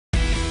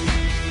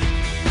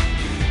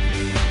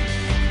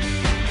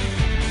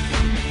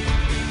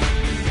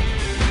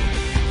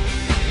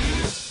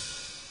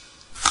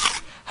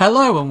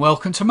Hello and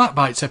welcome to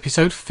MacBites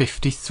episode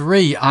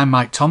 53. I'm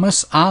Mike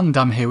Thomas and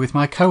I'm here with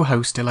my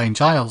co-host Elaine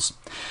Giles.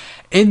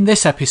 In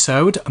this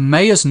episode,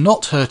 May has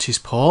not hurt his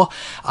paw,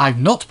 I've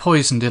not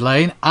poisoned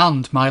Elaine,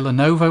 and my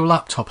Lenovo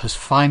laptop has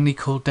finally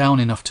cooled down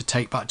enough to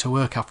take back to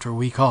work after a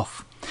week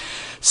off.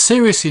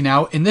 Seriously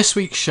now, in this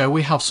week's show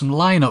we have some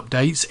line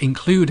updates,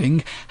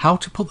 including how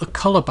to put the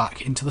colour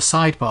back into the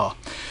sidebar.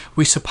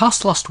 We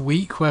surpassed last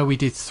week where we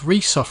did 3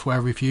 software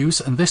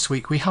reviews, and this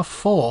week we have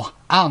 4.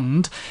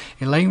 And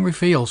Elaine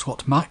reveals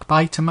what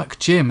MacBiter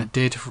MacJim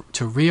did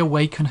to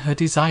reawaken her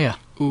desire.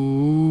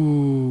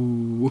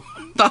 Ooh,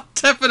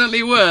 that's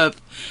definitely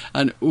worth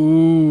an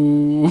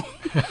ooh.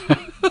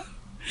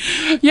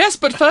 Yes,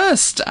 but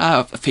first,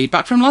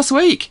 feedback from last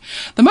week.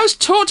 The most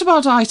talked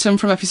about item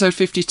from episode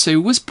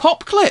 52 was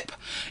PopClip.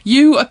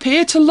 You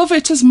appear to love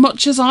it as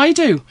much as I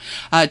do.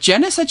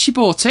 Jenna said she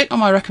bought it on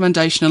my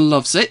recommendation and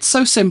loves it.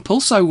 So simple,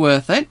 so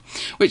worth it.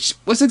 Which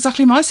was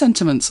exactly my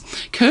sentiments.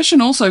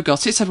 Kirshen also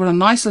got it, said what a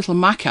nice little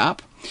Mac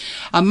app.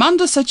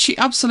 Amanda said she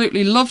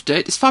absolutely loved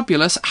it. It's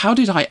fabulous. How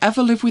did I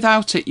ever live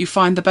without it? You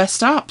find the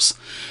best apps.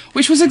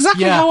 Which was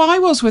exactly how I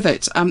was with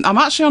it. I'm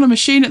actually on a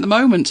machine at the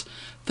moment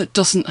that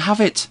doesn't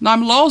have it, and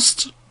I'm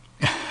lost.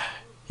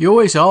 You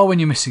always are when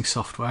you're missing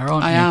software,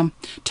 aren't you? I am.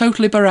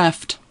 Totally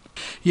bereft.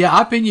 Yeah,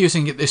 I've been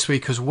using it this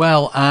week as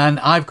well, and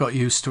I've got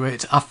used to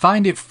it. I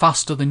find it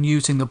faster than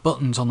using the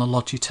buttons on the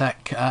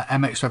Logitech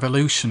MX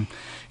Revolution.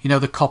 You know,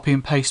 the copy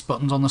and paste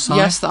buttons on the side?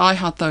 Yes, I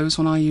had those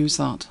when I used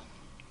that.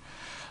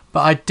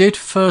 But I did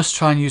first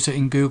try and use it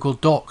in Google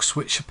Docs,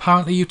 which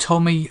apparently you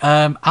told me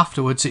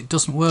afterwards it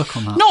doesn't work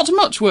on that. Not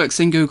much works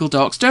in Google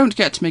Docs. Don't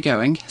get me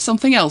going.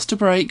 Something else to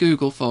berate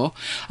Google for.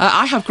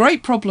 I have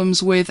great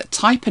problems with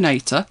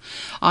Typinator.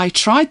 I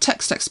tried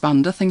Text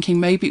Expander thinking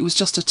maybe it was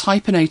just a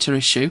Typinator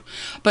issue.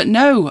 But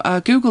no,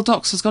 Google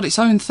Docs has got its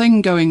own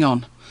thing going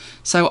on.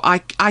 So I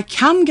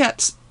can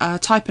get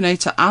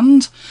Typinator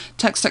and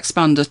Text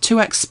Expander to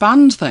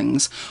expand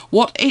things.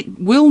 What it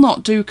will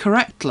not do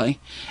correctly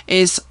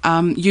is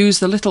use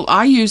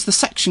the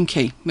section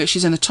key, which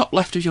is in the top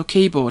left of your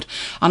keyboard,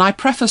 and I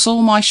preface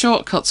all my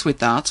shortcuts with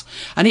that,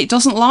 and it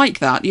doesn't like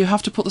that. You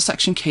have to put the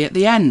section key at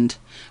the end,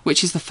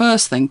 which is the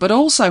first thing, but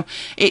also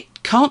it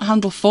can't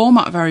handle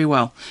format very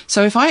well.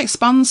 So if I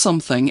expand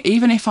something,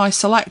 even if I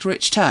select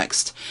rich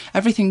text,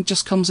 everything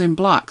just comes in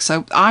black.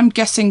 So I'm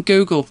guessing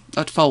Google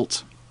at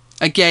fault.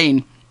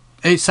 Again.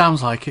 It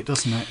sounds like it,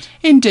 doesn't it?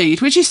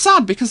 Indeed, which is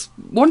sad because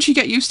once you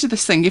get used to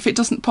this thing, if it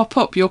doesn't pop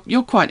up,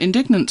 you're quite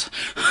indignant.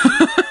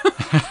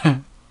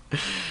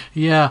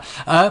 Yeah.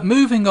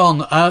 Moving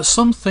on,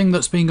 something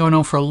that's been going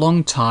on for a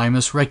long time,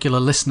 as regular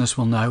listeners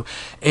will know,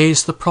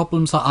 is the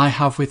problems that I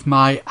have with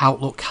my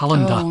Outlook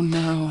calendar. Oh,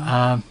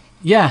 no.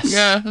 Yes.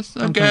 Yes,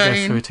 I'm going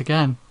to go through it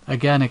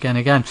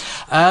again.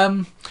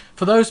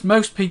 For those,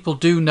 most people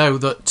do know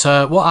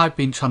that what I've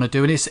been trying to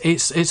do, and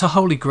it's a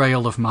holy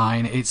grail of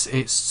mine.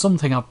 It's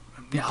something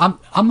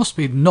I must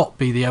not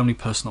be the only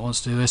person that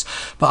wants to do this,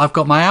 but I've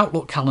got my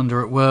Outlook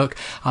calendar at work,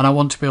 and I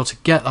want to be able to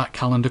get that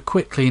calendar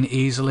quickly and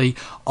easily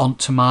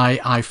onto my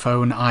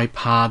iPhone,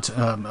 iPad,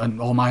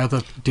 and all my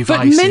other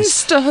devices. But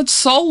Minster had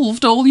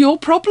solved all your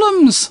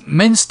problems.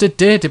 Minster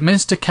did.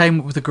 Minster came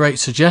up with a great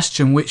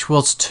suggestion, which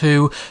was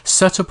to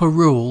set up a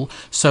rule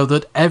so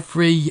that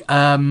every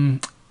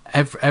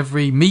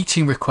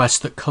meeting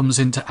request that comes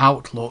into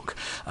Outlook,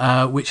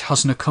 which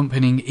has an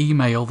accompanying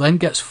email, then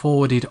gets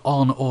forwarded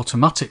on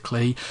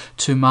automatically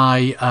to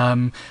my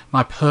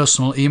my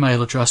personal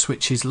email address,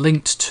 which is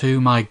linked to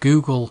my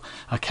Google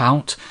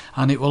account,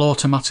 and it will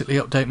automatically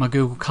update my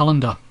Google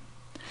Calendar.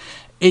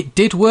 It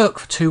did work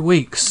for 2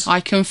 weeks.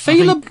 I can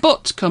feel a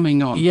butt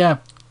coming on. Yeah.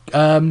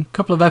 A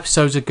couple of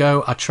episodes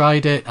ago, I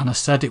tried it, and I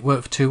said it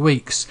worked for 2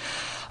 weeks.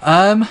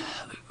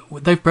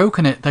 They've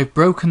broken it. They've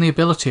broken the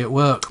ability at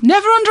work.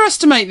 Never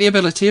underestimate the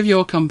ability of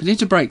your company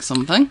to break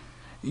something.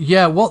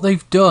 Yeah, what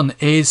they've done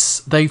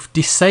is they've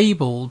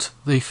disabled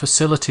the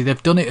facility.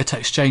 They've done it at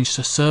Exchange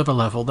to server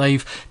level.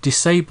 They've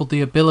disabled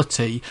the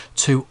ability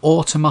to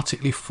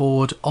automatically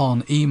forward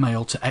on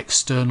email to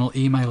external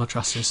email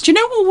addresses. Do you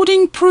know what would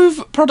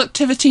improve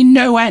productivity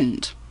no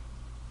end?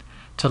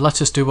 To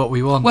let us do what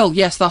we want. Well,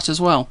 yes, that as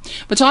well.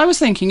 But I was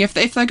thinking, if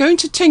they're going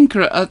to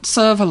tinker at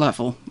server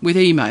level with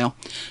email,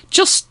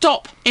 just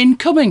stop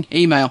incoming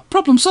email.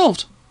 Problem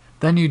solved.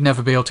 Then you'd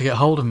never be able to get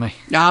hold of me.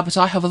 Ah, but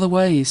I have other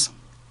ways.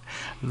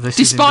 This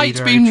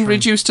Despite being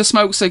reduced to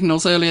smoke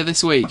signals earlier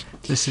this week.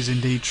 This is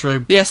indeed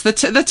true. Yes, the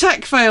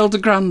tech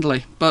failed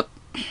grandly, but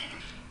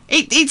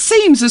it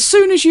seems as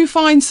soon as you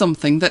find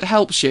something that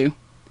helps you,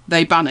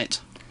 they ban it.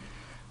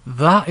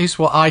 That is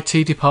what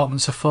IT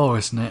departments are for,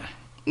 isn't it?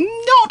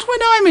 Not when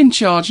I'm in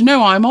charge.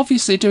 No, I'm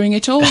obviously doing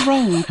it all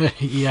wrong.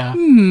 Yeah.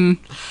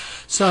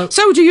 So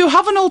do you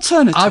have an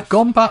alternative? I've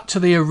gone back to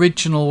the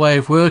original way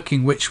of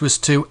working, which was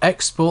to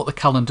export the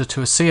calendar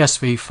to a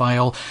CSV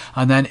file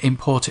and then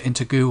import it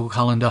into Google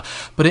Calendar.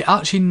 But it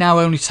actually now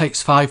only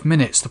takes 5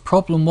 minutes. The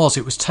problem was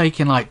it was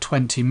taking like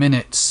 20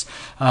 minutes,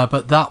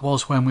 but that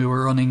was when we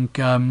were running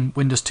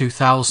Windows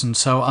 2000.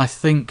 So I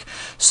think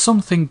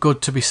something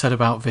good to be said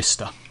about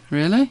Vista.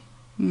 Really?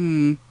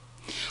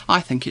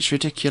 I think it's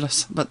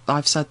ridiculous, but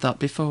I've said that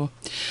before.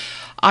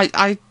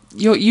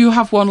 You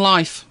have one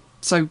life,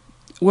 so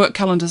work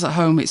calendars at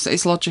home,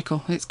 it's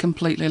logical. It's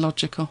completely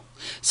logical.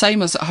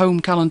 Same as home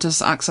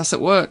calendars access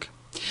at work.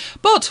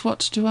 But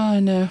what do I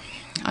know?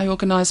 I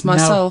organise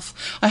myself.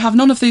 I have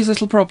none of these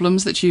little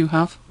problems that you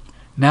have.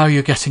 Now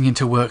you're getting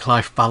into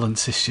work-life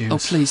balance issues. Oh,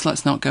 please,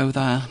 let's not go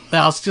there.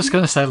 I was just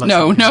going to say...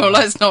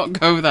 let's not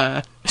go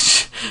there.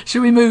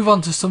 Should we move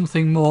on to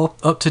something more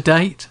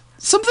up-to-date?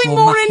 Something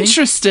more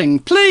interesting,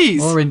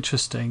 please. More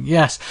interesting,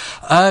 yes.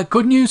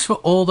 Good news for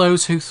all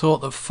those who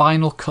thought that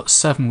Final Cut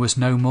 7 was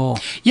no more.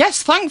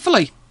 Yes,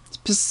 thankfully.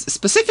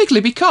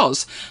 Specifically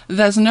because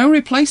there's no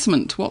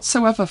replacement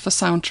whatsoever for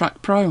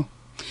Soundtrack Pro.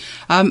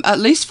 At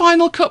least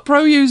Final Cut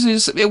Pro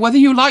users, whether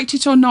you liked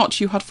it or not,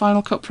 you had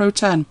Final Cut Pro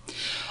 10.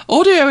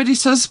 Audio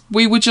editors,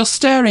 we were just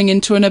staring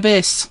into an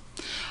abyss.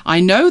 I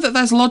know that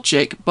there's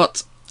Logic,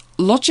 but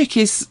Logic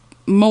is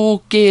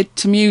more geared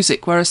to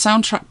music, whereas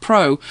Soundtrack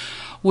Pro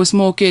was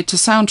more geared to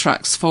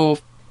soundtracks for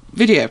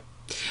video,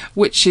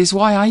 which is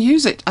why I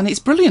use it, and it's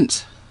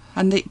brilliant.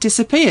 And it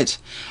disappeared.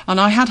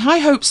 And I had high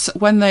hopes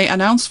when they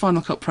announced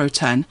Final Cut Pro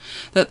 10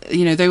 that,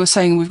 they were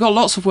saying, we've got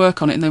lots of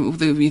work on it and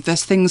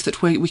there's things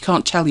that we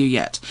can't tell you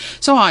yet.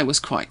 So I was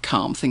quite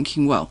calm,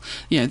 thinking, well,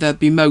 there'd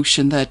be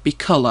motion, there'd be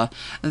colour,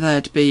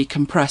 there'd be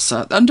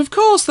compressor, and of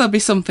course there'd be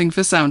something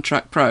for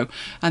Soundtrack Pro.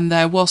 And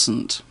there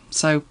wasn't.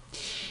 So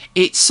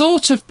it's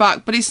sort of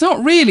back, but it's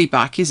not really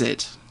back, is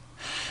it?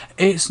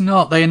 It's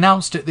not. They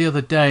announced it the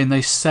other day and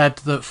they said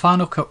that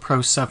Final Cut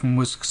Pro 7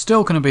 was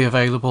still going to be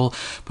available,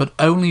 but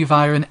only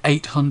via an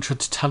 800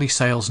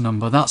 telesales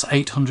number. That's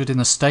 800 in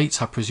the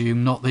States, I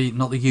presume, not the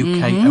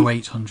UK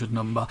 0800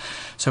 number.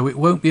 So it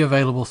won't be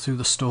available through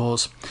the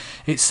stores.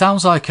 It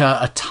sounds like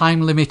a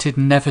time-limited,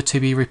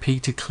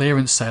 never-to-be-repeated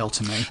clearance sale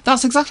to me.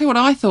 That's exactly what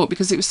I thought,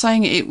 because it was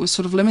saying it was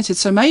sort of limited.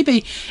 So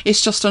maybe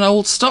it's just an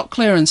old stock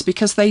clearance,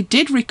 because they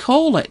did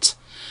recall it.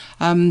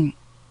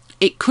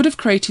 It could have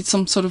created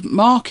some sort of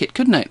market,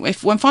 couldn't it?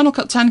 When Final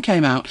Cut 10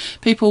 came out,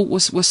 people were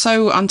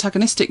so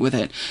antagonistic with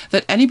it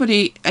that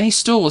any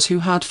stores who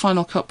had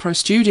Final Cut Pro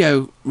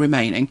Studio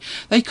remaining,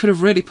 they could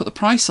have really put the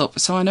price up.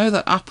 So I know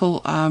that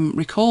Apple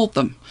recalled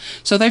them.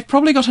 So they've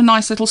probably got a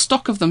nice little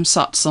stock of them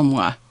sat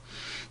somewhere.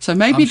 So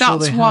maybe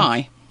that's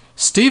why.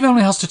 Steve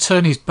only has to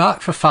turn his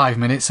back for 5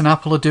 minutes and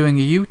Apple are doing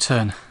a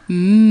U-turn.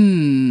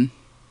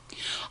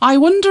 I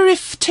wonder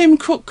if Tim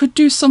Cook could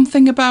do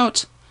something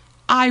about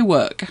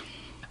iWork.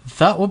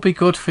 That would be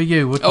good for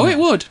you, wouldn't it? Oh, it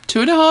would.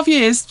 2.5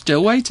 years,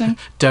 still waiting.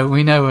 Don't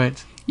we know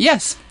it?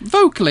 Yes,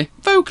 vocally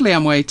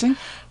I'm waiting.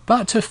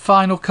 Back to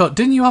Final Cut.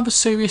 Didn't you have a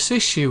serious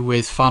issue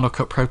with Final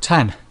Cut Pro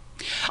 10?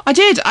 I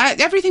did.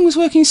 Everything was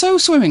working so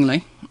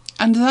swimmingly,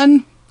 and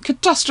then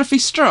catastrophe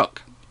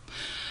struck.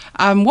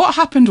 What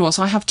happened was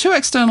I have 2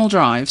 external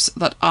drives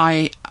that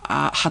I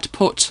had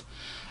put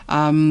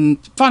Final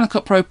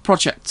Cut Pro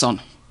projects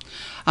on,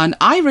 and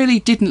I really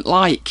didn't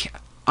like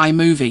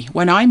iMovie.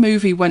 When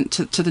iMovie went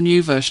to the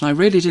new version, I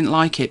really didn't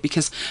like it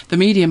because the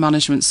media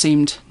management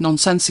seemed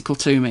nonsensical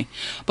to me.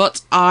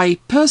 But I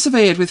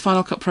persevered with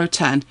Final Cut Pro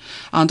 10,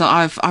 and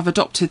I've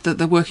adopted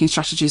the working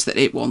strategies that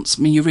it wants.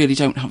 I mean, you really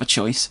don't have a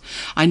choice.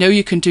 I know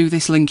you can do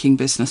this linking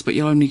business, but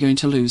you're only going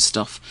to lose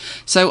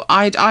stuff. So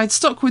I'd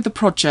stuck with the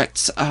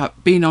projects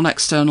being on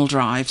external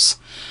drives,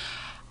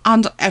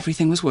 and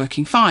everything was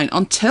working fine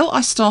until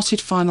I started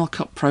Final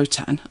Cut Pro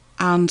 10,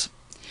 and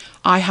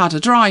I had a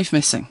drive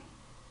missing.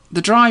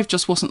 The drive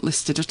just wasn't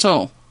listed at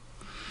all.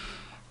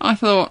 I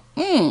thought,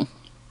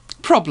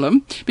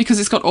 problem, because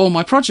it's got all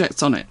my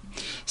projects on it.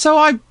 So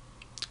I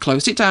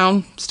closed it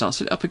down,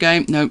 started it up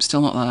again. Nope,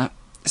 still not there.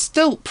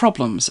 Still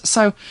problems.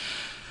 So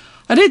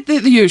I did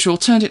the usual,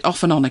 turned it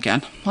off and on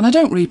again. And I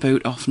don't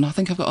reboot often. I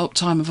think I've got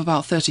uptime of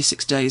about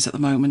 36 days at the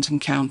moment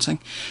and counting.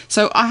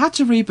 So I had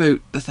to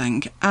reboot the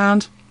thing,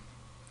 and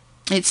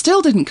it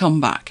still didn't come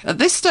back. At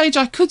this stage,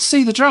 I could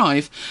see the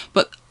drive,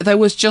 but there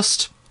was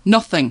just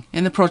nothing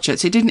in the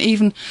projects. It didn't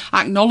even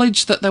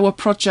acknowledge that there were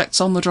projects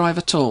on the drive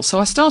at all. So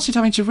I started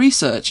having to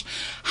research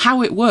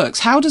how it works.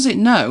 How does it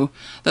know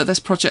that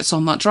there's projects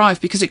on that drive?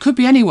 Because it could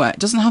be anywhere. It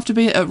doesn't have to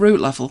be at root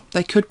level.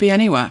 They could be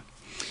anywhere.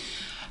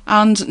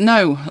 And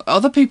no,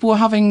 other people were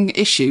having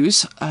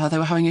issues. They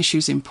were having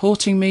issues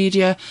importing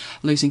media,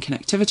 losing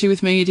connectivity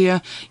with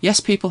media. Yes,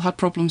 people had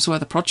problems where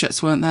the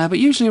projects weren't there, but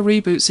usually a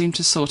reboot seemed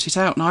to sort it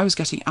out, and I was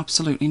getting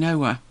absolutely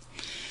nowhere.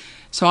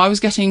 So I was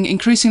getting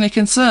increasingly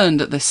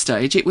concerned at this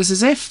stage. It was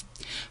as if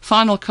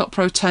Final Cut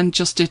Pro 10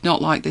 just did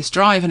not like this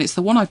drive, and it's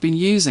the one I've been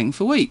using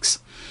for weeks.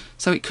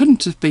 So it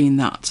couldn't have been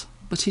that,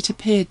 but it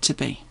appeared to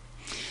be.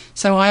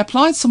 So I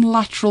applied some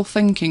lateral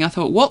thinking. I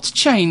thought, what's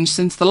changed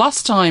since the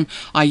last time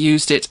I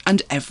used it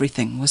and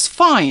everything was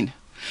fine?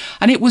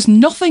 And it was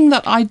nothing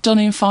that I'd done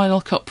in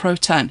Final Cut Pro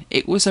 10.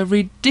 It was a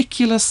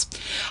ridiculous...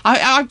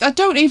 I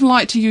don't even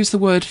like to use the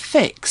word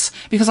fix,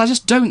 because I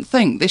just don't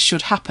think this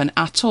should happen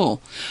at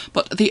all.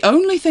 But the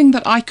only thing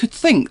that I could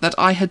think that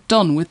I had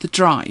done with the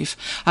drive,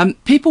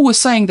 people were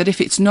saying that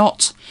if it's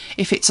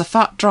a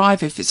FAT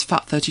drive, if it's a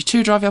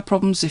FAT32 drive, you have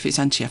problems, if it's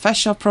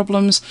NTFS, you have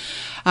problems,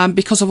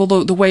 because of all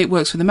the way it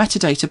works with the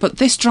metadata. But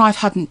this drive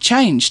hadn't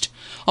changed.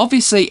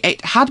 Obviously,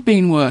 it had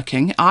been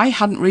working. I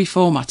hadn't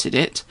reformatted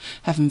it,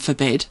 heaven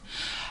forbid.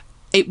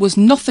 It was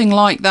nothing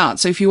like that.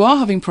 So if you are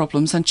having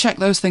problems, then check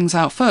those things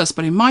out first.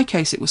 But in my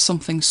case, it was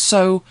something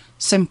so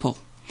simple,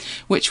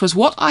 which was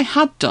what I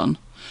had done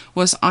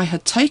was I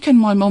had taken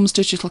my mum's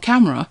digital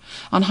camera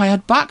and I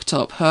had backed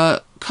up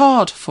her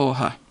card for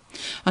her.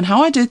 And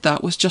how I did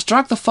that was just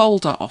drag the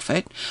folder off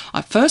it.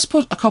 I first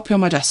put a copy on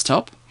my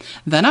desktop,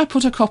 then I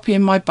put a copy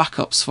in my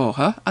backups for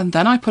her, and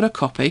then I put a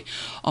copy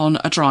on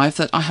a drive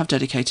that I have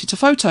dedicated to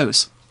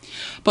photos.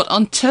 But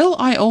until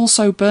I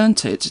also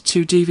burnt it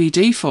to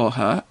DVD for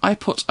her, I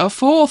put a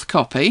fourth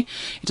copy.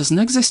 It doesn't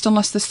exist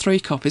unless there's 3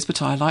 copies,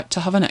 but I like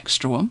to have an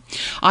extra one.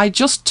 I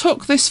just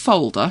took this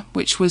folder,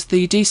 which was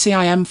the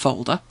DCIM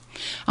folder,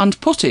 and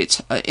put it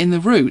in the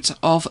root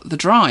of the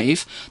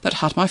drive that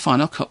had my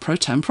Final Cut Pro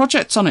 10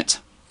 projects on it.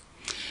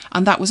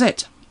 And that was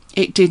it.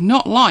 It did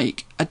not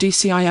like a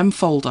DCIM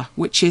folder,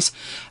 which is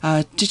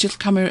Digital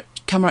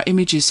Camera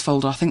Images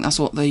folder. I think that's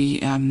what the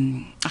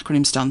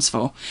acronym stands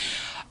for.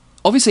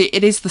 Obviously,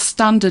 it is the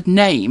standard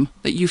name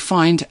that you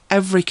find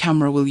every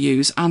camera will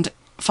use, and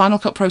Final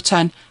Cut Pro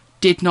 10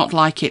 did not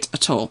like it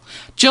at all.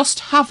 Just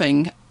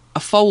having a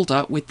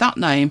folder with that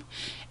name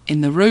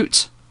in the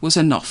root was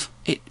enough.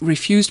 It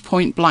refused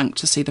point blank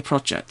to see the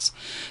projects.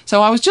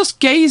 So I was just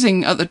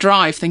gazing at the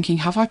drive thinking,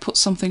 have I put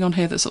something on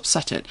here that's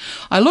upset it?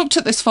 I looked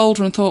at this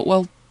folder and thought,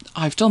 well,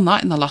 I've done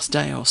that in the last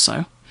day or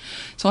so.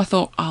 So I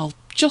thought, I'll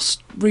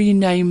just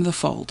rename the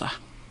folder.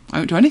 I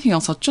won't do anything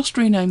else, I'll just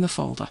rename the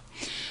folder.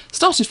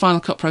 Started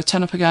Final Cut Pro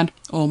 10 up again,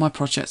 all my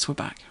projects were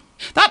back.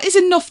 That is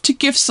enough to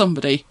give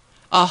somebody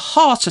a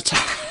heart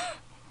attack.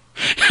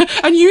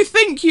 And you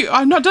think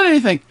I've not done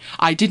anything.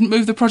 I didn't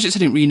move the projects, I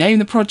didn't rename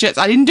the projects,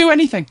 I didn't do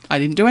anything.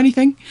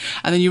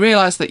 And then you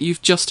realise that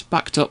you've just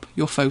backed up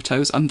your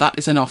photos, and that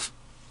is enough.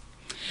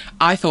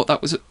 I thought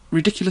that was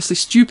ridiculously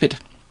stupid.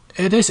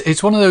 It is.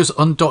 It's one of those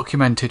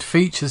undocumented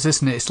features,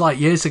 isn't it? It's like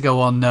years ago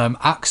on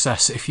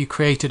Access, if you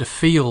created a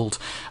field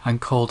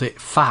and called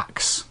it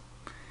fax.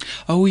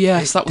 Oh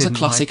yes, that was a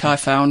classic I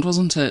found,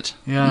 wasn't it?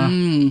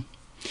 Yeah.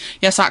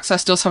 Yes,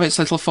 Access does have its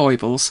little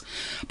foibles.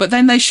 But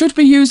then they should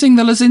be using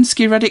the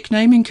Lazinski-Reddick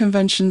naming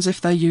conventions if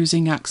they're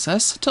using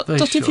Access. Tut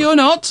if you're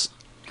not.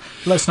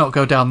 Let's not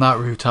go down that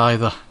route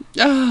either.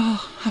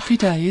 Oh, happy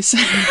days.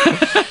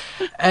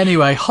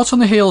 Anyway, hot on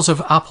the heels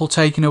of Apple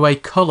taking away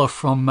colour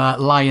from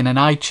Lion and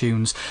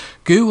iTunes,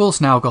 Google's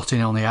now got in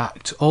on the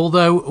act,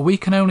 although we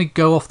can only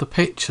go off the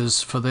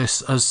pictures for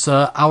this as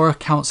our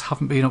accounts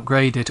haven't been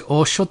upgraded,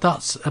 or should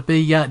that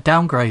be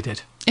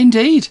downgraded?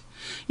 Indeed.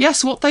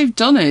 Yes, what they've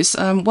done is,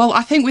 well,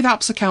 I think with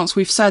apps accounts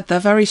we've said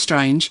they're very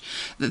strange,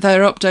 that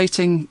they're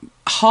updating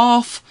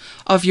half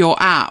of your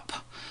app.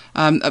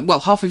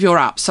 Half of your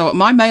app. So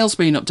my mail's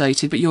been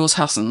updated, but yours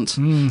hasn't.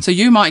 So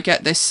you might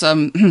get this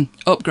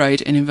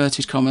upgrade, in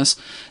inverted commas,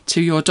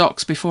 to your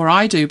docs before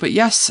I do. But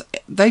yes,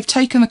 they've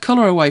taken the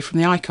colour away from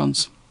the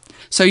icons.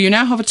 So you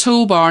now have a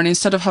toolbar, and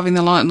instead of having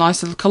the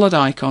nice little coloured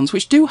icons,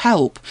 which do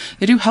help,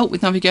 they do help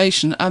with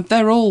navigation,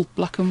 they're all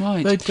black and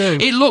white. They do.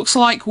 It looks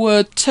like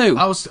Word 2.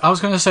 I was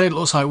going to say it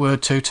looks like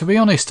Word 2. To be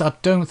honest, I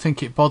don't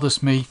think it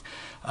bothers me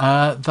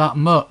that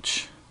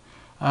much.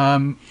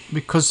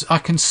 Because I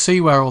can see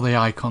where all the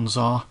icons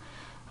are.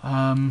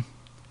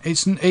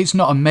 It's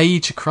not a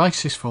major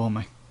crisis for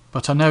me,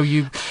 but I know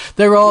you.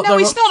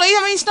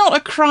 It's not a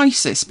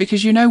crisis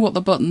because you know what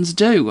the buttons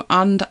do,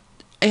 and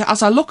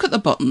as I look at the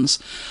buttons,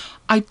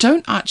 I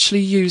don't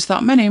actually use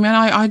that many. I mean,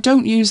 I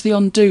don't use the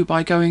undo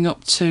by going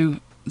up to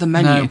the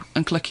menu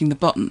and clicking the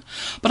button.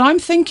 But I'm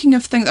thinking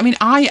of things. I mean,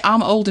 I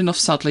am old enough,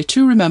 sadly,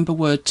 to remember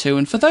Word 2.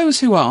 And for those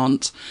who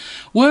aren't,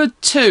 Word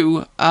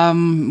 2,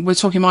 we're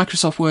talking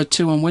Microsoft Word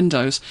 2 on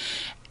Windows,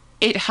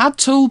 it had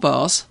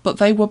toolbars, but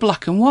they were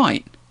black and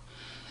white.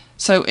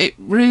 So it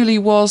really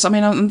was, I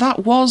mean, it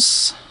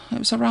was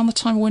around the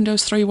time of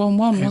Windows 3.1.1,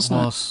 wasn't it?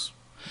 It was.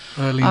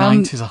 Early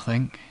 90s, I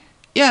think.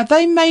 Yeah,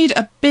 they made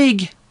a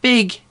big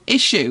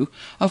issue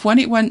of when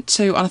it went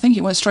to, and I think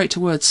it went straight to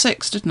Word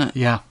 6, didn't it?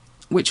 Yeah.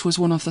 Which was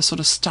one of the sort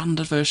of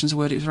standard versions of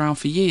Word. It was around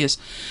for years.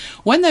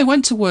 When they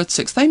went to Word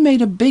 6, they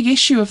made a big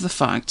issue of the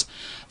fact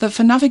that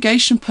for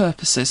navigation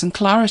purposes and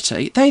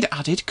clarity, they'd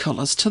added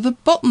colours to the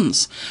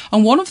buttons.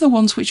 And one of the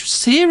ones which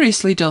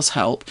seriously does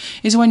help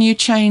is when you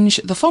change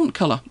the font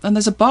colour, and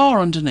there's a bar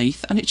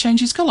underneath and it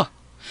changes colour.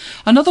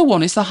 Another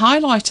one is the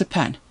highlighter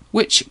pen,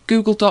 which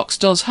Google Docs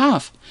does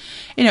have.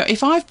 You know,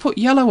 if I've put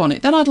yellow on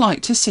it, then I'd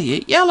like to see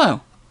it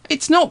yellow.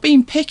 It's not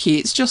being picky,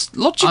 it's just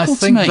logical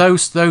to me. I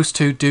think those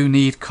two do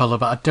need colour,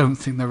 but I don't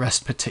think the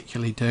rest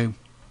particularly do.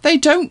 They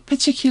don't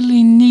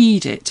particularly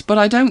need it, but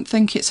I don't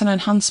think it's an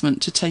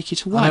enhancement to take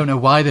it away. I don't know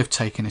why they've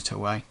taken it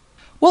away.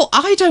 Well,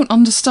 I don't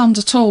understand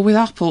at all with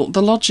Apple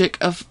the logic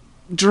of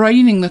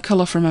draining the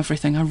colour from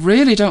everything. I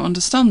really don't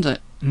understand it.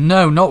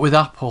 No, not with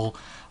Apple.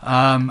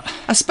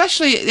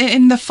 Especially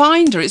in the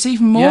Finder, it's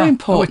even more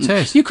important. Oh, it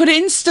is. You could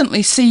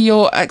instantly see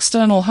your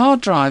external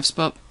hard drives,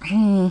 but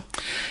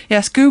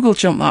yes, Google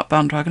jumped that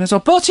bandwagon as well.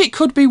 But it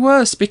could be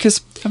worse,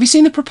 because have you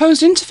seen the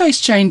proposed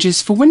interface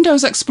changes for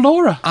Windows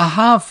Explorer? I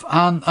have,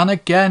 and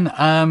again,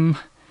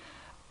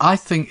 I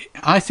think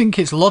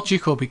it's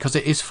logical because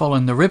it is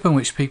following the ribbon,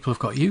 which people have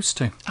got used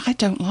to. I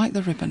don't like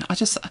the ribbon.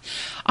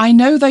 I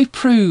know they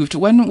proved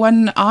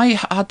when I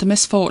had the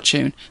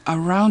misfortune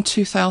around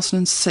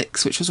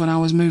 2006, which was when I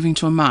was moving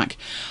to a Mac,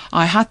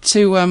 I had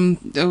to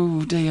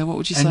oh dear, what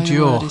would you say?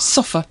 Endure.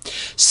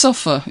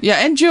 Suffer.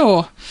 Yeah,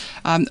 endure.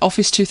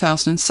 Office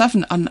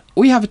 2007, and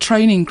we have a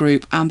training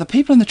group, and the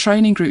people in the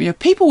training group,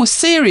 people were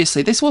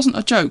seriously, this wasn't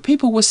a joke,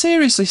 people were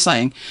seriously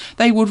saying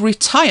they would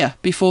retire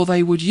before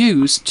they would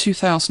use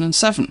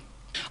 2007.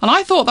 And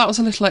I thought that was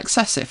a little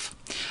excessive.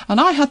 And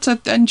I had to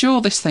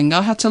endure this thing.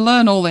 I had to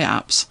learn all the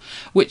apps,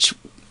 which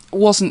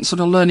wasn't sort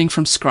of learning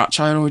from scratch.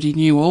 I already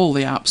knew all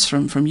the apps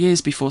from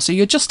years before, so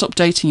you're just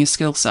updating your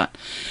skill set.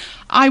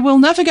 I will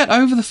never get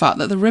over the fact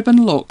that the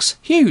ribbon looks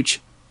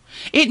huge.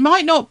 It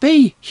might not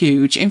be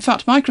huge. In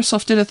fact,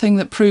 Microsoft did a thing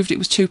that proved it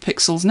was 2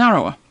 pixels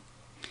narrower.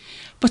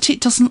 But it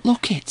doesn't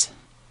look it.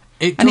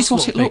 And it's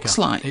what it looks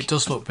like. It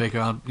does look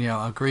bigger.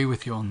 I agree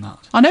with you on that.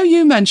 I know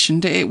you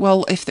mentioned it.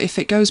 Well, if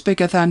it goes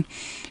bigger, then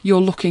you're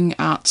looking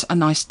at a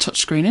nice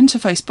touchscreen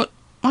interface. But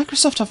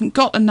Microsoft haven't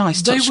got a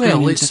nice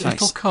touchscreen interface.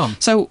 It'll come.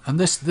 So, and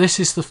this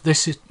is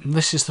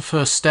the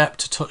first step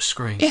to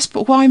touchscreen. Yes,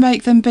 but why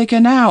make them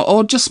bigger now,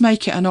 or just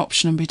make it an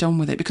option and be done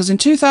with it? Because in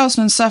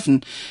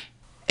 2007,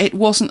 it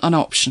wasn't an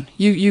option.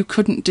 You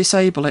couldn't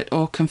disable it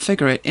or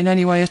configure it in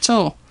any way at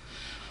all.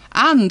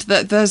 And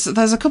there's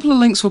a couple of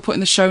links we'll put in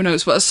the show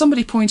notes, but as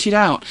somebody pointed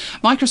out,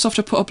 Microsoft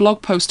have put a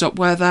blog post up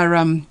where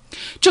they're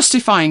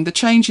justifying the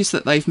changes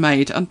that they've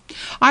made. And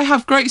I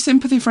have great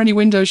sympathy for any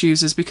Windows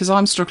users, because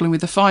I'm struggling with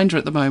the Finder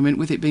at the moment,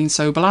 with it being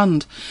so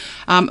bland.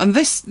 And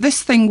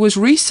this thing was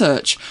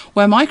research,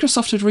 where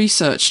Microsoft had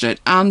researched it,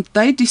 and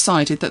they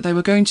decided that they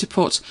were going to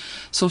put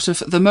sort of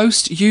the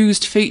most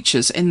used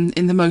features in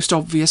the most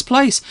obvious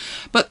place.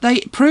 But they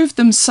proved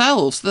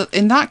themselves that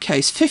in that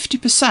case,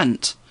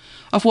 50%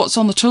 of what's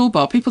on the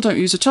toolbar people don't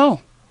use at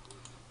all.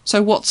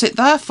 So what's it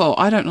there for?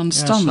 I don't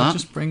understand that. I'll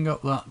just bring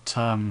up that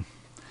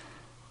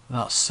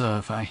that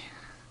survey.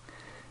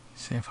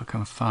 See if I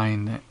can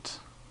find it.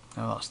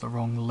 No, that's the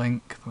wrong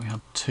link. We had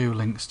 2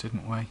 links,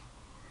 didn't we?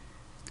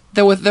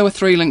 There were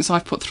 3 links.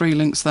 I've put 3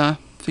 links there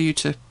for you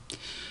to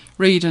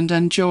read and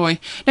enjoy.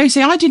 Now, you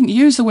see, I didn't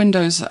use the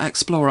Windows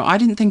Explorer. I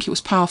didn't think it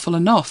was powerful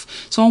enough.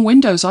 So on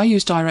Windows, I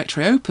used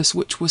Directory Opus,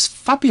 which was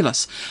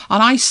fabulous.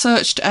 And I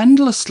searched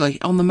endlessly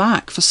on the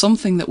Mac for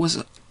something that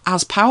was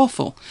as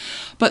powerful.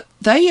 But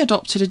they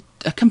adopted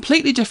a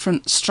completely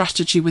different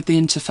strategy with the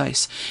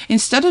interface.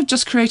 Instead of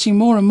just creating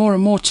more and more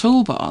and more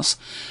toolbars,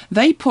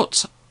 they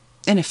put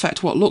in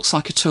effect what looks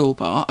like a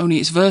toolbar, only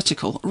it's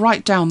vertical,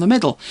 right down the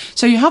middle.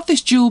 So you have this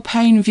dual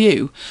pane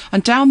view,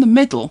 and down the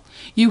middle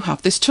you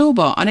have this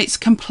toolbar, and it's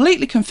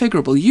completely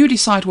configurable. You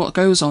decide what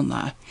goes on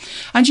there.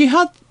 And you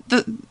had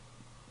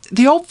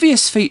the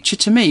obvious feature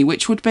to me,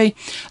 which would be,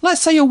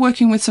 let's say you're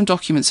working with some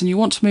documents and you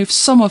want to move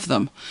some of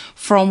them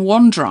from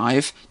one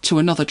drive to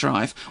another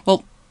drive.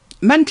 Well,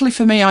 mentally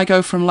for me, I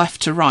go from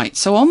left to right.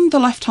 So on the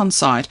left-hand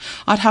side,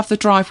 I'd have the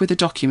drive with the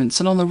documents,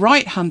 and on the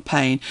right-hand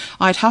pane,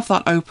 I'd have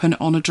that open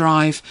on a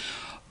drive,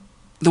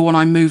 the one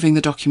I'm moving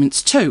the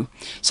documents to.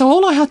 So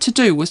all I had to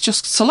do was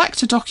just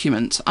select a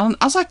document, and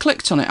as I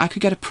clicked on it, I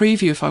could get a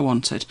preview if I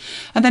wanted.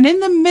 And then in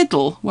the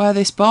middle, where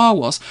this bar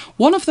was,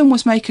 one of them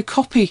was make a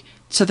copy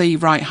to the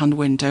right-hand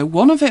window.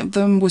 One of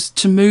them was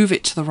to move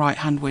it to the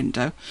right-hand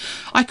window.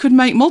 I could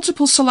make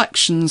multiple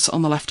selections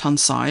on the left-hand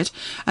side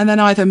and then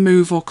either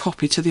move or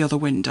copy to the other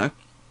window.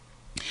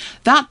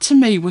 That to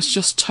me was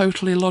just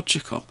totally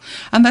logical,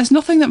 and there's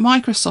nothing that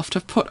Microsoft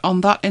have put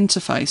on that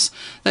interface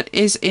that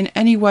is in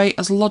any way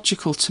as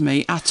logical to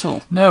me at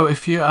all. No,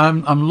 if you,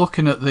 I'm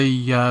looking at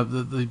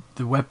the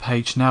web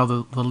page now,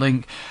 the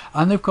link,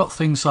 and they've got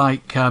things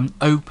like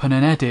open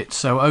and edit.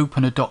 So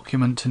open a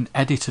document and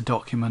edit a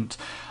document,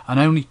 and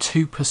only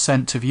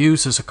 2% of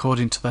users,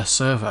 according to their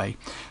survey,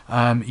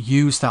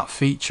 use that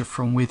feature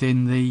from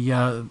within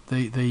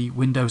the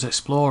Windows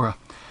Explorer.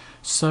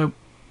 So.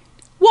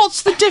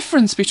 What's the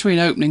difference between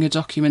opening a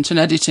document and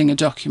editing a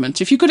document?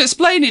 If you could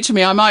explain it to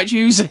me, I might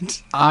use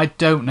it. I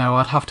don't know.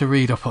 I'd have to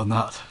read up on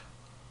that.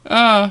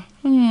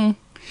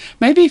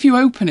 Maybe if you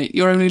open it,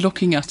 you're only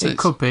looking at it. It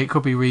could be. It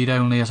could be read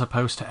only as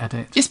opposed to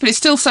edit. Yes, but it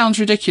still sounds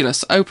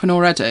ridiculous, open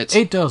or edit.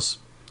 It does.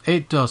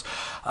 It does.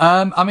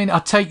 I mean, I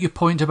take your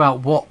point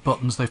about what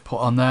buttons they've put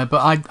on there,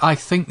 but I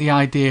think the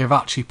idea of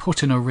actually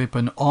putting a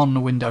ribbon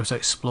on Windows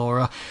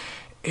Explorer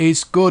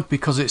is good,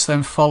 because it's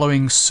then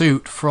following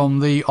suit from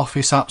the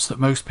Office apps that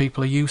most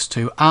people are used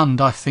to, and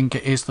I think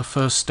it is the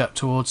first step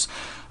towards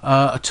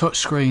a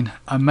touchscreen.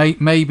 And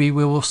maybe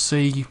we will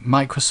see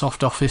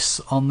Microsoft Office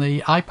on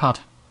the iPad.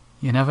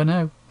 You never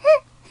know.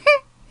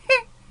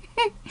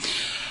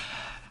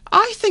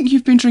 think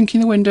you've been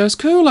drinking the Windows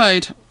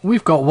Kool-Aid.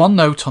 We've got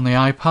OneNote on the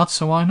iPad,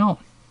 so why not?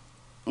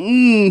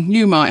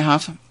 You might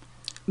have.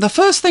 The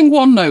first thing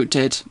OneNote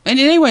did, and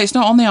anyway, it's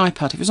not on the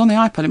iPad. If it was on the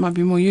iPad, it might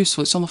be more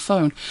useful. It's on the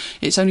phone.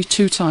 It's only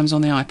 2 times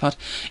on the iPad.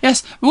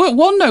 Yes,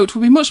 OneNote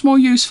would be much more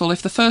useful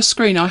if the first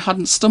screen I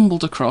hadn't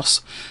stumbled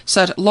across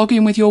said, log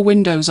in with your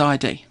Windows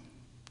ID.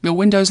 Your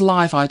Windows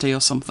Live ID or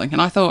something.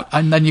 And I thought...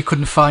 And then you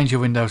couldn't find your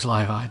Windows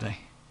Live ID.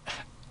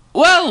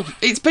 Well,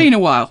 it's been a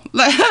while.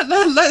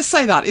 Let's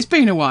say that. It's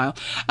been a while.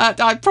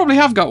 I probably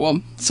have got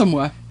one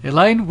somewhere.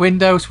 Elaine,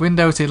 Windows,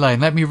 Elaine.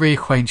 Let me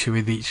reacquaint you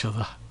with each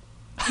other.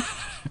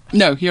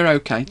 No, you're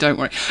okay. Don't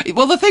worry.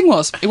 Well, the thing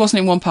was, it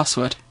wasn't in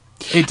 1Password.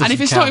 And if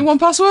it's not in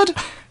 1Password,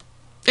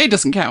 it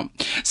doesn't count.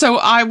 So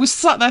I was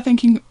sat there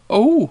thinking,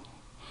 oh,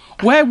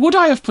 where would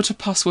I have put a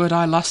password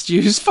I last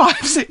used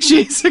 5-6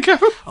 years ago?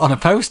 On a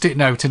post-it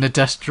note in a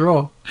desk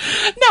drawer.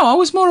 No, I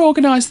was more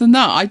organised than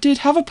that. I did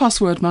have a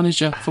password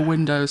manager for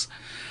Windows.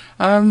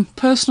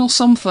 Personal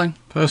something.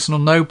 Personal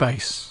no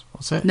base.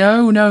 What's it?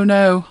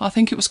 No. I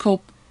think it was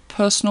called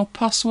Personal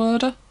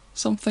Passworder.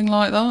 Something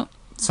like that.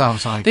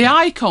 Sounds like the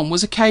icon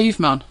was a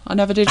caveman. I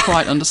never did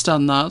quite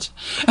understand that.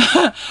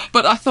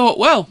 But I thought,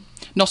 well,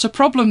 not a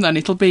problem then,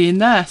 it'll be in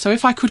there. So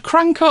if I could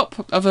crank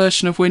up a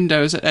version of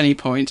Windows at any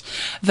point,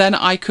 then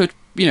I could,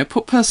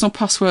 put Personal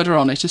Passworder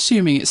on it,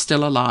 assuming it's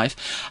still alive,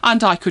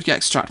 and I could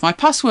extract my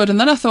password. And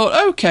then I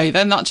thought, okay,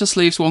 then that just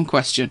leaves one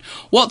question.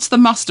 What's the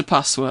master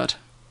password?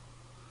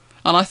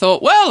 And I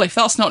thought, well, if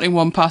that's not in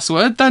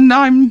 1Password, then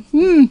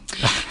I'm...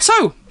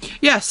 So,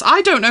 yes,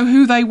 I don't know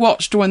who they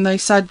watched when they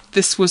said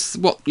this was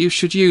what you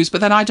should use, but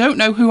then I don't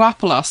know who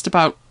Apple asked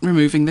about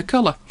removing the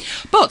colour.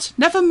 But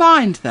never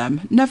mind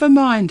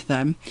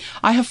them.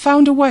 I have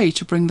found a way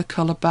to bring the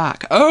colour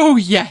back. Oh,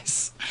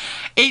 yes.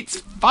 It's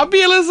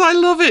fabulous. I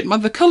love it.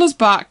 The colour's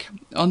back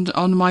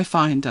on my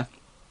Finder.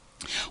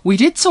 We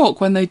did talk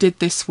when they did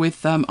this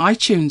with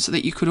iTunes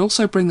that you could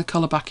also bring the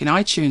colour back in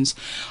iTunes,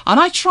 and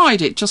I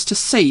tried it just to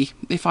see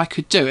if I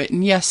could do it,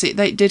 and yes, it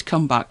did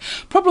come back.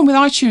 Problem with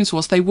iTunes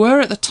was they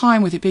were, at the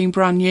time with it being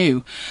brand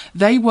new,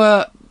 they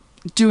were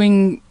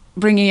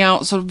bringing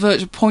out sort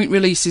of point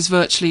releases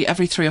virtually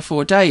every 3 or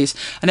 4 days,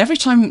 and every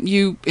time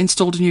you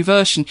installed a new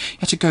version you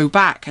had to go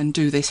back and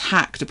do this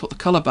hack to put the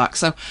colour back.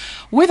 So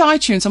with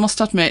iTunes, I must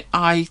admit,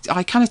 I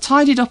kind of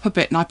tidied up a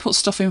bit and I put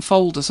stuff in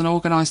folders and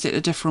organised it a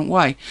different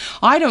way.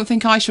 I don't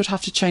think I should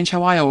have to change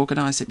how I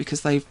organise it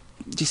because they've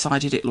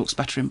decided it looks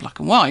better in black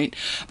and white,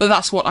 but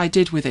that's what I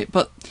did with it.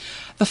 But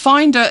the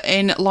Finder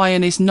in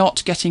Lion is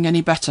not getting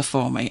any better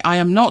for me. I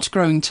am not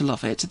growing to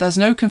love it. There's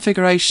no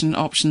configuration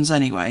options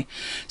anyway,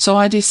 so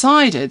I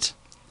decided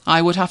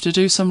I would have to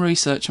do some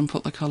research and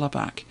put the colour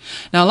back.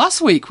 Now,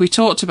 last week we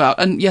talked about,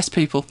 and yes,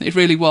 people, it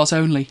really was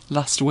only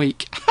last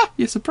week.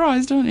 You're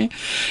surprised, aren't you?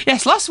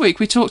 Yes, last week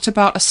we talked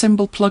about a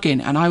symbol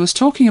plugin, and I was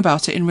talking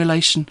about it in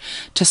relation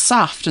to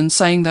Saft and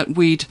saying that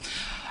we'd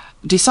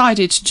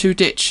decided to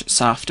ditch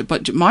Saft,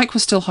 but Mike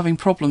was still having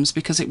problems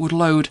because it would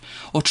load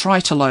or try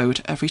to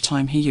load every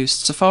time he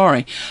used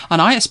Safari,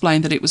 and I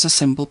explained that it was a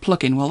symbol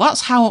plugin. Well,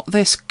 that's how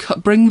this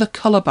bring the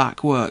colour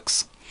back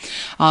works.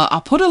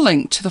 I'll put a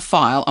link to the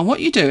file, and what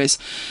you do is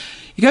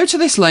you go to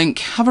this link,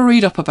 have a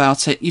read up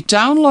about it, you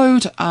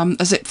download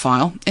a zip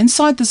file.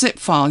 Inside the zip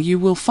file you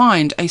will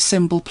find a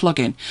symbol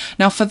plugin.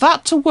 Now, for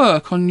that to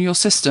work on your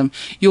system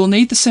you'll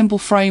need the symbol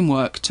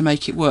framework to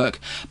make it work,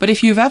 but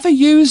if you've ever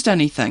used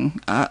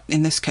anything,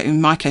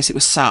 in my case it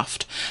was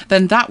Saft,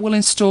 then that will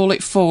install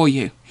it for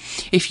you.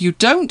 If you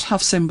don't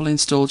have Symbol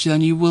installed,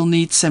 then you will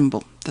need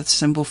Symbol, the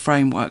symbol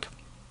framework.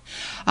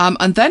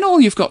 And then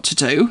all you've got to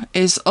do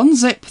is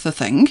unzip the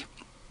thing.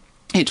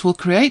 It will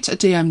create a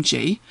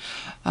DMG,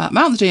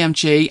 mount the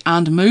DMG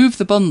and move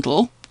the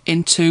bundle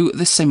into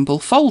the symbol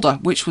folder,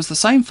 which was the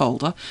same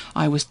folder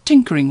I was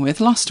tinkering with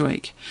last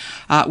week,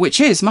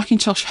 which is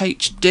Macintosh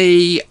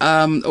HD,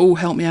 oh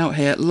help me out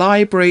here,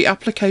 library,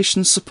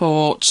 application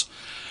support,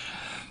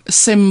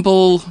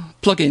 symbol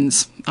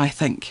plugins, I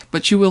think,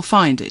 but you will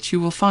find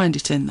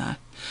it in there.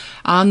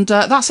 And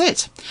that's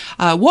it.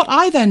 What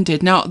I then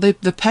did, now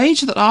the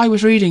page that I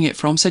was reading it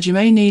from said you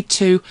may need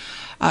to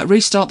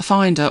restart the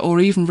Finder or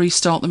even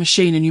restart the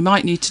machine, and you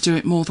might need to do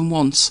it more than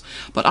once,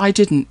 but I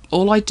didn't.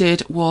 All I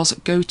did was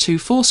go to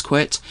force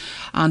quit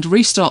and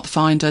restart the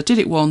Finder, did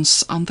it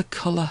once, and the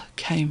colour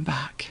came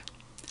back.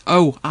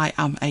 Oh, I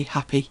am a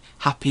happy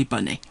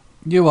bunny.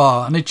 You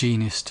are, and a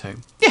genius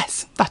too.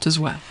 Yes, that as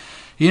well.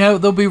 You know,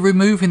 they'll be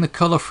removing the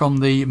colour from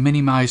the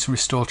minimise and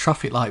restore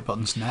traffic light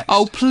buttons next.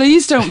 Oh,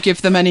 please don't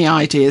give them any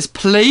ideas,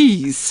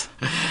 please.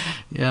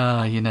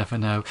 Yeah, you never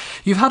know.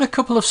 You've had a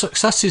couple of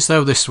successes,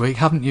 though, this week,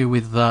 haven't you,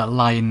 with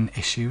Lion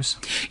issues?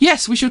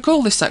 Yes, we should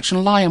call this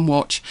section Lion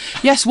Watch.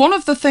 Yes, one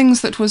of the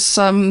things that was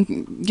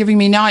giving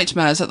me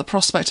nightmares at the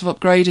prospect of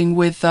upgrading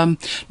with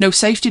no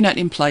safety net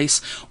in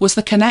place was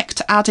the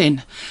Connect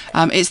add-in.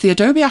 It's the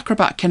Adobe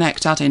Acrobat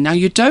Connect add-in. Now,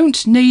 you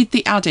don't need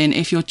the add-in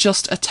if you're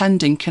just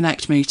attending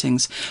Connect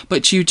meetings,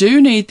 but you do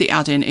need the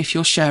add-in if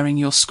you're sharing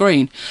your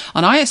screen.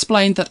 And I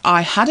explained that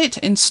I had it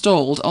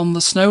installed on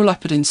the Snow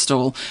Leopard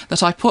install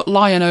that I put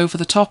Lion over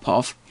the top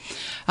of,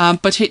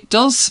 But it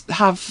does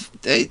have,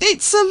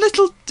 it's a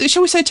little,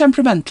 shall we say,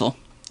 temperamental.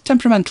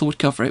 Temperamental would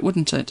cover it,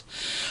 wouldn't it?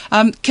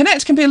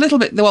 Connect can be a little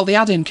bit, well, the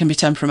add-in can be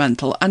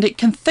temperamental, and it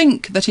can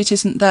think that it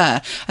isn't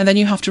there, and then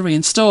you have to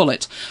reinstall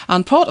it.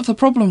 And part of the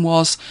problem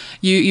was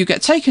you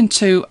get taken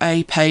to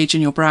a page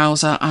in your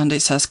browser and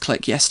it says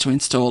click yes to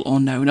install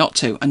or no not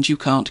to, and you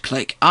can't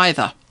click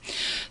either.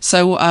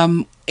 So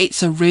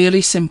it's a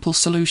really simple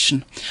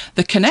solution.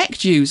 The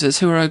Connect users,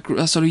 who are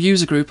a sort of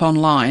user group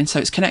online, so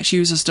it's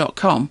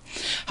connectusers.com,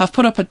 have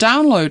put up a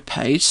download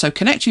page, so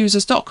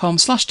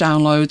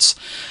connectusers.com/downloads,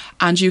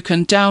 and you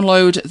can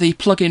download the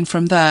plugin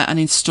from there and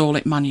install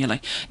it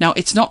manually. Now,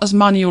 it's not as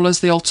manual as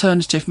the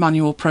alternative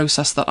manual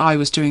process that I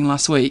was doing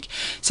last week,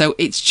 so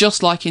it's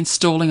just like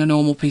installing a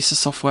normal piece of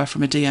software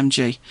from a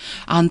DMG.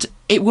 And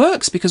it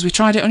works because we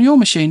tried it on your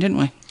machine, didn't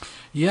we?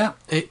 Yeah,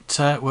 it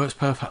works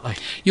perfectly.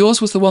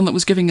 Yours was the one that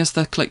was giving us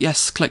the click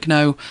yes, click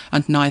no,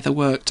 and neither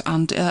worked,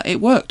 and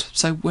it worked,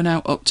 so we're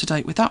now up to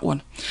date with that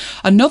one.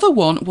 Another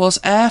one was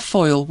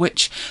Airfoil,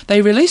 which they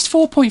released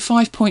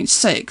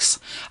 4.5.6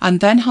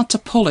 and then had to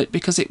pull it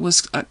because it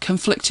was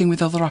conflicting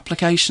with other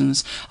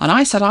applications, and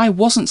I said I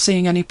wasn't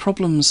seeing any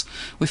problems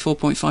with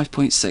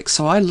 4.5.6,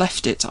 so I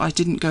left it. I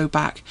didn't go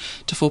back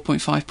to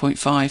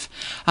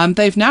 4.5.5.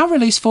 They've now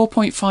released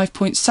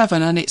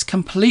 4.5.7 and it's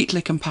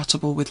completely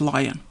compatible with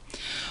Lion.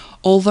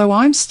 Although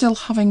I'm still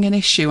having an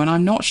issue, and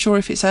I'm not sure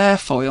if it's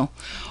Airfoil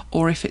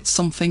or if it's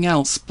something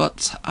else,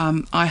 but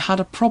I had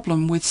a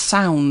problem with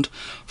sound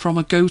from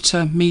a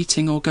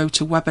GoToMeeting or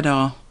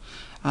GoToWebinar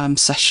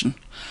session,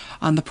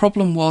 and the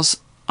problem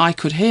was I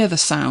could hear the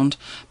sound,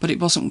 but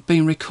it wasn't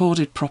being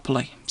recorded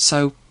properly,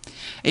 so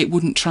it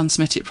wouldn't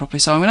transmit it properly.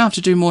 So I'm going to have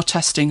to do more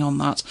testing on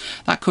that.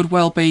 That could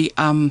well be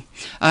a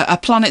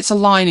planets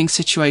aligning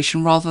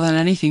situation rather than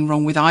anything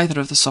wrong with either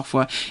of the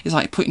software. It's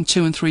like putting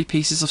 2 and 3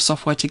 pieces of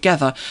software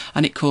together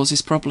and it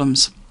causes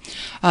problems.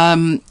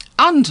 And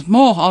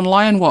more on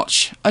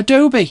Lionwatch.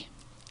 Adobe.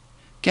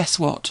 Guess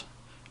what?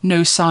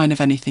 No sign of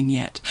anything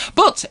yet.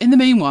 But in the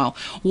meanwhile,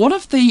 one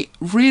of the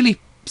really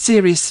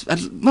serious,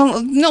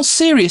 well, not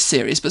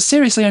serious, but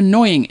seriously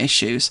annoying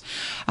issues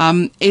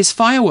is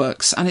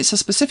Fireworks, and it's a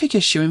specific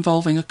issue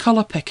involving a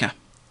colour picker.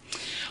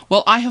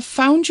 Well, I have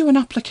found you an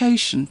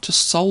application to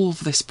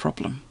solve this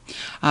problem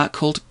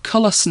called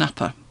Colour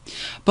Snapper,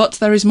 but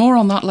there is more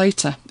on that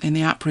later in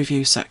the app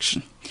review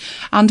section.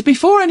 And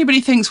before anybody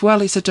thinks,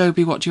 well, it's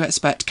Adobe, what do you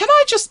expect? Can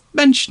I just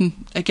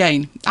mention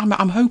again, I'm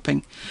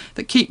hoping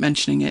that keep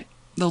mentioning it,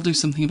 they'll do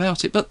something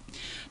about it, but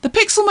the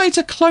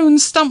Pixelmator clone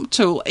stamp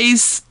tool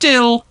is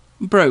still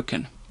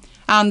broken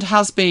and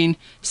has been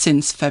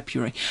since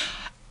February.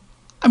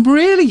 I'm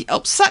really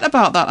upset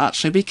about that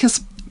actually, because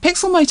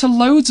Pixelmator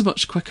loads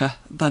much quicker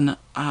than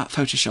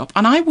Photoshop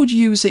and I would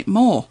use it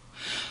more.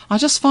 I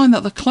just find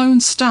that the clone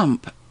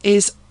stamp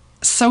is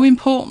so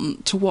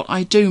important to what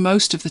I do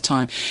most of the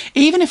time.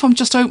 Even if I'm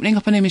just opening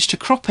up an image to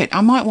crop it,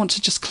 I might want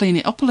to just clean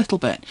it up a little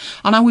bit,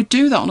 and I would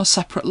do that on a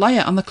separate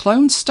layer. And the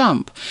clone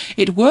stamp,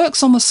 it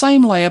works on the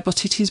same layer,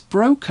 but it is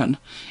broken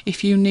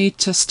if you need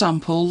to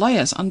stamp all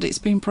layers, and it's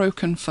been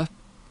broken for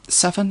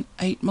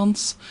 7-8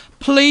 months.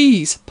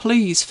 Please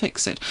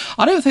fix it.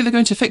 I don't think they're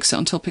going to fix it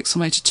until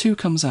Pixelmator 2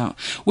 comes out,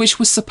 which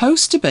was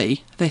supposed to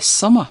be this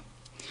summer.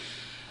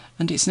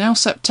 And it's now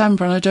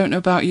September, and I don't know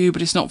about you,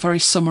 but it's not very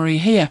summery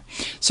here.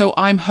 So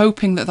I'm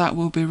hoping that that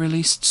will be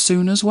released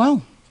soon as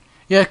well.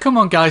 Yeah, come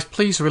on guys,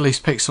 please release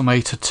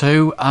Pixelmator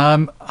 2.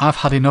 I've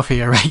had enough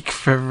earache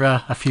for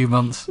a few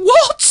months.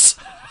 What?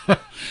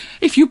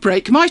 If you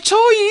break my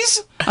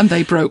toys! And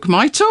they broke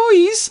my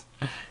toys!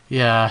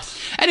 Yeah.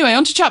 Anyway,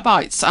 on to Chat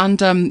Bytes, and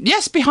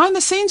yes, behind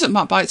the scenes at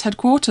Matt Bytes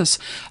headquarters.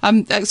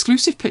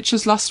 Exclusive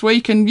pictures last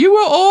week, and you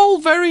were all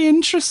very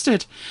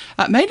interested,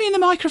 mainly in the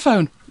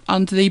microphone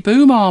and the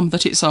boom arm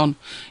that it's on.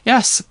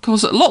 Yes, of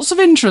course, lots of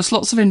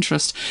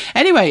interest.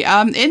 Anyway,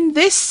 in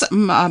this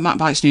Matt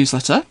Bytes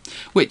newsletter,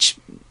 which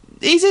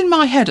is in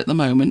my head at the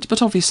moment,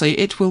 but obviously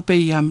it will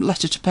be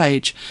letter to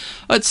page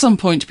at some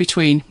point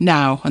between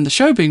now and the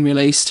show being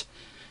released,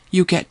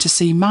 you get to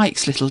see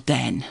Mike's little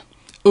den.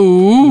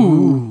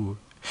 Ooh.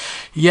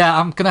 Yeah,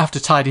 I'm going to have to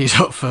tidy it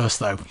up first,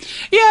 though.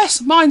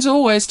 Yes, mine's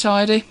always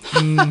tidy.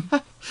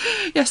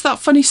 Yes, that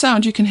funny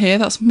sound you can hear,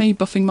 that's me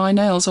buffing my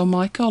nails on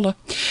my collar.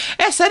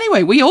 Yes,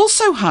 anyway, we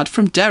also had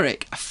from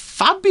Derek a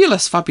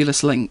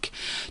fabulous link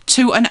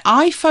to an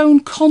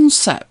iPhone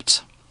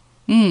concept.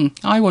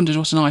 I wondered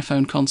what an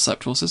iPhone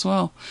concept was as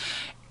well.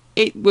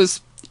 It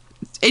was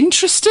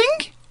interesting.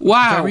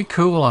 Wow. Very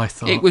cool, I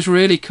thought. It was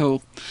really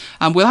cool.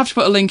 And we'll have to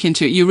put a link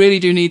into it. You really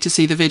do need to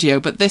see the video.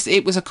 But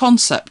it was a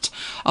concept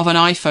of an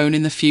iPhone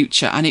in the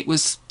future, and it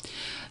was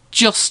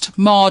just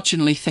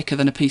marginally thicker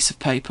than a piece of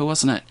paper,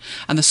 wasn't it?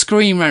 And the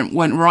screen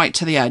went right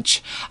to the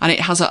edge, and it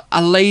has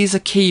a laser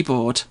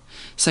keyboard.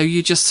 So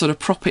you just sort of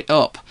prop it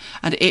up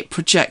and it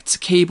projects a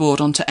keyboard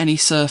onto any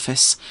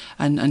surface,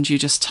 and you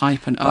just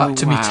type and back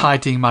to me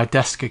tidying my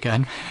desk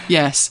again.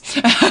 Yes.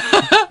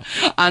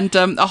 And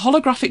a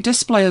holographic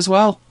display as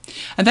well.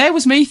 And there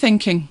was me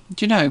thinking,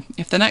 do you know,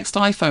 if the next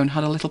iPhone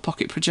had a little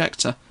pocket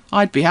projector,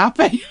 I'd be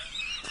happy.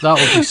 That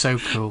would be so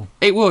cool.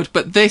 It would,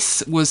 but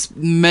this was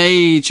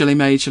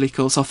majorly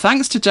cool. So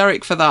thanks to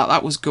Derek for that.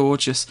 That was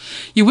gorgeous.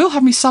 You will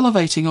have me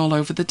salivating all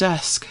over the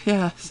desk.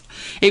 Yes.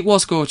 It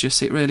was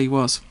gorgeous. It really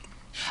was.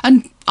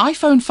 And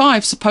iPhone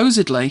 5,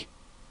 supposedly,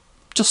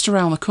 just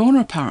around the corner,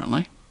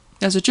 apparently.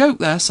 There's a joke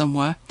there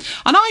somewhere.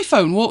 An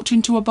iPhone walked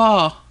into a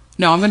bar.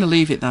 No, I'm going to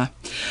leave it there.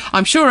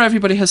 I'm sure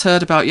everybody has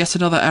heard about yet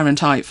another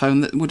errant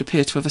iPhone that would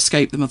appear to have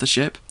escaped the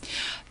mothership.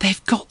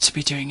 They've got to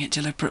be doing it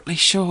deliberately,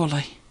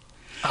 surely.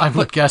 I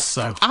would guess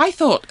so. I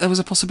thought there was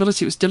a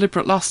possibility it was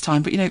deliberate last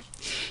time, but, you're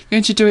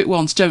going to do it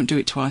once, don't do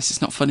it twice.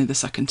 It's not funny the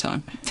second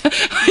time.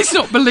 It's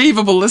not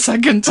believable the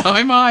second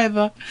time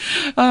either.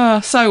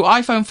 So,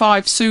 iPhone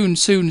 5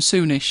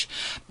 soonish.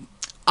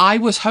 I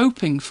was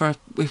hoping for,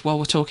 while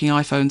we're talking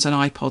iPhones and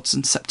iPods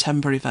and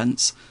September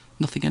events,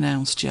 nothing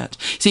announced yet.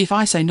 See, if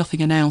I say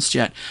nothing announced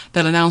yet,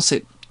 they'll announce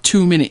it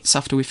 2 minutes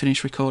after we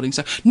finish recording.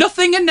 So,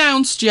 nothing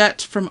announced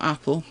yet from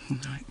Apple.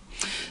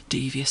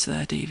 Devious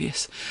there,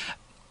 devious.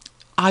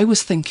 I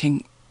was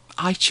thinking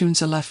iTunes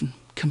 11,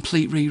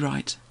 complete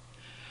rewrite.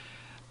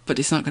 But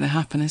it's not going to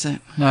happen, is it?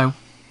 No.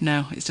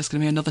 No, it's just going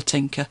to be another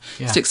tinker.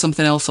 Yeah. Stick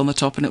something else on the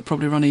top and it'll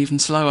probably run even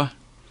slower.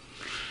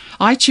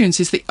 iTunes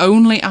is the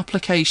only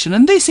application,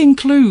 and this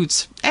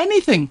includes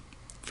anything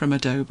from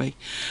Adobe,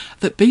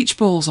 that beach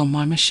balls on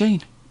my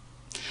machine.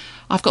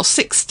 I've got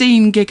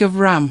 16 gig of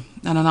RAM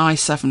and an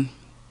i7,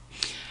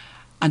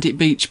 and it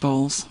beach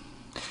balls.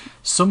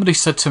 Somebody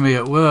said to me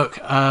at work,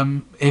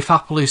 if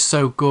Apple is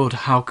so good,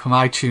 how come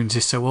iTunes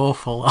is so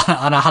awful?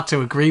 And I had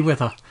to agree with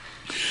her.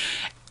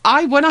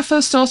 When I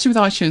first started with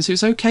iTunes, it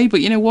was okay,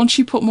 but once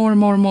you put more and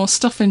more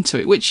stuff into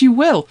it, which you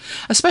will,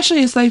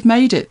 especially as they've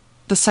made it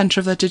the centre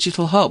of their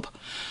digital hub,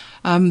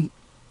 and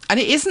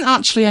it isn't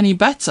actually any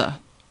better.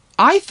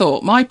 I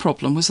thought my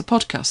problem was the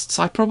podcasts.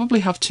 I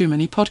probably have too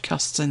many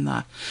podcasts in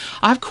there.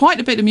 I have quite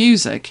a bit of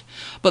music,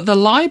 but the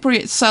library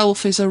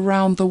itself is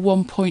around the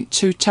 1.2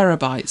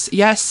 terabytes.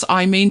 Yes,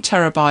 I mean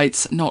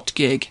terabytes, not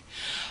gig.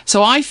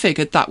 So I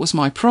figured that was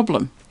my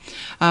problem.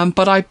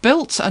 But I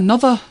built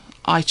another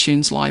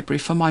iTunes library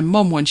for my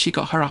mum when she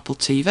got her Apple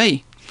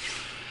TV.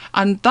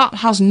 And that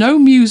has no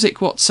music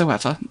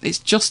whatsoever. It's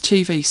just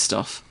TV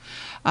stuff.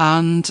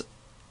 And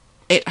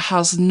it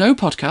has no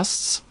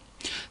podcasts.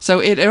 So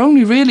it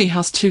only really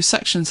has 2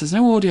 sections. There's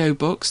no audio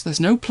books,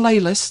 there's no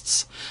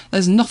playlists,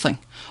 there's nothing.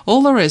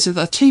 All there is are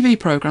TV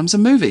programmes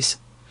and movies.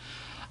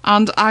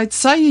 And I'd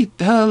say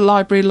her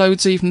library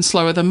loads even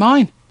slower than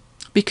mine.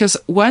 Because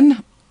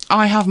when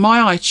I have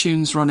my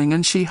iTunes running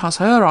and she has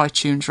her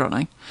iTunes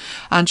running,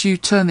 and you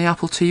turn the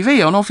Apple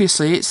TV on,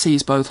 obviously it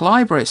sees both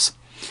libraries.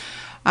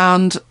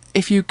 And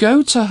if you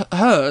go to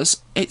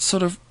hers, it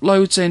sort of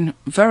loads in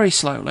very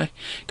slowly.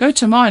 Go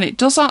to mine, it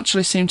does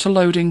actually seem to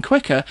load in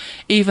quicker,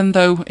 even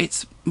though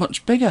it's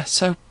much bigger.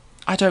 So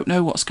I don't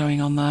know what's going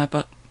on there,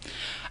 but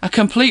a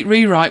complete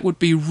rewrite would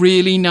be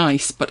really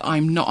nice, but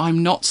I'm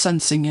not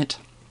sensing it.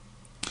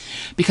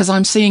 Because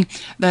I'm seeing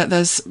that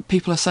there's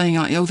people are saying,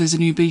 like, oh, there's a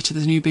new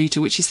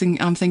beta, which is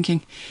I'm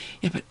thinking,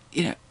 yeah, but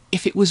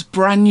if it was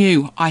brand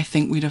new, I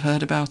think we'd have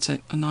heard about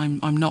it, and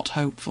I'm not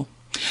hopeful.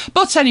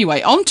 But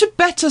anyway, on to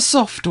better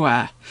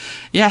software.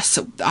 Yes,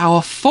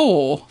 our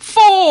 4,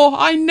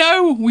 I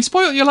know, we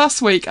spoiled you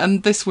last week,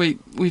 and this week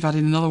we've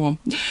added another one.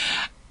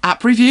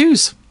 App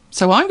reviews.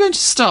 So I'm going to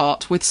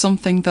start with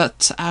something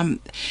that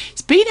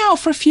it's been out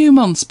for a few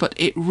months, but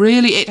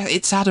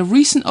it's had a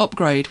recent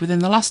upgrade within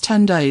the last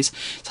 10 days.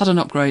 It's had an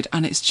upgrade,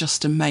 and it's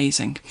just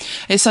amazing.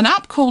 It's an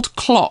app called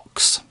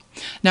Clocks.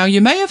 Now,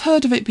 you may have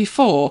heard of it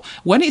before.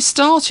 When it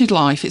started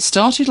life as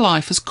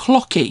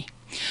Clocky.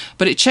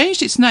 But it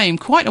changed its name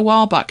quite a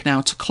while back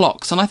now to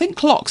Clocks, and I think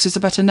Clocks is a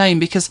better name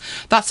because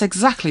that's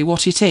exactly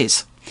what it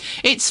is.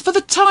 It's for the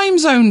time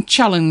zone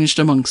challenged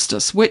amongst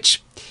us,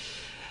 which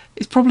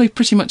is probably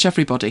pretty much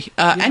everybody.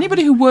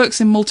 Anybody who works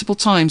in multiple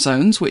time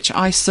zones, which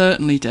I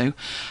certainly do.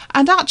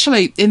 And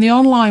actually, in the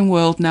online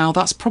world now,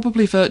 that's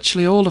probably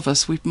virtually all of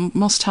us. We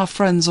must have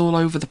friends all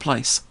over the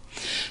place.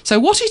 So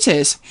what it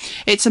is,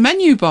 it's a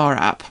menu bar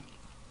app.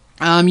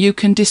 You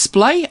can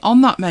display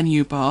on that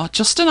menu bar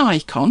just an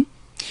icon,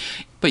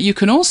 but you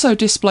can also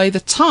display the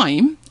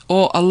time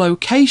or a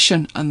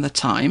location and the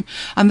time,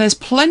 and there's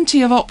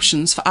plenty of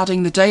options for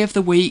adding the day of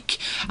the week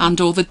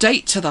and or the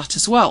date to that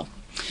as well.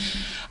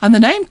 And the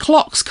name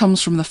Clocks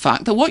comes from the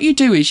fact that what you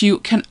do is you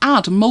can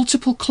add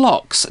multiple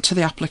clocks to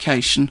the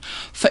application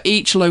for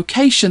each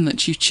location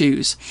that you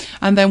choose.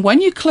 And then when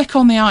you click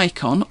on the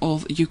icon,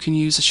 or you can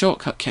use a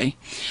shortcut key,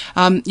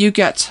 you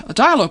get a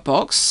dialog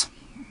box,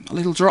 a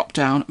little drop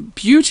down,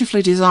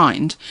 beautifully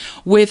designed,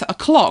 with a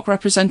clock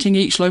representing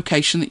each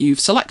location that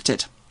you've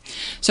selected.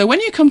 So when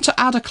you come to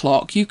add a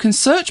clock, you can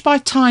search by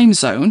time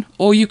zone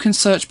or you can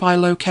search by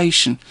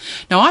location.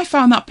 Now, I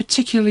found that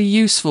particularly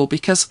useful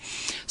because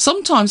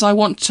sometimes I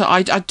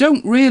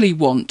don't really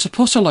want to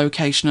put a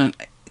location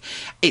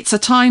it's a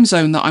time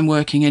zone that I'm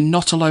working in,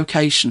 not a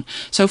location.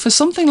 So for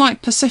something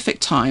like Pacific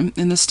time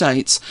in the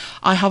States,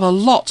 I have a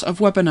lot of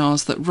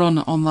webinars that run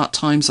on that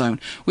time zone,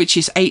 which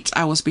is 8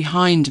 hours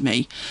behind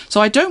me.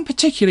 So I don't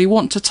particularly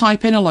want to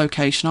type in a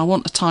location, I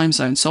want a time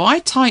zone. So I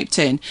typed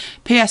in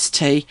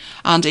PST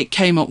and it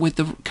came up with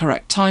the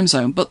correct time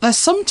zone. But there's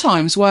some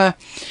times where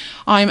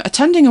I'm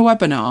attending a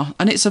webinar,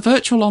 and it's a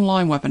virtual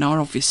online webinar,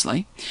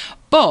 obviously,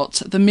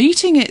 but the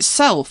meeting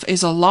itself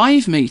is a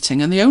live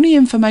meeting, and the only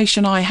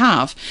information I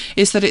have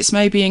is that it's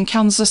maybe in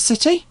Kansas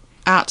City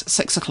at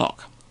 6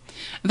 o'clock.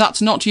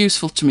 That's not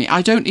useful to me.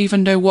 I don't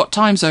even know what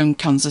time zone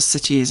Kansas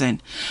City is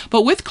in.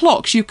 But with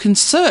clocks, you can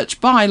search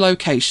by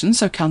location,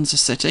 so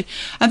Kansas City,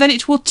 and then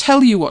it will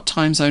tell you what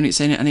time zone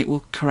it's in, and it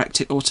will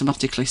correct it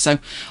automatically. So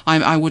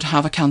I would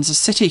have a Kansas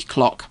City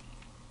clock.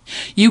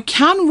 You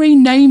can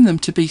rename them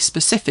to be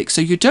specific, so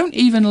you don't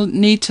even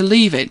need to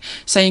leave it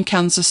saying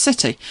Kansas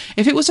City.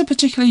 If it was a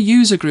particular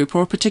user group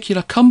or a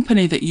particular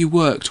company that you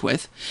worked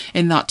with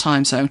in that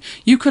time zone,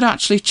 you could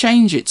actually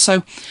change it.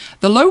 So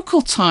the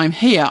local time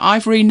here,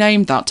 I've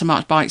renamed that to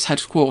Matt Bike's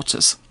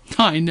headquarters.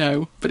 I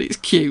know, but it's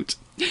cute.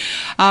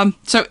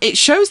 So it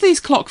shows these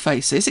clock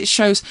faces, it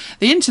shows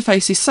the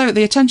interfaces, so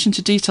the attention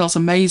to detail is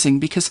amazing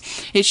because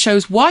it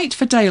shows white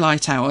for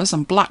daylight hours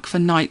and black for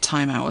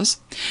nighttime hours.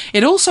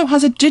 It also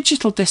has a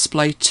digital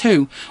display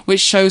too, which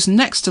shows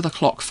next to the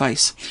clock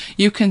face.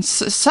 You can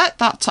set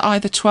that to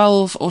either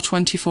 12 or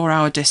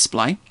 24-hour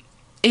display.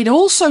 It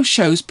also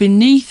shows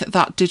beneath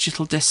that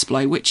digital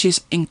display, which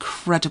is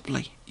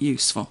incredibly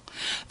useful,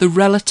 the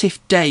relative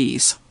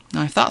days.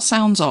 Now, if that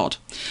sounds odd,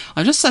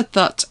 I just said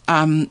that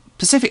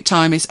Pacific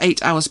time is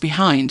 8 hours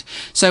behind.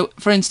 So,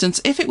 for instance,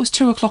 if it was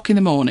 2 o'clock in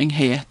the morning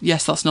here,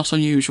 yes, that's not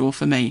unusual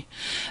for me,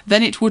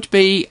 then it would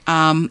be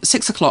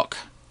 6 o'clock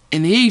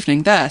in the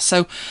evening there.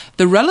 So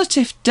the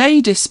relative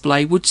day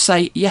display would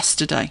say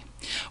yesterday.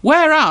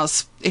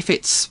 Whereas, if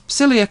it's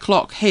silly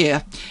o'clock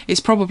here,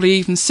 it's probably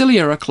even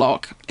sillier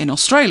o'clock in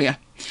Australia.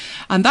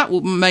 And that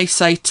may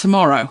say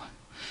tomorrow.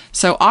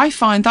 So I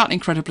find that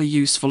incredibly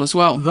useful as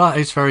well. That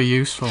is very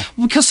useful.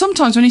 Because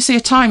sometimes when you see a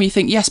time, you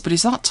think, yes, but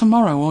is that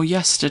tomorrow or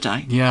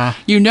yesterday? Yeah.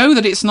 You know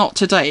that it's not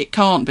today. It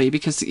can't be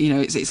because, you know,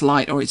 it's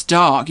light or it's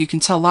dark. You can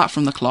tell that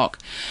from the clock.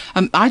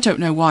 I don't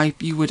know why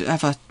you would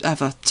ever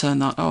turn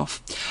that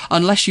off.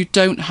 Unless you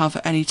don't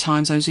have any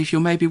time zones, if you're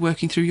maybe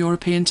working through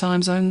European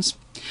time zones.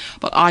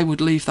 But I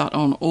would leave that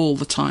on all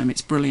the time.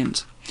 It's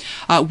brilliant.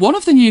 One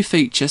of the new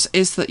features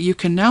is that you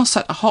can now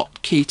set a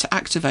hotkey to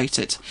activate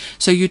it,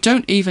 so you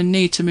don't even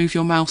need to move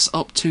your mouse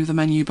up to the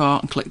menu bar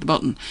and click the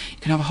button. You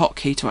can have a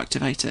hotkey to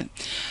activate it.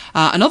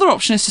 Another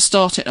option is to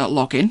start it at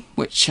login,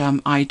 which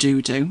I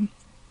do.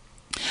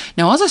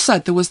 Now, as I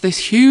said, there was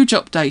this huge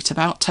update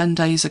about 10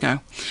 days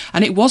ago,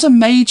 and it was a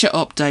major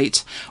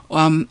update,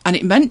 and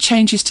it meant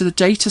changes to the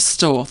data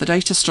store, the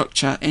data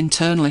structure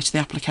internally to the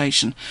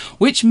application,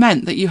 which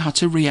meant that you had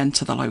to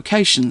re-enter the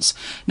locations.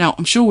 Now,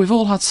 I'm sure we've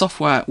all had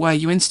software where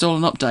you install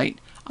an update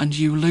and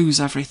you lose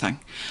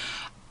everything.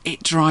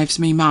 It drives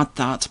me mad,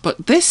 that.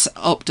 But this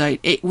update,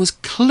 it was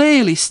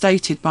clearly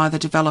stated by the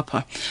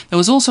developer. There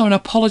was also an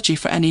apology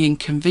for any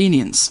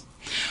inconvenience.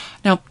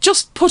 Now,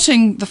 just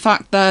putting the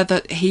fact there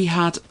that he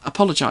had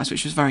apologised,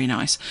 which was very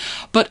nice,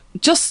 but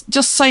just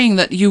saying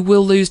that you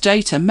will lose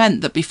data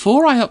meant that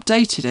before I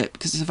updated it,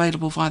 because it's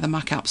available via the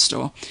Mac App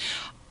Store,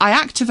 I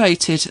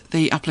activated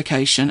the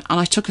application and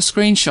I took a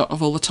screenshot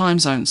of all the time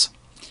zones.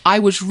 I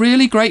was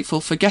really grateful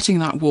for getting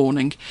that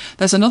warning.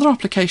 There's another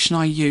application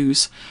I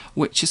use,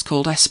 which is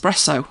called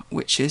Espresso,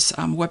 which is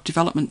a web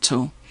development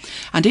tool,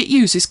 and it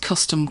uses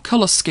custom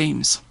colour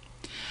schemes.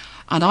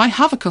 And I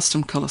have a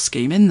custom colour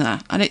scheme in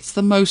there, and it's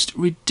the most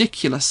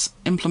ridiculous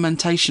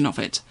implementation of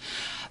it.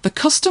 The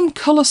custom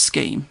colour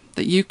scheme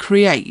that you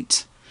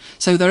create,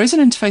 so there is an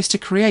interface to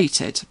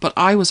create it, but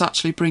I was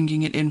actually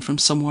bringing it in from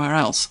somewhere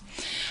else,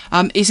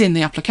 is in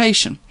the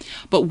application.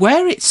 But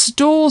where it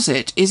stores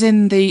it is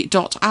in the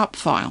 .app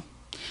file.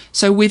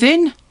 So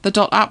within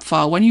the .app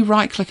file, when you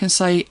right-click and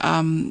say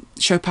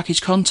show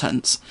package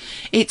contents,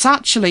 it's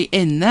actually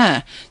in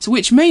there. So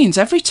which means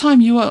every time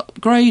you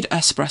upgrade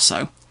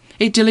Espresso,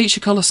 it deletes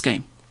your colour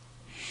scheme.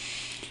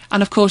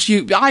 And of course,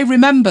 I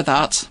remember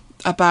that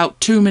about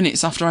 2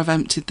 minutes after I've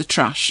emptied the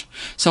trash.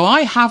 So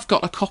I have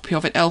got a copy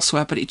of it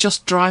elsewhere, but it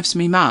just drives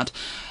me mad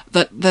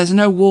that there's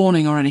no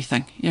warning or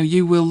anything. You know,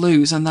 you will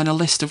lose, and then a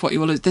list of what you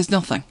will lose. There's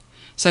nothing.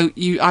 So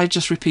I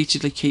just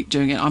repeatedly keep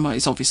doing it.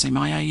 It's obviously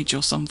my age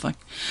or something.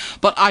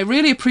 But I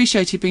really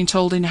appreciated being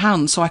told in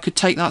hand so I could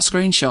take that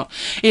screenshot.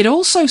 It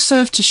also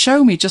served to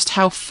show me just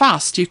how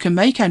fast you can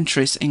make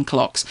entries in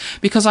clocks,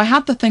 because I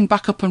had the thing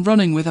back up and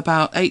running with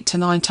about 8 to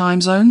 9 time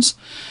zones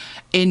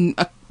in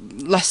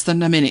less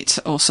than a minute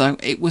or so.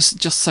 It was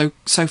just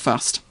so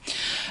fast.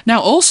 Now,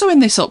 also in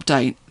this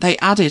update, they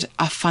added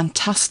a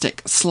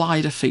fantastic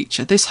slider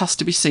feature. This has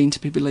to be seen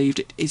to be believed.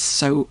 It is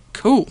so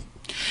cool.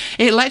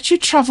 It lets you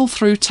travel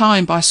through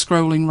time by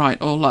scrolling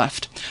right or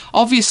left.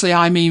 Obviously,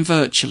 I mean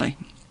virtually.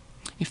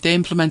 If they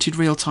implemented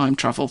real-time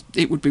travel,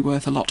 it would be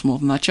worth a lot more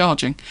than they're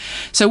charging.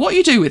 So what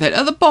you do with it,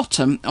 at the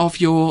bottom of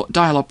your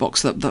dialog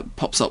box that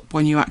pops up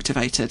when you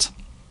activate it,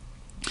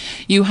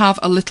 you have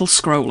a little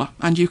scroller,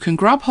 and you can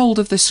grab hold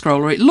of this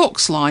scroller. It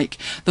looks like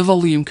the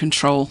volume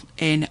control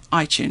in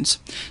iTunes.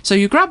 So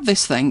you grab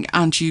this thing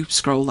and you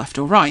scroll left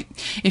or right.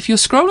 If you're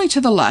scrolling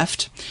to the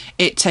left,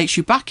 it takes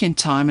you back in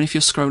time, and if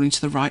you're scrolling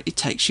to the right, it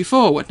takes you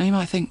forward. Now you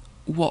might think,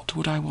 what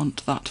would I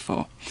want that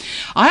for?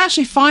 I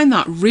actually find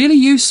that really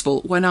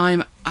useful when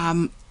I'm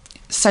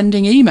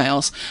sending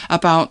emails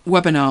about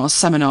webinars,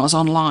 seminars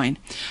online,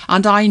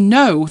 and I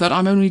know that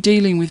I'm only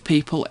dealing with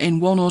people in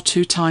 1 or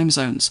 2 time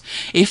zones.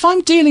 If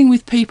I'm dealing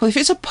with people, if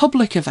it's a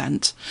public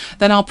event,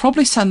 then I'll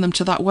probably send them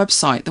to that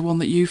website, the one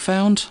that you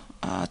found,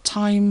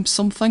 time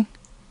something.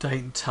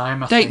 Date and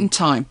time, I Date think. and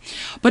time.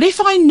 But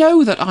if I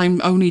know that I'm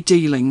only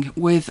dealing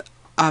with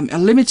a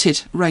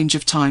limited range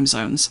of time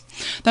zones,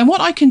 then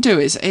what I can do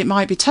is, it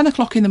might be 10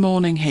 o'clock in the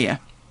morning here,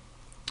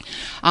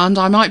 and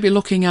I might be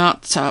looking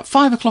at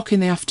 5 o'clock in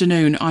the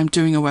afternoon, I'm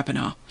doing a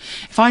webinar.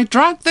 If I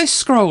drag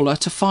this scroller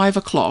to 5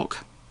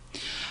 o'clock,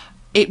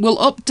 it will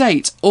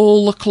update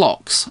all the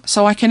clocks,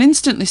 so I can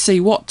instantly see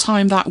what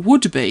time that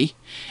would be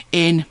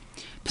in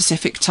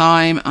Pacific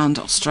time and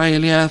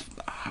Australia,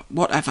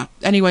 whatever,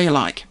 anywhere you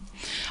like.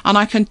 And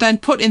I can then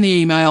put in the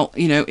email,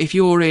 you know, if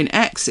you're in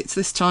X, it's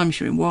this time,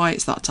 if you're in Y,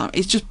 it's that time.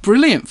 It's just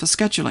brilliant for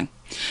scheduling.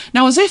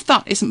 Now, as if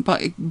that isn't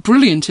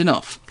brilliant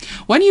enough,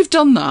 when you've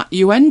done that,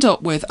 you end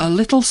up with a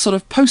little sort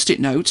of post-it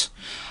note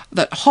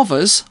that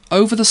hovers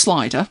over the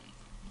slider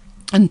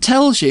and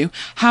tells you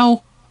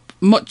how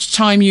much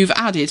time you've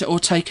added or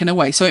taken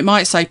away. So it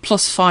might say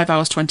plus 5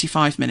 hours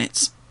 25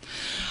 minutes.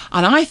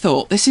 And I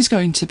thought, this is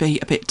going to be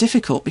a bit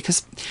difficult,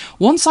 because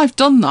once I've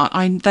done that,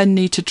 I then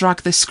need to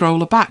drag this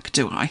scroller back,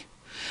 do I?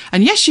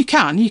 And yes, you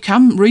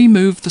can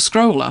remove the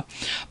scroller,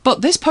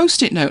 but this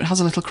post-it note has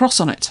a little cross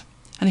on it.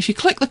 And if you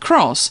click the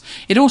cross,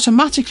 it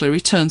automatically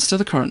returns to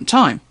the current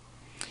time,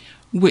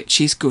 which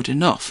is good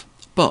enough.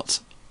 But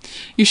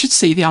you should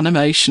see the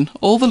animation.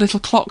 All the little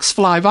clocks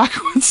fly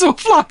backwards or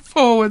fly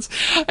forwards.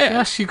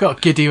 Yes, you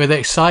got giddy with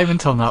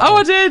excitement on that Oh,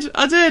 one.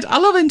 I did. I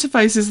love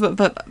interfaces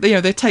that you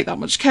know, they take that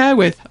much care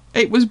with.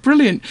 It was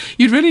brilliant.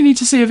 You'd really need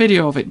to see a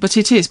video of it, but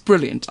it is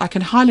brilliant. I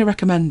can highly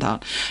recommend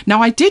that.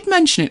 Now, I did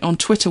mention it on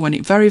Twitter when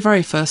it very,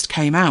 very first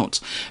came out,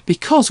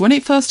 because when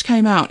it first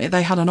came out,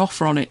 they had an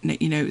offer on it, and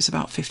it, you know, it was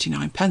about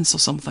 59 pence or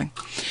something.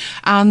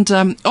 And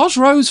Oz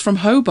Rose from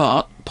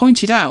Hobart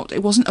pointed out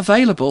it wasn't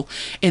available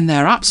in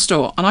their app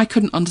store, and I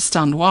couldn't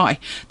understand why.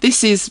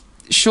 This is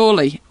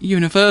surely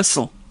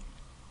universal.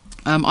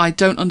 I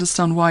don't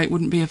understand why it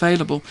wouldn't be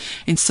available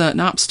in certain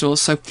app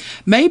stores. So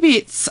maybe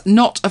it's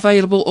not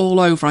available all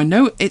over. I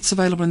know it's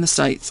available in the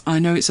States. I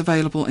know it's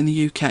available in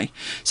the UK.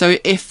 So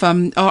if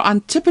our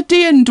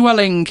Antipodean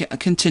dwelling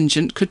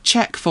contingent could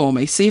check for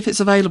me, see if it's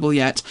available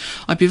yet,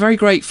 I'd be very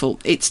grateful.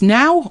 It's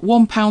now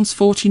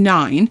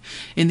 £1.49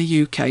 in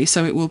the UK,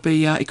 so it will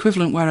be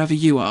equivalent wherever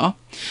you are.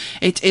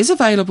 It is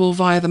available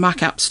via the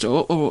Mac App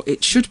Store, or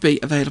it should be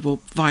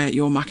available via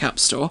your Mac App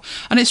Store,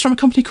 and it's from a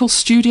company called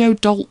Studio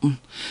Dalton.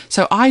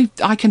 So I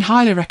can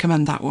highly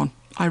recommend that one.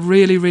 I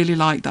really, really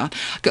like that.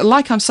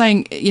 Like I'm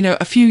saying, you know,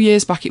 a few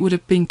years back it would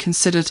have been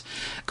considered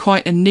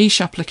quite a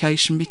niche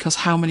application because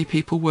how many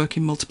people work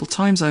in multiple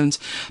time zones.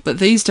 But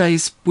these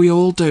days we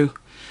all do.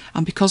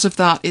 And because of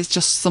that, it's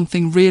just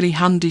something really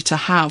handy to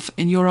have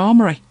in your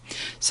armoury.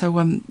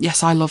 So,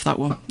 yes, I love that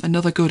one.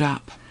 Another good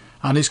app.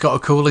 And it's got a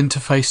cool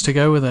interface to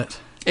go with it.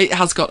 It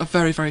has got a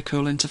very, very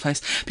cool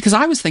interface, because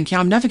I was thinking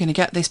I'm never going to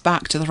get this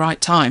back to the right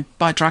time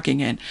by dragging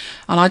in.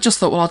 And I just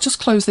thought, well, I'll just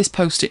close this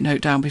post-it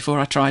note down before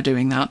I try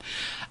doing that.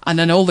 And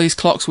then all these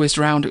clocks whizzed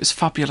around. It was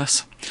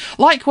fabulous.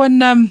 Like when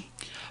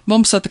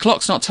Mum said the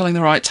clock's not telling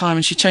the right time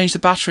and she changed the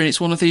battery and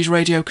it's one of these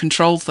radio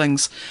controlled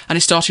things and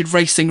it started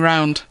racing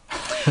round.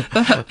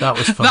 That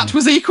was fun. That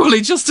was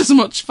equally just as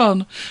much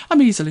fun.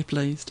 I'm easily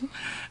pleased.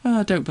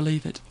 I don't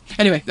believe it.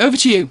 Anyway, over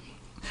to you.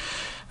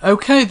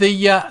 Okay,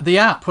 the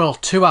app, well,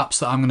 2 apps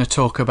that I'm going to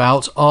talk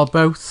about are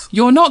both...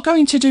 You're not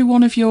going to do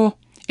one of your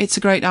 "It's a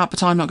great app,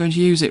 but I'm not going to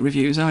use it"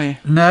 reviews, are you?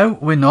 No,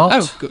 we're not.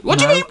 Oh, good. What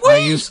do No, you mean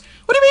we?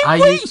 What do you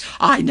mean we?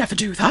 I never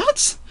do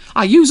that.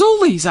 I use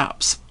all these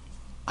apps.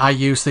 I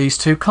use these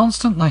 2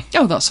 constantly.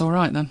 Oh, that's all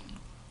right then.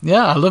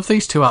 Yeah, I love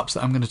these 2 apps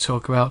that I'm going to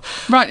talk about.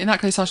 Right, in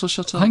that case, I shall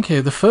shut up. Thank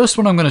you. The first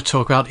one I'm going to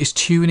talk about is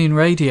TuneIn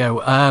Radio.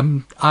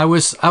 I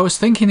was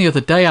thinking the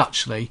other day,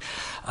 actually,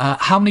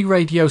 how many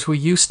radios we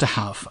used to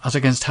have as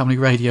against how many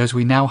radios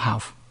we now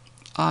have.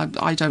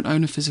 I don't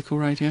own a physical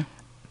radio.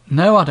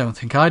 No, I don't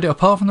think I do.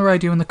 Apart from the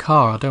radio in the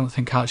car, I don't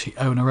think I actually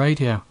own a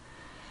radio.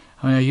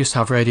 I mean, I used to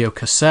have radio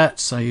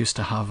cassettes, I used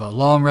to have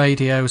alarm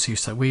radios,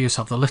 we used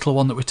to have the little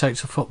one that we take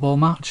to a football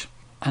match.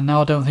 And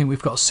now I don't think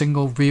we've got a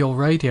single real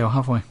radio,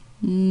 have we?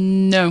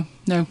 No,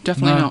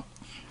 definitely not.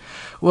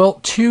 Well,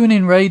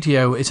 TuneIn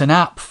Radio is an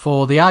app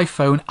for the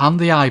iPhone and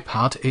the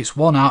iPad. It's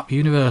one app,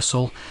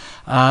 universal,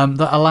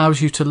 that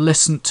allows you to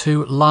listen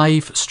to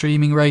live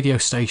streaming radio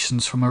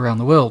stations from around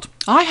the world.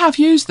 I have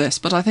used this,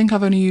 but I think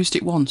I've only used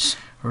it once.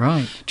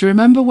 Right. Do you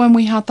remember when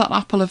we had that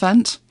Apple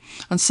event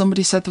and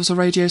somebody said there was a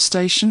radio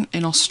station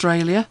in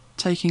Australia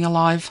taking a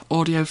live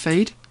audio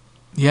feed?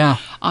 Yeah.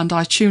 And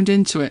I tuned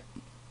into it.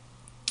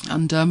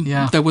 And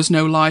Yeah. there was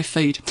no live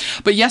feed.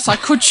 But yes, I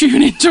could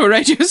tune into a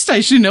radio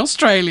station in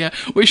Australia,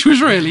 which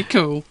was really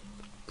cool.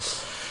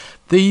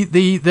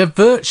 They're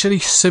virtually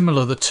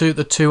similar. The two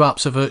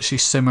apps are virtually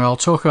similar. I'll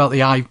talk about the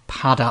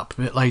iPad app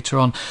a bit later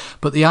on,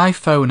 but the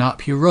iPhone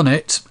app, you run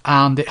it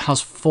and it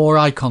has 4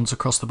 icons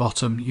across the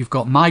bottom. You've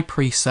got My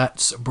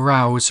Presets,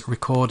 Browse,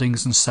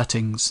 Recordings and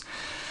Settings.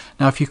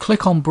 Now if you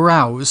click on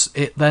Browse,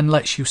 it then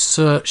lets you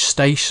search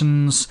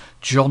stations,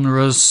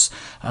 genres,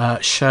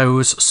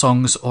 shows,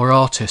 songs or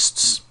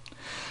artists.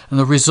 And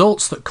the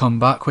results that come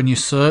back when you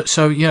search,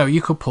 so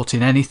you could put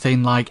in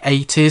anything like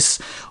 80s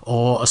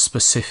or a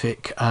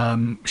specific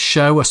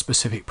show, a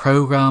specific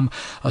programme,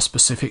 a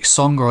specific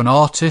song or an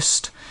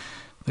artist.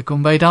 The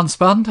Gumbay Dance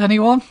Band,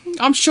 anyone?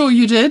 I'm sure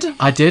you did.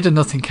 I did, and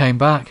nothing came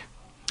back.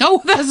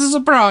 Oh, there's a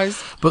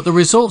surprise. But the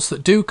results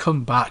that do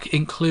come back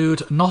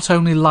include not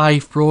only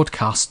live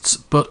broadcasts,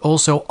 but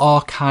also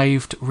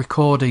archived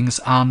recordings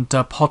and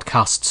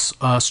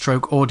podcasts,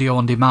 stroke audio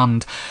on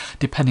demand,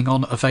 depending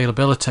on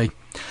availability.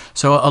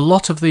 So a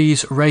lot of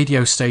these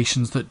radio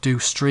stations that do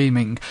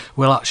streaming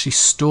will actually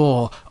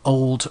store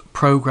old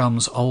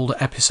programmes, old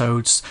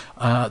episodes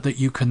that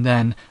you can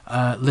then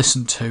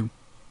listen to.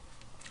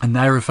 And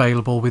they're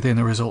available within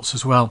the results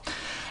as well.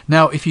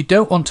 Now, if you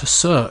don't want to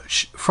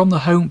search, from the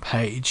home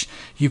page,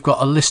 you've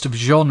got a list of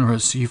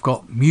genres. You've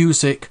got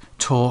music,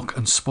 talk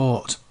and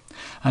sport.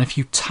 And if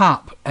you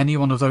tap any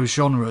one of those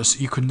genres,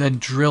 you can then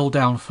drill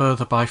down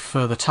further by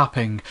further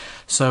tapping.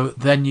 So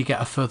then you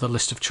get a further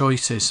list of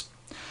choices.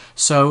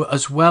 So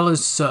as well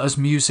as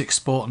music,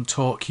 sport and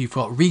talk, you've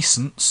got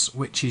recents,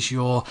 which is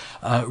your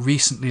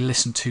recently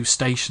listened to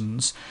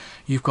stations.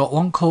 You've got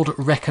one called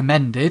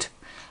recommended.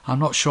 I'm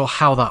not sure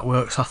how that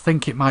works. I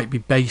think it might be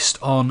based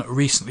on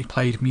recently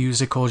played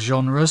music or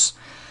genres.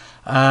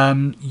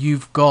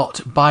 You've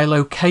got by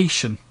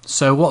location.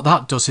 So what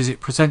that does is it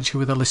presents you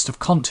with a list of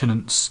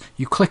continents.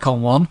 You click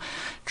on one,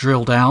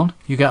 drill down,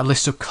 you get a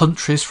list of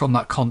countries from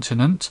that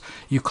continent.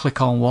 You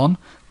click on one,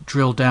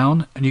 drill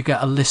down, and you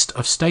get a list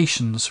of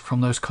stations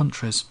from those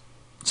countries.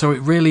 So it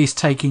really is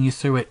taking you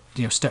through it,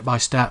 step by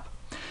step.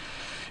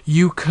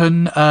 You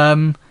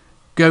can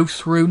go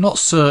through, not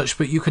search,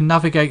 but you can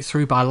navigate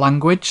through by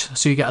language.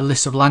 So you get a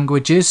list of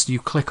languages, you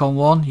click on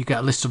one, you get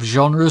a list of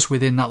genres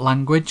within that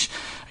language,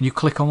 and you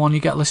click on one, you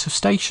get a list of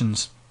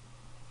stations.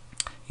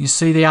 You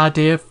see the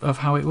idea of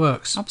how it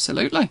works?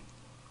 Absolutely.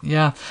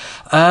 Yeah.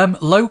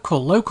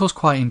 Local's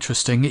quite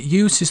interesting. It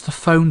uses the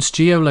phone's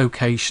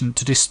geolocation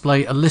to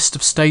display a list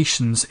of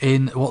stations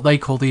in what they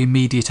call the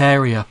immediate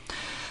area.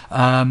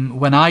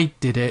 When I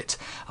did it,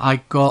 I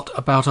got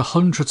about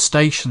 100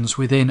 stations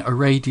within a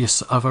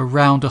radius of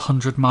around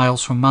 100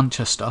 miles from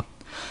Manchester,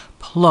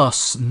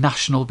 plus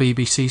national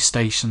BBC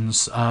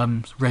stations,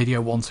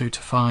 Radio 1 through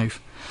to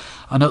 5.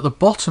 And at the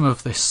bottom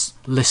of this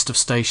list of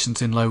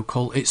stations in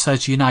local, it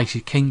says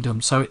United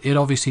Kingdom, so it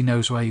obviously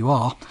knows where you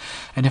are.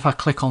 And if I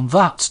click on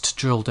that to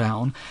drill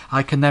down,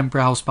 I can then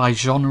browse by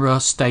genre,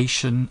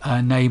 station,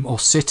 name or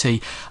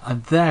city,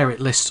 and there it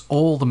lists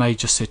all the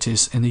major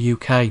cities in the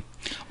UK.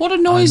 What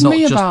annoys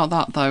me about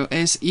that, though,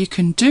 is you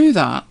can do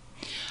that,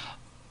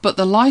 but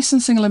the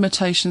licensing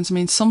limitations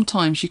mean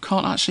sometimes you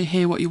can't actually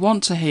hear what you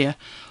want to hear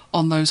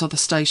on those other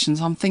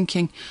stations. I'm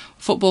thinking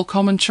football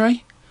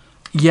commentary.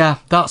 Yeah,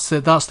 that's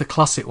the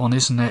classic one,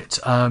 isn't it?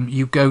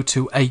 You go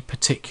to a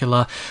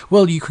particular...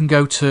 Well, you can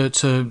go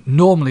to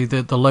normally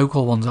the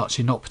local ones,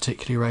 actually not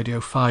particularly Radio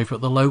 5,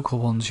 but the local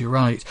ones, you're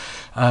right.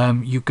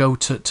 You go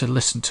to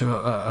listen to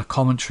a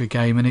commentary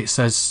game and it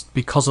says,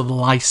 because of the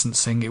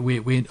licensing,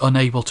 we're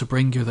unable to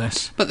bring you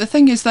this. But the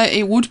thing is that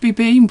it would be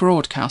being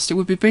broadcast. It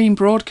would be being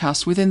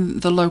broadcast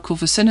within the local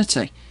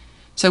vicinity.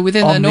 So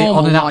within the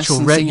normal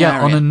licensing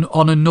area.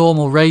 On a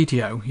normal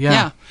radio, yeah.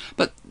 Yeah,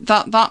 but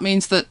that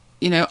means that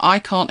I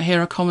can't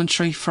hear a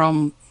commentary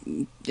from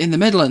in the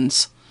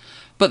Midlands,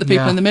 but the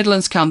people in the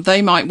Midlands can.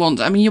 They might want...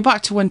 you're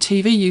back to when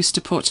TV used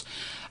to put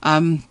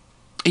a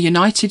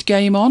United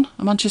game on,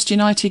 a Manchester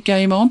United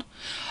game on,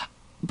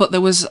 but there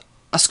was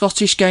a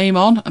Scottish game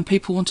on and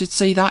people wanted to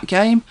see that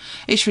game.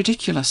 It's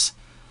ridiculous.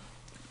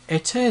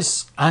 It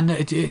is, and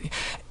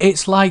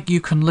it's like you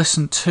can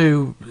listen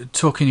to,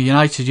 talking to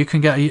United, you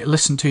can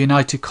listen to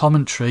United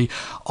commentary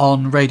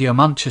on Radio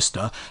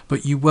Manchester,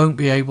 but you won't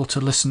be able to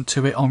listen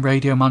to it on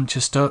Radio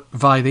Manchester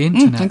via the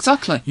internet.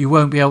 Exactly. You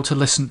won't be able to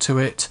listen to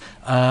it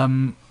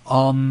on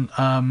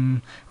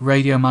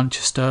Radio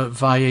Manchester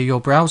via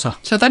your browser.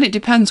 So then it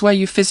depends where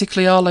you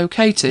physically are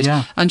located,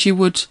 and you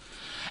would...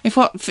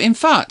 In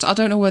fact, I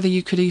don't know whether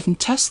you could even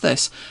test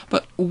this,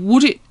 but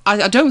would it...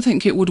 I don't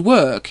think it would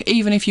work,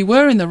 even if you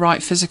were in the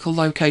right physical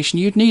location.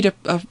 You'd need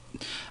a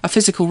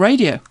physical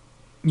radio.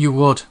 You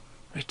would.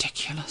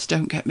 Ridiculous.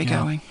 Don't get me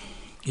going.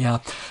 Yeah,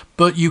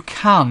 but you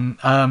can,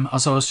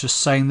 as I was just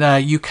saying there,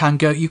 you can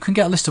get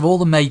a list of all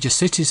the major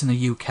cities in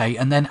the UK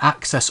and then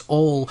access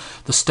all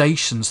the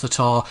stations that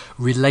are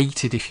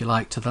related, if you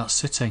like, to that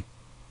city.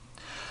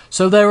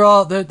 So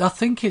I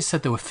think it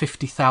said there were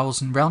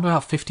 50,000, round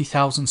about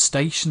 50,000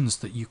 stations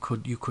that you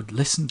could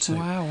listen to.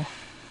 Wow.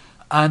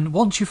 And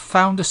once you've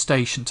found a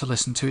station to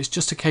listen to, it's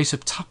just a case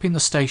of tapping the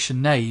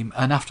station name,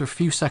 and after a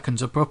few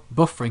seconds of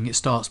buffering, it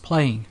starts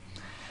playing.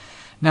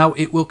 Now,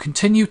 it will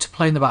continue to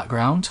play in the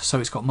background, so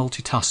it's got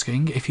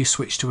multitasking if you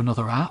switch to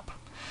another app.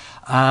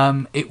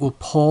 It will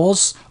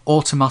pause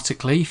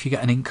automatically if you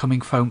get an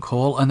incoming phone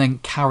call, and then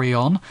carry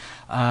on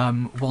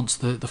once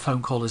the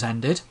phone call has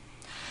ended.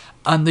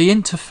 And the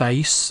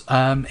interface,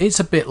 it's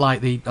a bit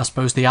like the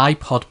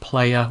iPod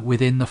player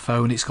within the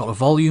phone. It's got a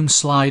volume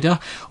slider,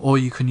 or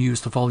you can use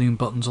the volume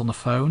buttons on the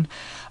phone.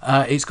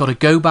 It's got a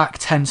go back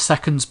 10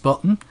 seconds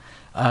button,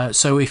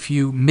 so if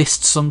you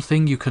missed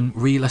something, you can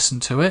re-listen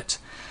to it.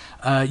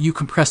 You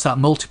can press that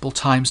multiple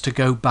times to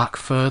go back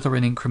further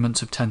in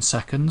increments of 10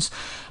 seconds.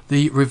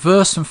 The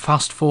reverse and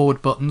fast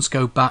forward buttons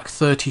go back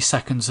 30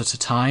 seconds at a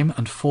time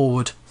and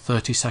forward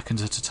 30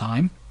 seconds at a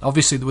time.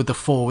 Obviously, with the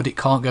forward, it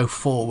can't go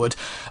forward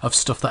of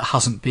stuff that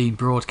hasn't been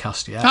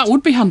broadcast yet. That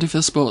would be handy for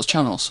the sports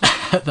channels.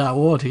 That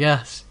would,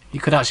 yes. You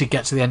could actually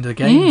get to the end of the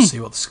game and see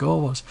what the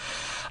score was.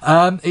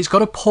 It's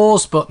got a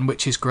pause button,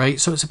 which is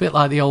great. So it's a bit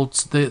like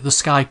the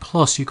Sky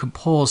Plus. You can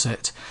pause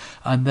it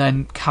and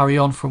then carry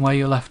on from where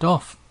you left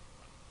off.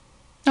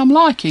 I'm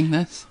liking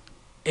this.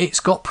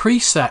 It's got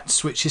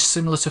presets, which is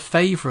similar to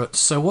favourites.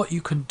 So what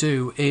you can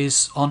do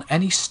is, on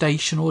any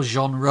station or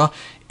genre,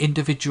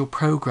 individual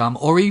programme,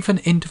 or even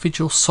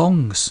individual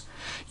songs,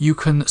 you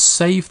can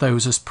save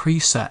those as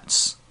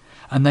presets.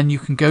 And then you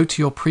can go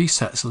to your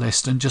presets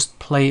list and just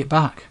play it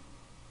back.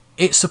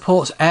 It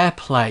supports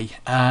AirPlay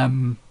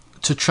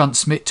to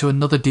transmit to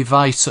another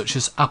device, such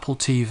as Apple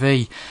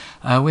TV.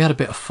 We had a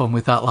bit of fun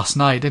with that last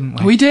night, didn't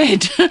we? We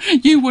did.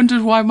 You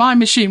wondered why my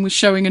machine was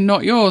showing and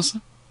not yours.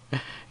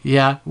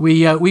 Yeah,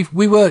 we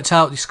worked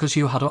out just because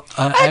you had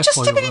AirPlay. Just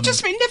a minute,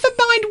 never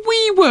mind.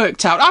 We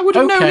worked out. I would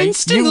have known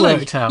instantly. You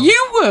worked out.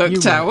 You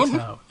worked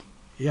out.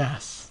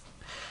 Yes.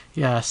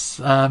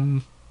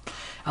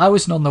 I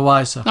was none the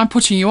wiser. I'm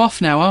putting you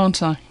off now,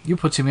 aren't I? You're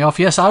putting me off.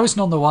 Yes, I was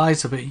none the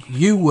wiser, but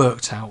you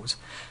worked out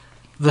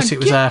that it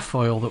was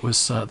airfoil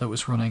that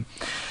was running.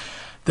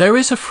 There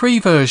is a free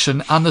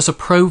version and there's a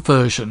pro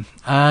version,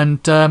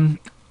 and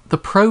the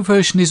pro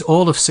version is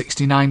all of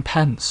 69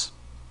 pence.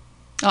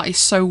 That is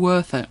so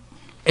worth it.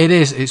 It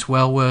is. It's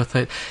well worth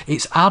it.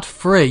 It's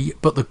ad-free,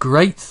 but the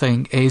great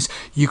thing is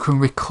you can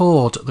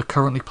record the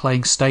currently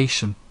playing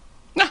station.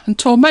 And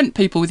torment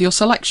people with your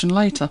selection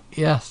later.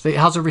 Yes, it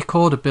has a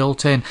recorder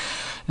built in.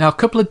 Now, a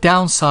couple of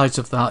downsides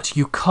of that.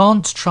 You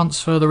can't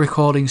transfer the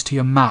recordings to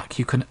your Mac.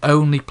 You can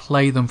only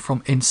play them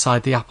from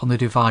inside the app on the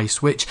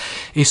device, which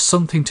is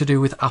something to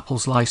do with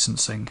Apple's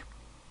licensing.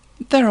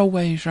 There are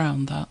ways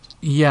around that.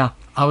 Yeah,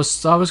 I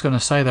was going to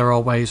say there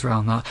are ways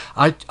around that.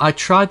 I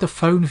tried the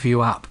Phone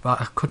View app, but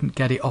I couldn't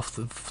get it off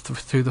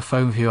through the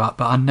Phone View app.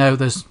 But I know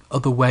there's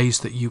other ways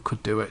that you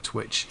could do it,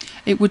 which...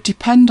 It would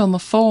depend on the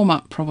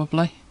format,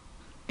 probably.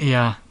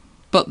 Yeah.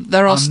 But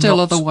there are still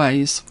other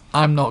ways.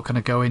 I'm not going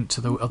to go into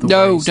the other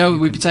ways. No,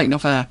 we'd be taking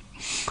off air.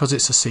 Because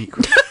it's a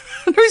secret.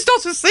 No, it's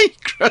not a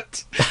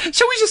secret.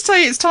 Shall we just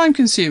say it's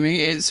time-consuming,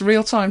 it's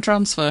real-time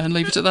transfer, and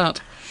leave it at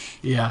that?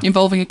 Yeah.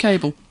 Involving a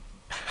cable.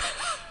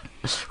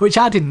 Which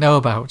I didn't know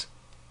about.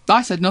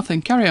 I said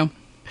nothing. Carry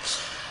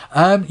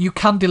on. You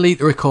can delete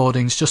the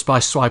recordings just by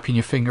swiping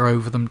your finger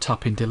over them,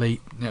 tapping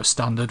delete.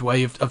 Standard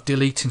way of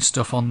deleting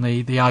stuff on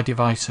the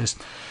iDevices.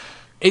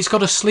 It's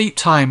got a sleep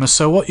timer,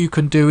 so what you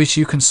can do is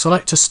you can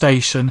select a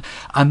station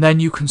and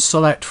then you can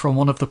select from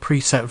one of the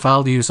preset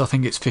values. I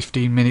think it's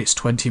 15 minutes,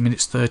 20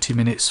 minutes, 30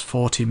 minutes,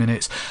 40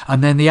 minutes,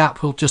 and then the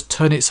app will just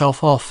turn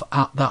itself off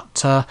at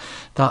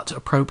that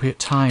appropriate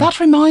time. That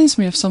reminds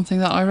me of something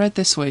that I read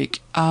this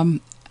week.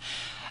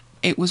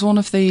 It was one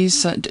of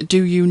these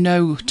do you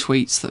know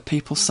tweets that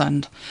people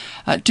send.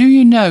 Do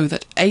you know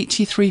that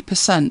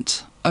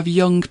 83% of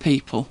young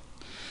people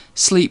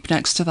sleep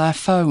next to their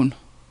phone?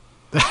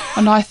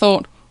 And I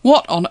thought,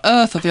 what on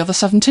earth are the other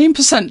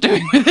 17%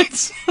 doing with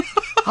it?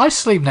 I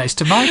sleep next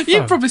to my phone.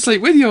 You probably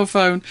sleep with your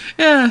phone.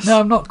 Yes.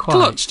 No, I'm not quite.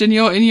 Clutched in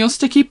your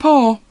sticky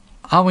paw.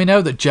 And we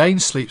know that Jane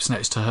sleeps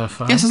next to her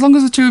phone. Yes, as long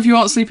as the two of you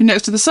aren't sleeping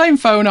next to the same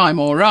phone, I'm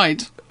all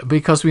right.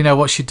 Because we know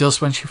what she does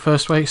when she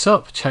first wakes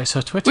up. Checks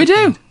her Twitter. We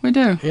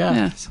do. Yeah.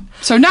 Yes.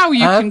 So now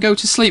you can go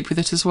to sleep with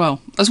it as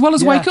well as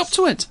wake up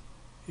to it.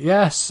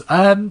 Yes,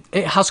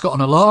 it has got an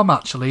alarm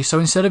actually, so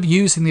instead of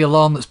using the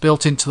alarm that's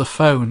built into the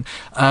phone,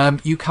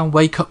 you can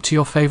wake up to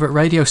your favourite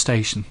radio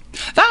station.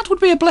 That would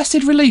be a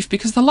blessed relief,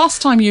 because the last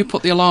time you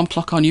put the alarm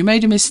clock on, you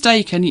made a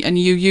mistake and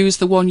you used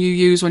the one you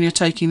use when you're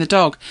taking the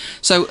dog.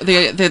 So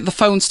the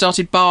phone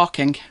started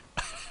barking,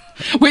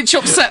 which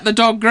upset the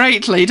dog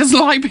greatly. He doesn't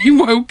like being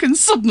woken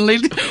suddenly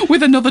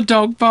with another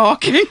dog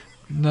barking.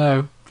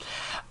 No.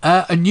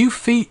 A new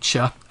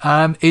feature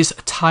is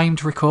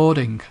timed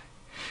recording.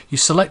 You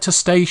select a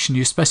station,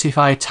 you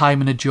specify a time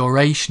and a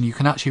duration, you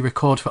can actually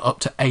record for up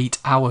to 8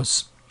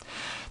 hours.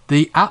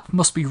 The app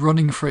must be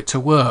running for it to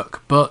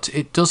work, but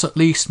it does at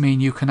least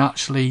mean you can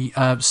actually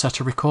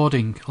set a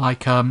recording,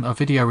 like a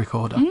video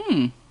recorder,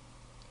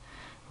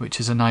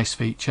 which is a nice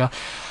feature.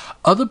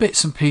 Other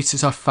bits and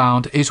pieces I've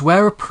found is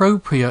where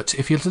appropriate,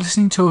 if you're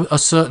listening to a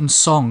certain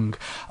song,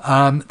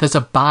 there's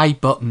a buy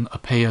button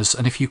appears,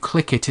 and if you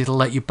click it, it'll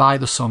let you buy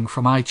the song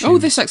from iTunes. Oh,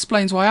 this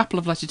explains why Apple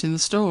have let it in the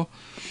store.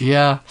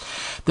 Yeah.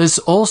 There's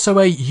also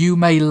a you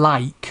may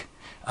like,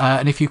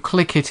 and if you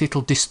click it,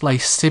 it'll display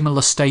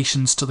similar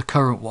stations to the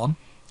current one.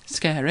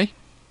 Scary.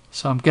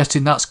 So I'm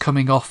guessing that's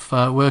coming off,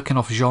 working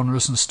off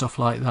genres and stuff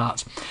like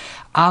that.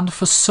 And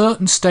for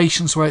certain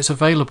stations where it's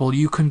available,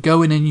 you can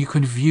go in and you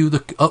can view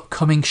the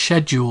upcoming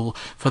schedule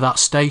for that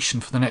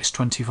station for the next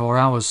 24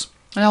 hours.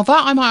 Now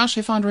that I might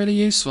actually find really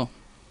useful.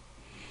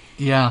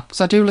 Yeah.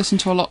 Because I do listen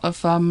to a lot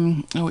of,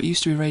 it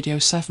used to be Radio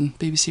 7,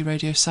 BBC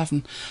Radio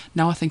 7.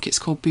 Now I think it's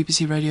called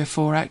BBC Radio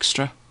 4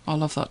 Extra. I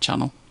love that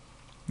channel.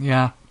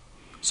 Yeah.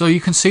 So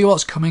you can see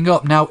what's coming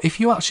up. Now, if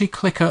you actually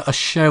click a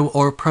show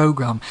or a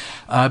programme,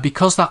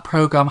 because that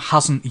programme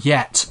hasn't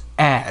yet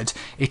aired,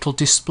 it'll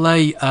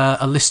display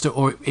a list of,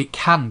 or it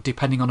can,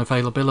 depending on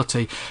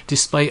availability,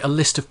 display a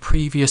list of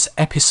previous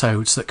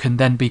episodes that can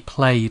then be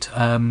played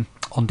on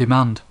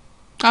demand.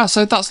 Ah,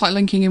 so that's like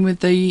linking in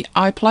with the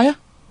iPlayer?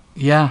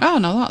 Yeah. Oh,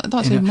 no,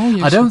 that's even more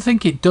useful. I don't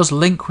think it does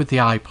link with the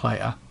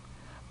iPlayer,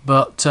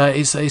 but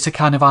it's a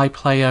kind of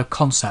iPlayer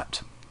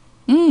concept.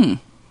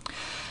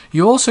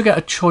 You also get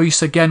a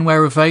choice, again,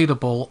 where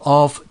available,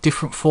 of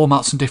different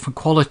formats and different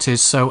qualities.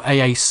 So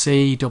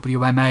AAC,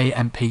 WMA,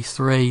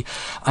 MP3,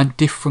 and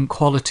different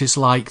qualities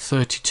like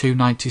 32,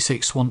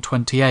 96,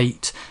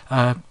 128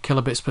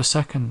 kilobits per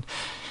second.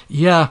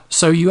 Yeah,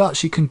 so you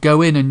actually can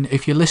go in, and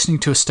if you're listening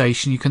to a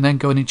station, you can then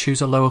go in and choose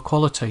a lower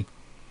quality.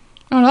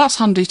 Oh, that's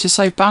handy to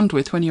save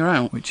bandwidth when you're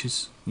out. Which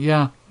is,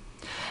 yeah.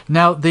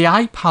 Now, the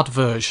iPad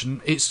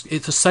version, it's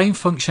the same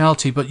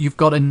functionality, but you've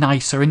got a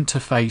nicer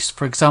interface.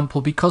 For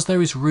example, because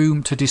there is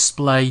room to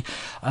display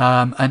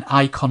an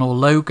icon or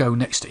logo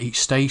next to each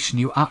station,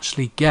 you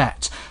actually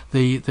get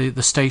the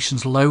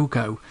station's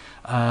logo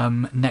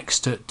next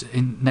to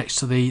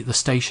the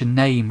station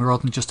name,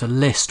 rather than just a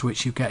list,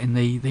 which you get in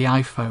the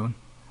iPhone.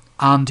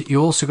 And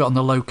you also got on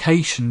the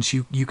locations,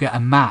 you get a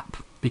map.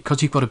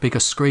 Because you've got a bigger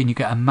screen, you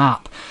get a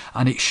map,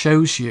 and it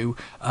shows you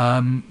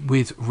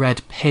with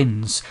red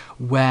pins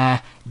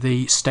where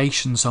the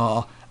stations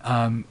are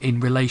in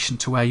relation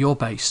to where you're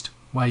based,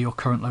 where your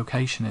current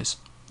location is.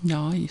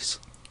 Nice.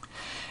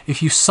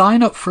 If you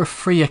sign up for a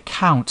free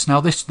account, now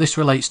this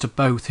relates to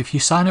both. If you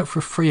sign up for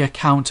a free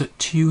account at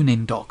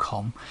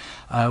tunein.com,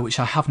 which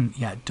I haven't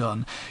yet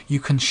done,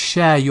 you can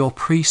share your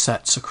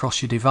presets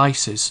across your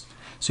devices.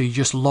 So you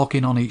just log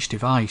in on each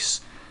device.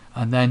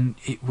 And then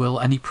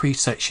any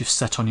presets you've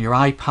set on your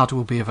iPad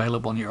will be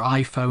available on your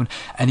iPhone.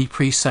 Any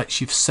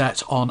presets you've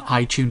set on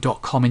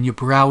iTunes.com in your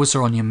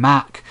browser on your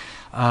Mac,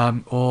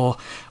 or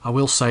I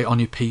will say on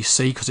your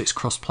PC because it's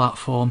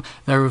cross-platform,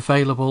 they're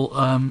available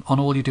on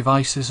all your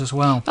devices as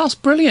well. That's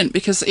brilliant,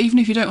 because even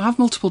if you don't have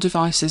multiple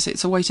devices,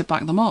 it's a way to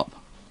back them up.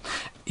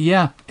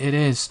 Yeah, it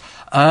is.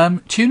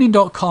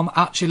 TuneIn.com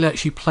actually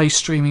lets you play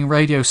streaming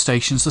radio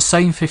stations, the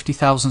same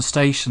 50,000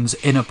 stations,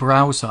 in a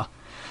browser.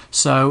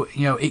 So,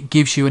 it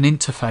gives you an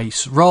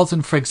interface, rather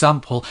than, for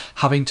example,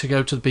 having to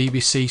go to the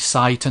BBC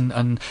site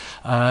and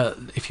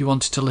if you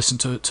wanted to listen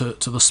to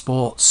the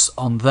sports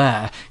on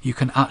there, you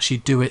can actually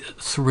do it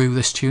through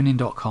this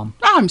tunein.com.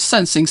 I'm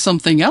sensing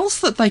something else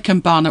that they can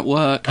ban at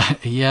work.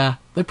 Yeah,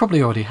 they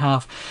probably already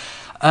have.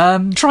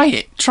 Try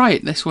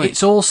it this week.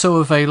 It's also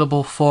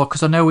available for,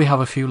 because I know we have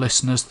a few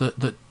listeners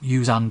that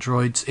use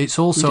Androids, it's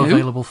also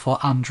available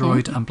for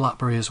Android and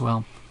BlackBerry as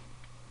well.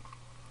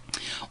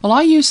 Well,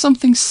 I use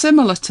something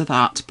similar to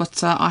that,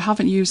 but I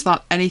haven't used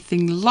that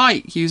anything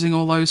like using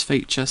all those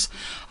features.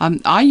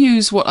 I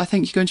use what I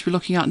think you're going to be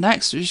looking at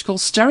next, which is called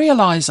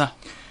Stereolyzer.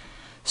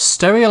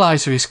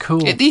 Stereolyzer is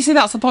cool. You see,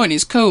 that's the point,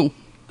 it's cool.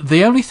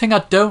 The only thing I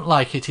don't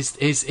like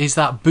is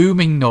that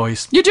booming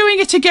noise. You're doing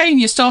it again,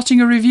 you're starting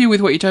a review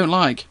with what you don't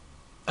like.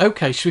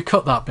 Okay, should we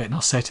cut that bit and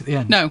I'll say it at the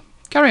end? No,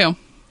 carry on.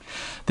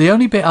 The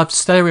only bit of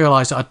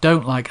Stereolyzer I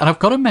don't like, and I've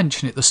got to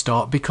mention it at the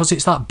start, because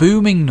it's that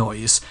booming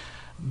noise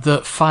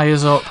that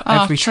fires up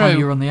every time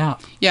you're on the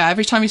app. Yeah,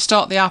 every time you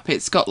start the app,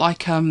 it's got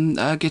like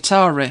a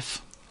guitar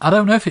riff. I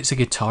don't know if it's a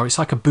guitar, it's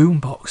like a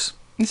boombox.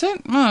 Is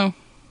it? Oh.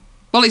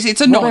 Well,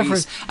 it's a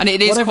noise, and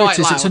it is quite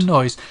loud. It's a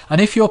noise.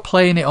 And if you're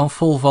playing it on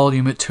full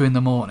volume at 2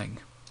 a.m,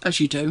 as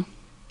you do,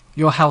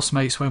 your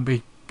housemates won't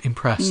be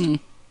impressed.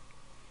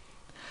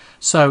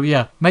 So,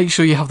 yeah, make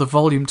sure you have the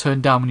volume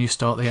turned down when you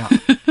start the app.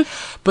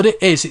 But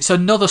it's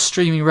another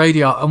streaming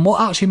radio, and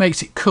what actually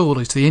makes it cool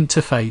is the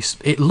interface.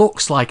 It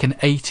looks like an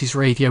 80s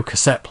radio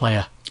cassette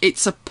player.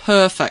 It's a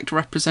perfect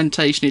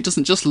representation. It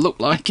doesn't just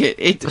look like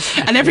it.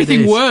 And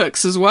everything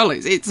works as well.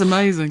 It's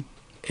amazing.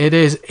 It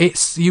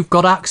is. You've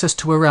got access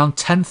to around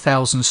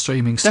 10,000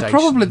 streaming stations. They're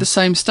probably the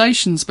same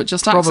stations, but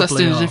just accessed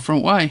in a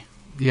different way.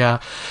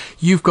 Yeah,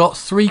 you've got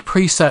 3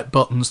 preset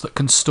buttons that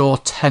can store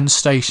 10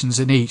 stations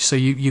in each, so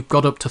you've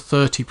got up to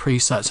 30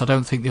 presets. I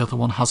don't think the other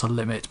one has a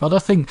limit, but I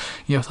think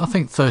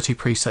 30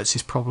 presets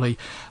is probably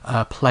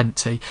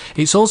plenty.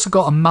 It's also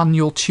got a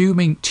manual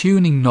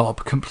tuning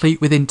knob, complete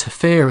with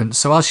interference.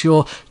 So as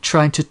you're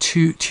trying to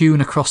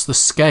tune across the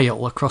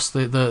scale, across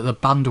the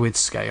bandwidth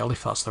scale,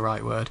 if that's the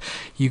right word,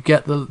 you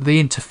get the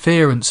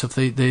interference of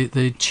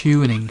the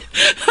tuning.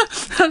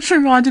 That's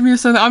reminded me of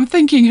something. I'm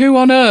thinking, who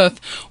on earth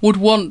would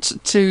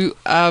want to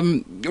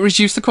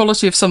reduce the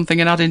quality of something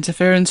and add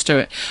interference to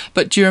it?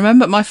 But do you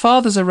remember, my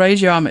father's a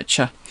radio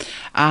amateur,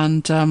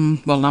 and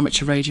an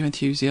amateur radio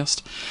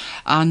enthusiast,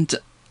 and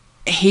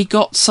he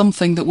got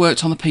something that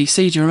worked on the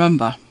PC. Do you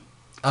remember?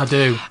 I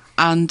do.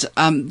 And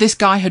this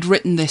guy had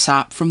written this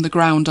app from the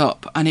ground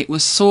up, and it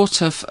was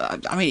sort of,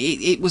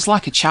 it was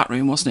like a chat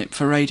room, wasn't it,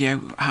 for radio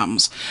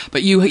hams?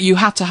 But you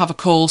had to have a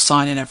call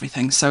sign and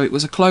everything, so it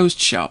was a closed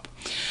shop.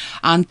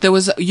 And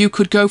you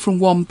could go from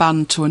one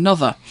band to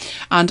another.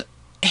 And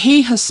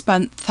he has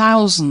spent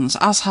thousands,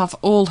 as have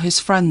all his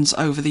friends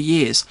over the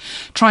years,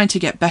 trying to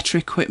get better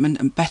equipment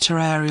and better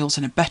aerials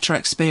and a better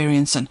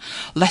experience and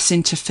less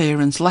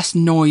interference, less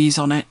noise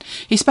on it.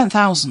 He spent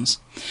thousands.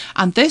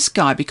 And this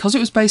guy, because it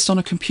was based on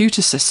a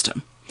computer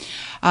system,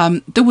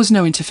 there was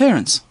no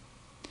interference.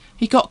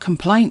 He got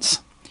complaints.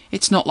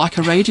 It's not like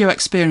a radio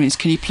experience.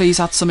 Can you please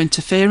add some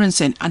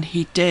interference in? And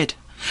he did.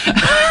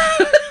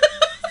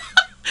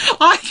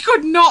 I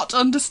could not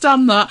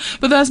understand that.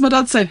 But there's my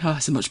dad saying,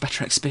 it's a much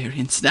better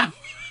experience now.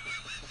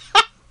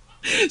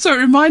 So it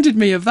reminded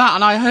me of that,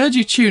 and I heard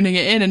you tuning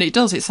it in, and it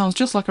does. It sounds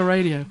just like a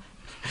radio.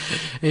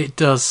 It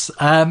does.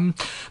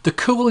 The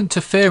cool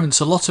interference,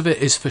 a lot of it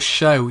is for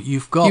show.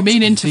 You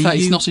mean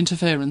interface, not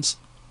interference?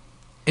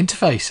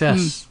 Interface,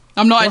 yes.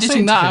 I'm not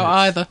editing that out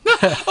either.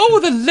 Oh,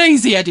 the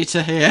lazy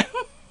editor here.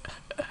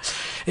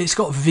 It's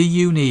got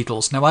VU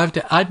needles. Now,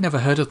 I'd never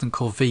heard of them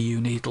called VU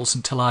needles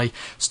until I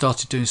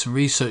started doing some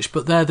research.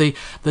 But they're the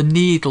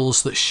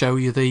needles that show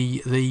you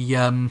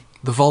the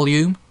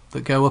volume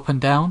that go up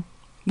and down.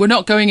 We're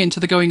not going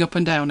into the going up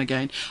and down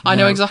again. I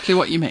know exactly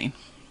what you mean.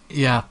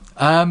 Yeah.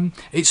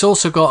 It's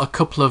also got a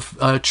couple of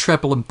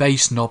treble and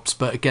bass knobs,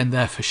 but again,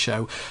 they're for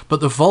show. But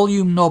the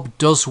volume knob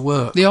does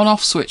work. The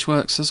on-off switch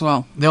works as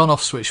well. The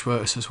on-off switch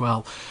works as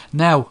well.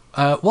 Now,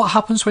 what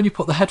happens when you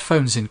put the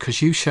headphones in?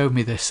 Because you showed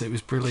me this. It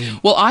was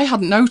brilliant. Well, I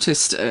hadn't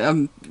noticed,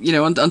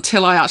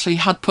 until I actually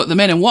had put them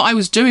in. And what I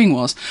was doing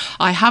was,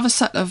 I have a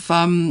set of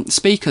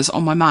speakers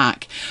on my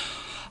Mac.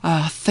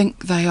 I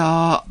think they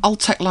are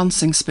Altec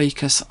Lansing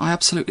speakers. I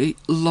absolutely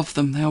love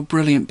them. They are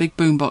brilliant. Big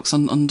boombox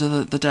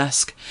under the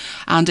desk.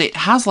 And it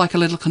has like a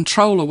little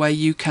controller where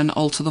you can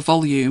alter the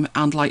volume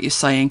and, like you're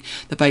saying,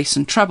 the bass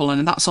and treble.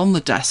 And that's on the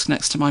desk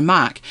next to my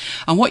Mac.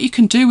 And what you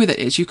can do with it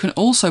is you can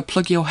also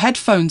plug your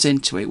headphones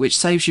into it, which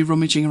saves you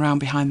rummaging around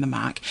behind the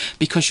Mac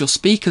because your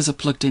speakers are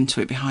plugged into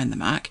it behind the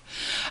Mac.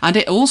 And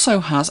it also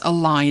has a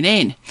line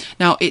in.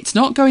 Now, it's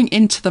not going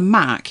into the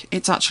Mac.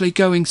 It's actually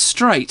going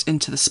straight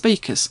into the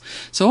speakers.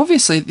 So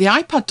obviously the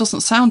iPad doesn't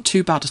sound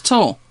too bad at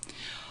all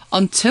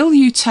until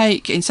you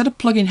instead of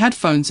plugging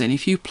headphones in,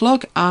 if you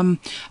plug a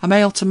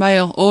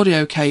male-to-male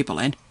audio cable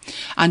in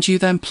and you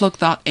then plug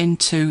that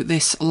into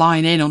this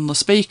line in on the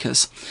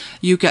speakers,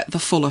 you get the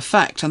full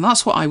effect. And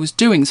that's what I was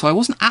doing. So I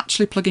wasn't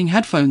actually plugging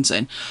headphones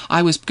in.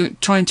 I was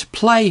trying to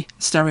play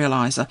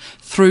Stereolyzer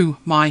through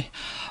my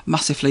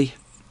massively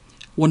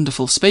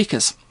wonderful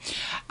speakers.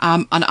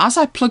 And as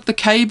I plugged the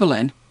cable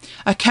in,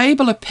 a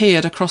cable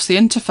appeared across the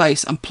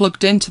interface and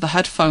plugged into the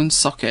headphones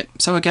socket.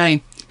 So again,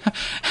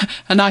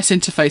 a nice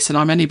interface, and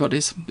I'm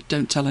anybody's, but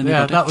don't tell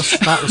anybody. Yeah,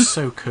 that was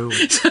so cool.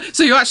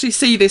 So you actually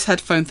see this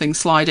headphone thing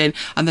slide in,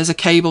 and there's a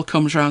cable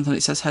comes around and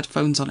it says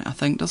headphones on it, I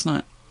think, doesn't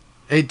it?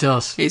 It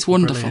does. It's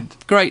wonderful.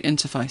 Brilliant. Great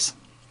interface.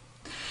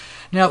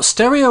 Now,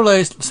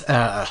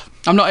 Stereolyzer...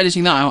 I'm not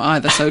editing that out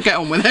either, so get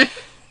on with it.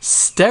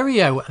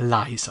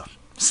 Stereolyzer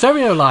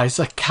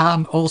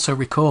can also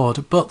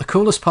record, but the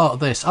coolest part of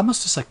this, I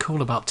must have said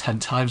cool about 10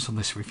 times on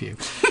this review.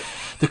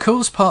 The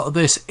coolest part of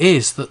this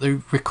is that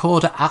the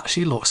recorder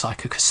actually looks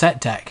like a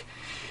cassette deck.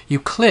 You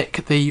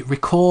click the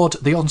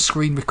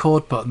on-screen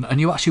record button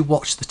and you actually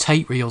watch the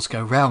tape reels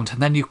go round,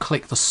 and then you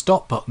click the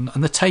stop button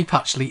and the tape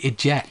actually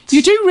ejects.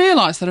 You do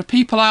realise there are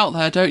people out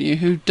there, don't you,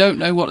 who don't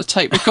know what a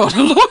tape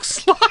recorder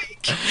looks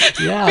like?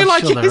 Yeah, I feel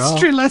like sure a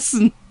history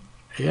lesson.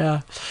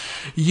 Yeah.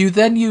 You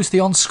then use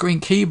the on-screen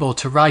keyboard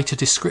to write a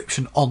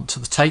description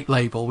onto the tape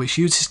label, which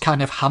uses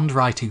kind of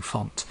handwriting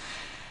font.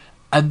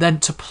 And then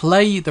to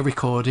play the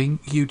recording,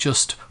 you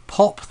just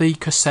pop the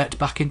cassette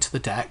back into the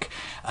deck,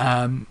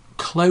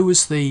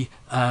 close the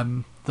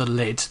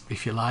lid,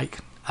 if you like,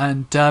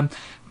 and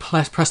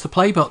press the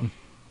play button.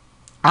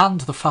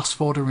 And the fast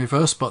forward and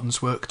reverse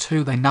buttons work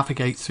too. They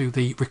navigate through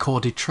the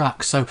recorded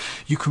track, so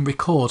you can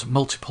record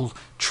multiple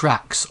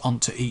tracks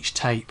onto each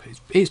tape.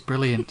 It's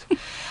brilliant.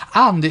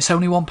 And it's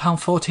only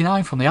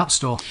 £1.49 from the App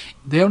Store.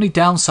 The only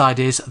downside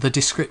is the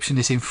description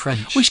is in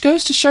French. Which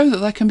goes to show that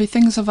there can be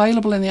things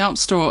available in the App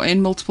Store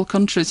in multiple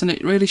countries, and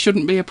it really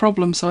shouldn't be a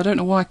problem, so I don't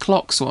know why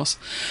Clocks was.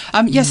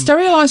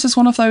 Sterealizer is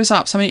one of those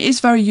apps. I mean, it is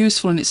very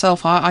useful in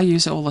itself. I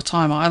use it all the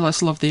time. I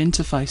just love the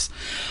interface.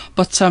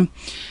 But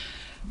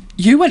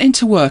you went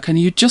into work and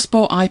you just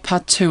bought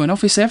iPad 2, and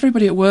obviously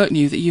everybody at work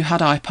knew that you had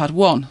iPad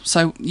 1.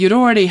 So you'd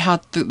already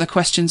had the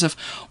questions of,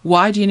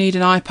 why do you need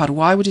an iPad?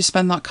 Why would you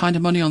spend that kind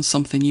of money on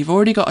something? You've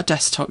already got a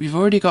desktop, you've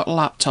already got a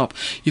laptop,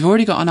 you've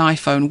already got an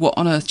iPhone. What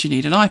on earth do you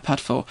need an iPad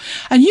for?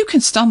 And you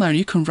can stand there and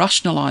you can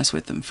rationalise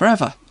with them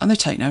forever, and they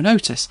take no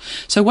notice.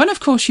 So when, of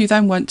course, you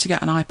then went to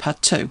get an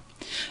iPad 2,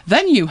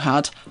 then you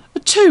had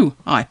 2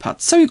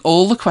 iPads. So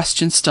all the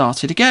questions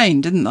started again,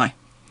 didn't they?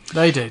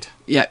 They did.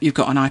 Yeah, you've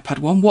got an iPad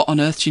 1. What on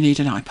earth do you need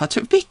an iPad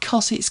 2?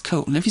 Because it's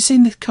cool. And have you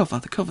seen the cover?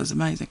 The cover's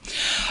amazing.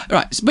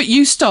 Right, but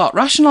you start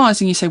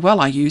rationalising. You say, well,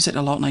 I use it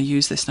a lot, and I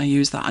use this and I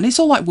use that. And it's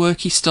all like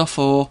worky stuff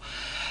or,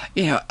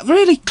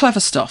 really clever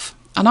stuff.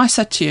 And I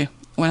said to you,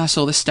 when I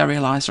saw this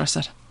Sterealizer, I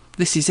said,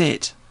 this is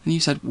it. And you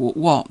said,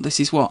 what? This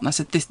is what? And I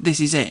said, this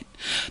is it.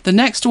 The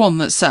next one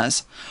that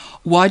says,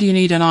 why do you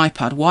need an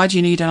iPad? Why do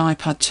you need an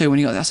iPad 2?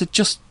 And I said,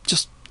 just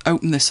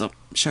open this up,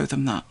 show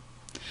them that.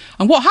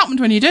 And what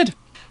happened when you did?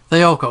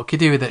 They all got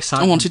giddy with it.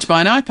 I wanted to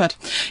buy an iPad.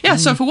 Yeah,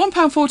 so for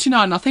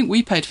 £1.49, I think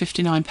we paid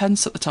 59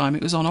 pence at the time.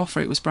 It was on offer.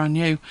 It was brand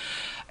new.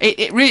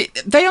 It really,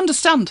 they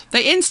understand.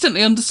 They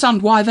instantly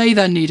understand why they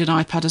then need an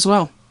iPad as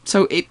well.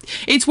 So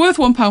it's worth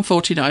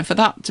 £1.49 for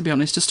that, to be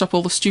honest, to stop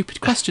all the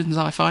stupid questions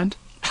I find.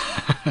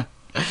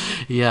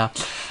 Yeah.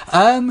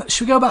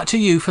 Should we go back to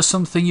you for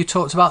something you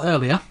talked about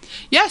earlier?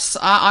 Yes,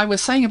 I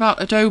was saying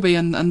about Adobe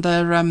and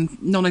their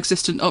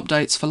non-existent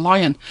updates for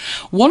Lion.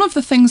 One of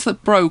the things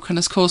that broke and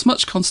has caused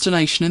much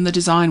consternation in the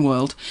design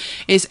world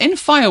is in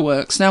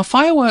Fireworks. Now,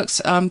 Fireworks,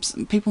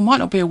 people might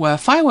not be aware,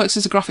 Fireworks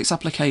is a graphics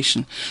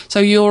application. So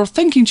you're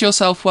thinking to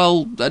yourself,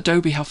 well,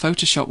 Adobe have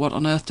Photoshop, what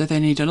on earth do they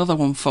need another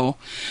one for?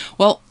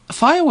 Well,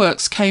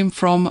 Fireworks came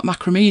from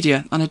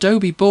Macromedia, and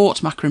Adobe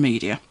bought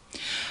Macromedia.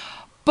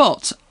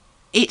 But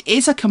it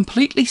is a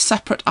completely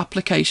separate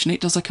application.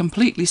 It does a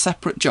completely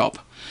separate job.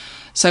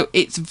 So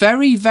it's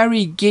very,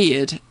 very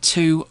geared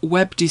to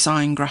web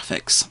design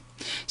graphics.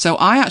 So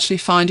I actually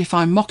find if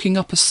I'm mocking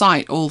up a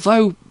site,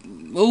 although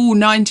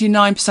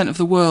 99% of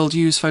the world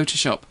use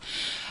Photoshop,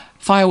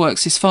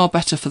 Fireworks is far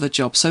better for the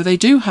job. So they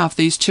do have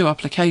these 2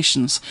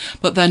 applications,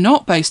 but they're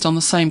not based on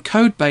the same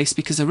code base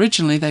because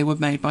originally they were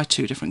made by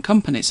 2 different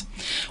companies,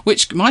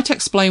 which might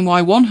explain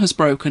why one has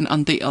broken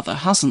and the other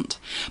hasn't.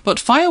 But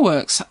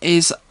Fireworks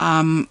is,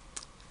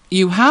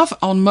 you have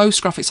on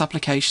most graphics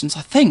applications,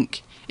 I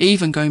think,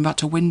 even going back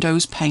to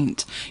Windows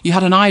Paint, you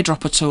had an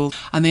eyedropper tool,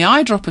 and the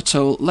eyedropper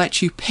tool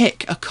lets you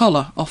pick a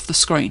colour off the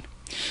screen.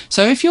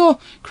 So if you're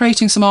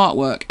creating some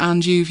artwork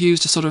and you've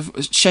used a sort of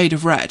shade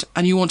of red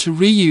and you want to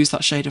reuse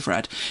that shade of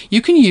red,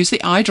 you can use the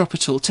eyedropper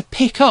tool to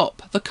pick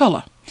up the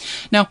colour.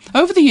 Now,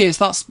 over the years,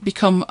 that's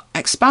become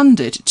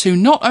expanded to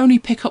not only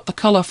pick up the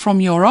colour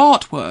from your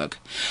artwork,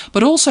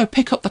 but also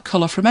pick up the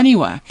colour from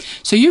anywhere.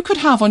 So you could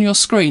have on your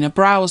screen a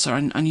browser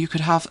and you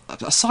could have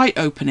a site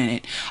open in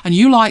it, and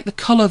you like the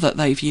colour that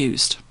they've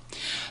used.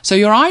 So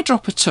your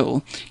eyedropper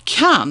tool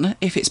can,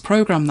 if it's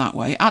programmed that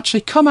way,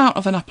 actually come out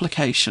of an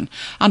application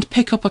and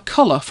pick up a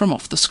colour from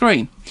off the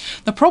screen.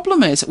 The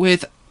problem is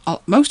with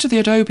most of the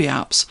Adobe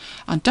apps,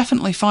 and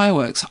definitely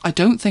Fireworks, I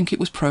don't think it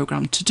was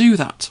programmed to do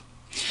that.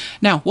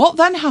 Now, what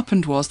then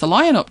happened was the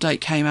Lion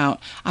update came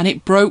out and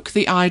it broke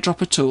the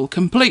eyedropper tool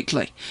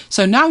completely.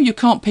 So now you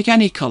can't pick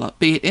any colour,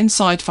 be it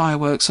inside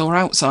Fireworks or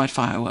outside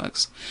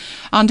Fireworks.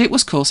 And it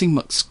was causing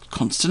much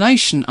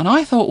consternation. And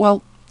I thought,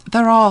 well,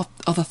 there are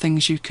other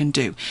things you can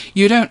do.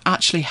 You don't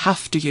actually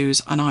have to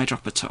use an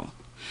eyedropper tool.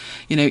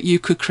 You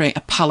could create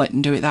a palette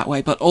and do it that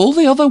way, but all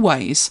the other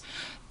ways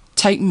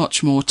take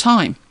much more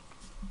time.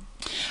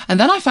 And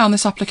then I found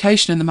this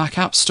application in the Mac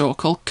App Store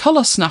called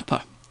Colour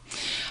Snapper.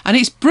 And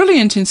it's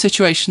brilliant in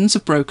situations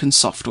of broken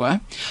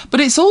software,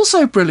 but it's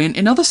also brilliant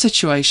in other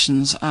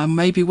situations,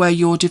 maybe where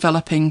you're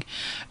developing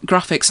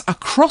graphics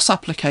across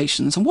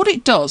applications. And what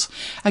it does,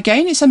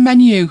 again, it's a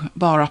menu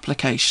bar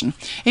application.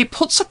 It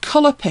puts a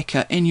colour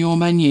picker in your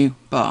menu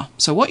bar.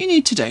 So what you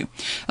need to do,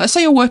 let's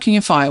say you're working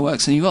in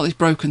Fireworks and you've got this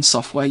broken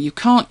software. You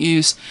can't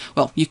use,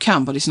 well, you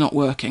can, but it's not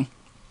working,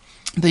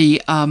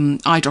 the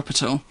eyedropper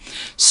tool.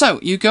 So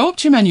you go up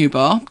to your menu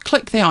bar,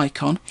 click the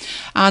icon,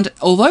 and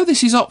although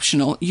this is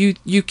optional,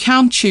 you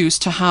can choose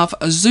to have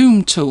a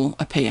zoom tool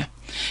appear.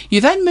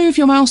 You then move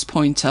your mouse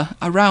pointer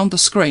around the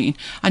screen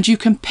and you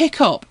can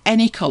pick up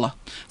any colour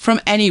from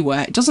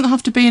anywhere. It doesn't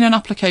have to be in an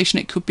application,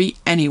 it could be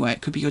anywhere.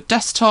 It could be your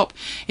desktop,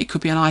 it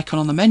could be an icon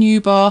on the menu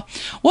bar.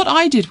 What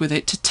I did with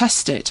it to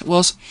test it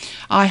was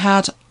I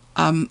had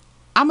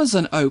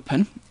Amazon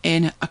open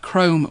in a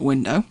Chrome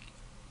window.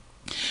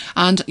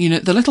 And, you know,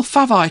 the little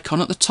fav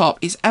icon at the top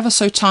is ever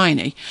so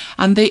tiny,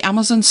 and the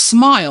Amazon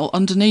Smile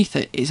underneath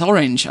it is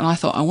orange. And I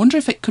thought, I wonder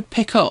if it could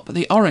pick up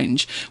the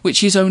orange,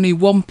 which is only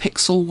 1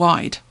 pixel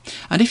wide.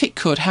 And if it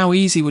could, how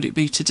easy would it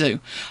be to do?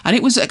 And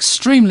it was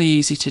extremely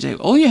easy to do.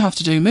 All you have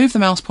to do, move the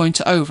mouse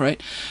pointer over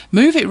it,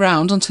 move it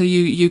round until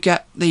you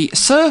get the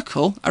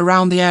circle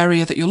around the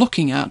area that you're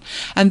looking at,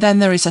 and then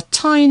there is a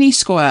tiny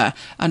square,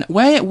 and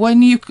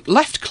when you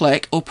left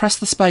click or press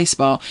the space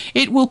bar,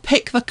 it will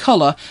pick the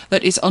colour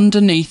that is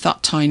underneath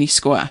that tiny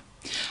square.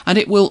 And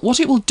what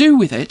it will do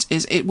with it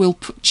is it will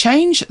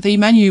change the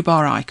menu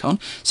bar icon,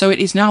 so it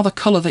is now the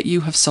colour that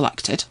you have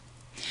selected.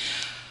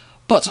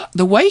 But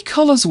the way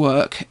colours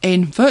work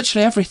in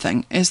virtually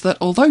everything is that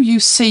although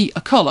you see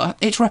a colour,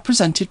 it's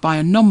represented by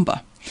a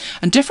number.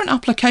 And different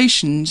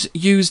applications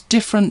use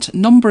different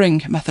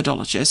numbering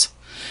methodologies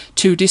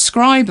to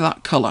describe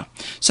that colour.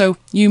 So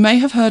you may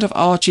have heard of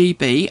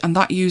RGB, and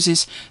that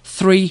uses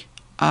 3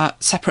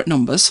 separate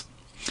numbers.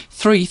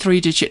 3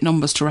 three-digit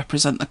numbers to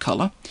represent the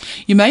colour.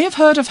 You may have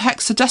heard of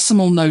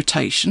hexadecimal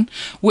notation,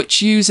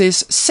 which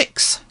uses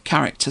 6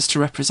 characters to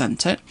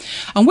represent it.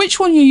 And which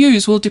one you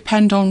use will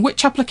depend on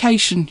which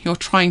application you're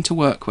trying to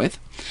work with.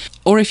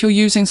 Or if you're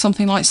using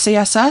something like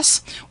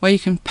CSS, where you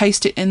can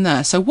paste it in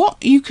there. So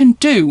what you can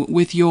do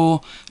with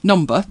your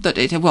number,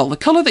 the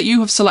colour that you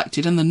have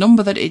selected and the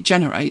number that it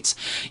generates,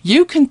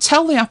 you can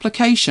tell the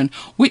application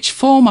which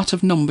format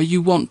of number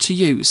you want to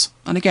use.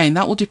 And again,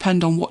 that will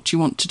depend on what you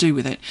want to do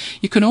with it.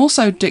 You can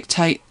also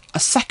dictate a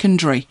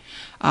secondary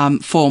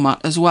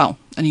format as well.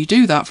 And you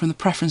do that from the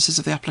preferences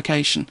of the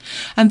application.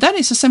 And then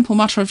it's a simple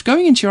matter of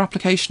going into your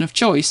application of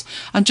choice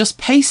and just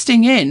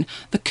pasting in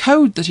the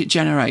code that it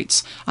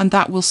generates, and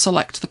that will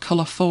select the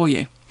colour for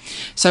you.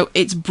 So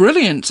it's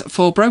brilliant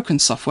for broken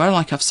software,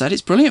 like I've said.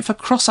 It's brilliant for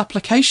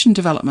cross-application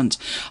development.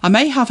 I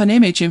may have an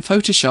image in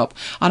Photoshop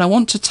and I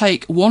want to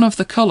take one of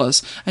the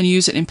colours and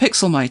use it in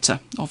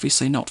Pixelmator,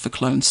 obviously not for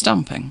clone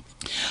stamping.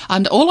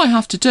 And all I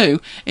have to do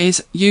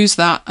is use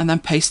that and then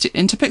paste it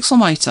into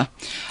Pixelmator.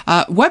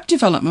 Web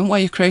development,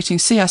 where you're creating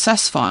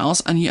CSS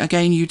files, and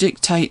you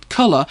dictate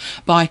colour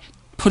by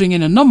putting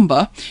in a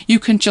number, you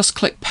can just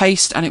click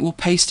paste and it will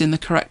paste in the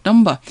correct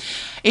number.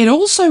 It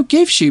also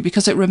gives you,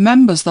 because it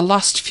remembers the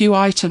last few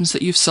items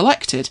that you've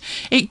selected,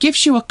 it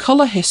gives you a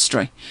colour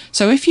history.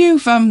 So if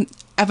you've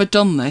ever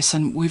done this,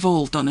 and we've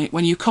all done it,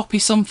 when you copy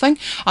something,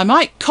 I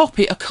might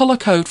copy a colour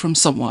code from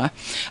somewhere,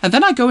 and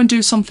then I go and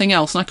do something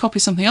else, and I copy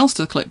something else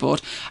to the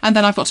clipboard, and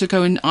then I've got to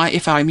go and,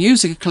 if I'm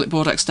using a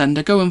clipboard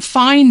extender, go and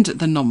find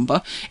the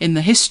number in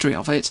the history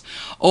of it,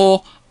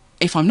 or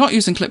if I'm not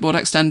using Clipboard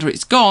Extender,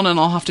 it's gone and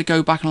I'll have to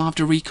go back and I'll have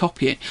to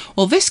recopy it.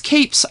 Well, this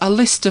keeps a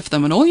list of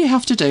them, and all you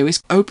have to do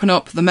is open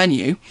up the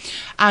menu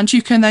and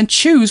you can then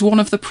choose one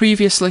of the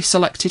previously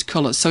selected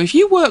colours. So if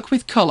you work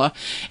with colour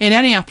in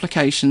any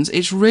applications,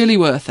 it's really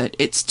worth it.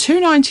 It's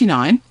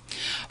 $2.99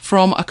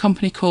 from a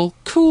company called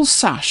Cool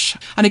Sash,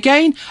 and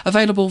again,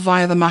 available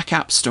via the Mac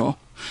App Store.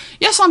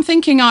 Yes, I'm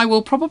thinking I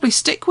will probably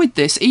stick with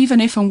this even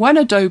if and when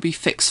Adobe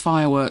fix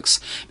Fireworks,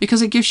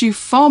 because it gives you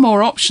far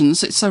more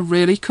options. It's a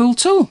really cool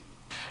tool.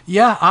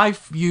 Yeah,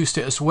 I've used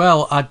it as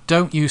well. I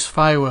don't use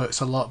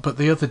Fireworks a lot, but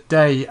the other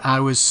day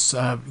I was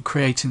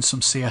creating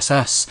some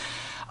CSS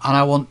and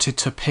I wanted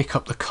to pick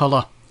up the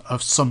colour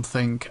of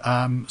something,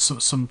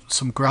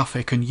 some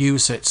graphic, and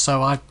use it.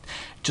 So I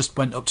just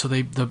went up to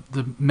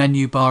the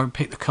menu bar and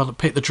picked the colour,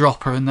 picked the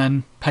dropper, and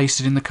then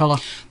pasted in the colour.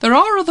 There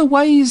are other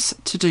ways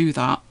to do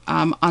that,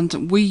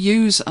 and we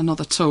use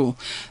another tool,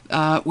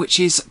 which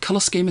is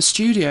Colour Schema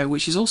Studio,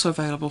 which is also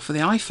available for the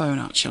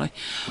iPhone, actually.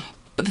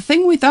 But the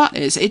thing with that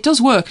is, it does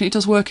work, and it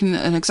does work in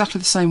exactly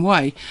the same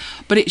way,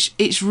 but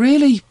it's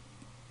really,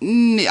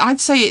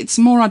 I'd say it's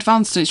more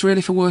advanced, and it's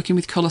really for working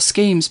with colour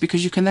schemes,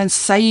 because you can then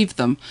save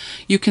them.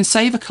 You can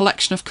save a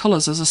collection of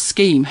colours as a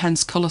scheme,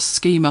 hence Colour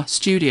Schema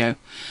Studio.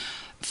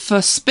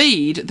 For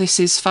speed, this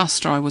is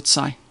faster, I would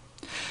say.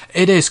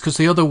 It is, because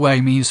the other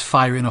way means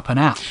firing up an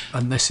app,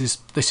 and this is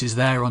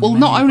there on the menu bar. Well,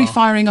 not only bar.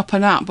 Firing up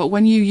an app, but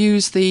when you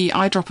use the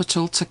eyedropper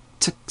tool to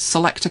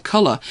select a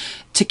colour,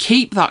 to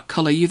keep that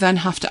colour, you then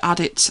have to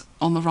add it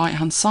on the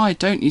right-hand side,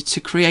 don't you,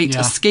 to create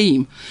a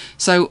scheme.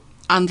 So,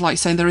 and like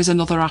saying, there is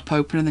another app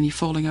open, and then you're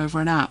falling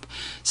over an app.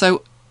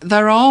 So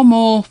there are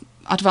more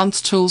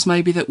advanced tools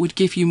maybe that would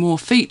give you more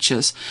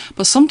features,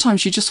 but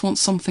sometimes you just want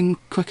something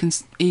quick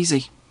and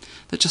easy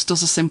that just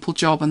does a simple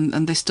job,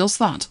 and this does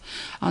that.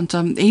 And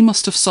he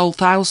must have sold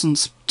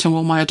thousands to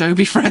all my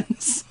Adobe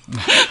friends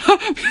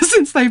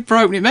since they've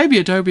broken it. Maybe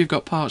Adobe have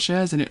got part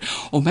shares in it,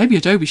 or maybe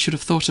Adobe should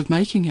have thought of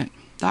making it.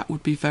 That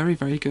would be very,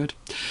 very good.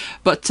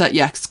 But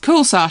yes,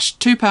 Cool Sash,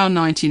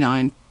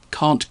 £2.99.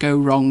 Can't go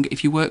wrong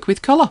if you work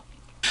with colour.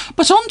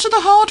 But on to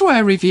the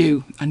hardware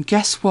review, and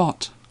guess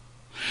what?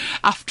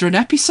 After an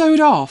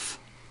episode off,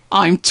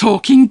 I'm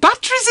talking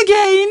batteries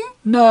again.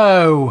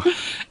 No.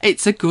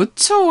 It's a good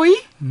toy.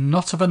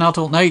 Not of an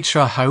adult nature,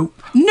 I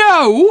hope.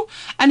 No.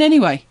 And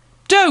anyway,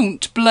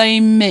 don't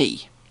blame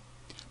me.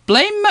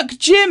 Blame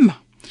McJim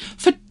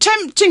for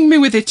tempting me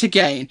with it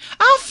again,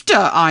 after,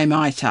 I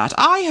might add,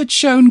 I had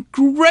shown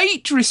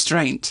great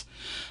restraint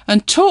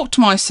and talked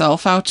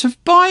myself out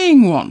of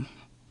buying one.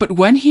 But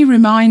when he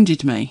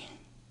reminded me,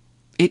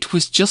 it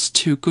was just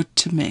too good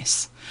to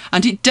miss.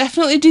 And it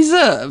definitely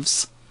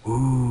deserves.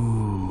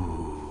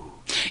 Ooh.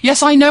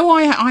 Yes, I know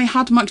I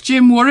had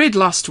McJim worried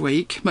last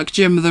week,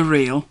 McJim the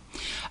Real,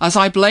 as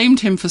I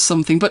blamed him for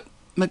something, but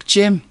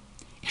McJim,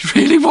 it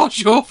really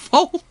was your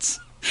fault.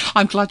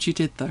 I'm glad you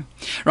did, though.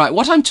 Right,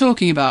 what I'm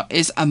talking about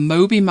is a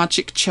Moby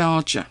Magic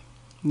Charger.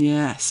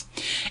 Yes.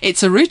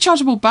 It's a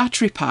rechargeable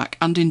battery pack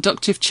and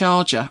inductive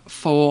charger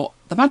for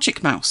the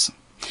Magic Mouse.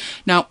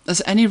 Now,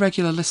 as any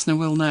regular listener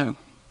will know,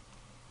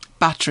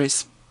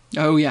 batteries.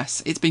 Oh,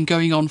 yes, it's been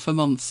going on for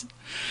months.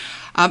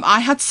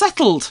 I had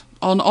settled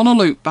on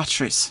Loop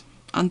batteries,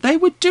 and they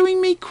were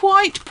doing me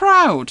quite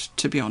proud,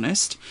 to be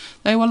honest.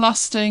 They were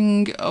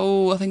lasting,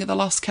 I think at the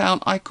last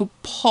count, I could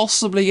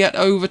possibly get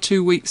over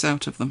 2 weeks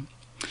out of them.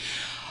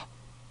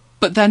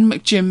 But then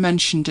McJim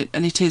mentioned it,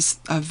 and it is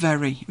a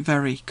very,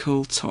 very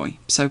cool toy.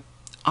 So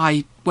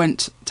I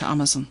went to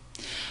Amazon,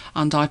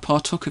 and I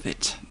partook of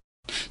it.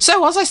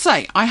 So, as I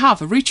say, I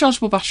have a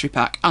rechargeable battery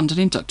pack and an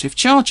inductive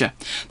charger.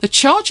 The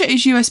charger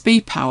is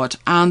USB powered,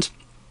 and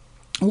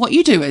what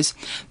you do is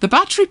the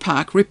battery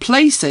pack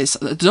replaces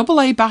the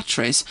AA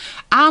batteries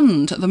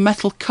and the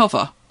metal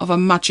cover of a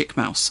Magic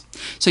Mouse.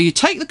 So you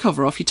take the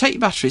cover off, you take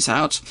your batteries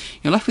out,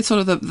 you're left with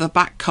sort of the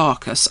back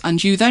carcass,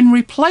 and you then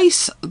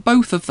replace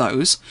both of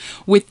those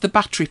with the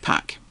battery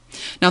pack.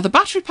 Now, the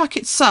battery pack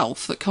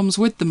itself that comes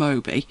with the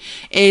Moby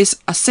is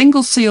a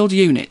single sealed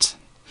unit.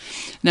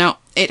 Now,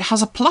 it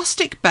has a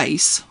plastic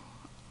base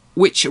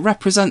which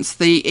represents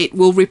it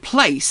will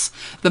replace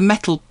the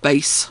metal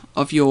base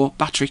of your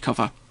battery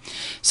cover.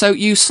 So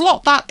you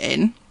slot that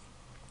in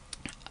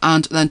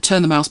and then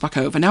turn the mouse back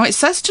over. Now, it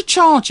says to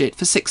charge it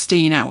for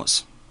 16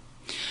 hours.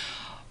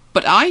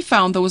 But I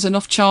found there was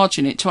enough charge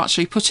in it to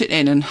actually put it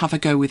in and have a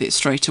go with it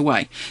straight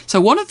away. So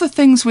one of the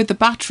things with the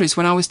batteries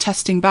when I was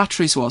testing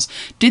batteries was,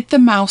 did the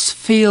mouse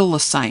feel the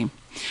same?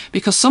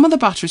 Because some of the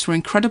batteries were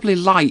incredibly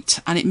light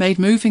and it made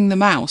moving the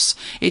mouse,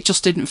 it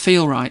just didn't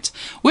feel right.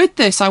 With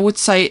this, I would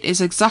say it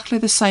is exactly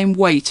the same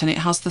weight and it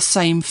has the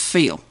same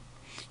feel.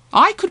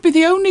 I could be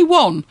the only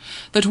one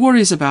that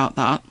worries about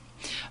that,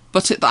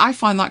 but I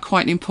find that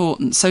quite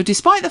important. So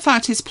despite the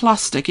fact it's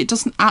plastic, it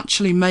doesn't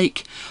actually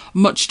make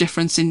much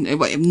difference,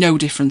 no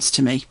difference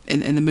to me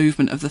in the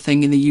movement of the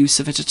thing, in the use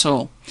of it at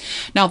all.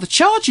 Now, the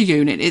charger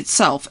unit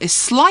itself is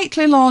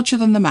slightly larger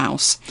than the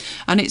mouse,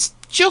 and it's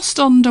just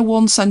under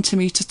 1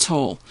 centimetre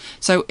tall.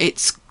 So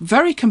it's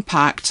very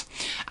compact,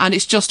 and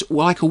it's just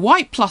like a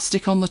white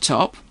plastic on the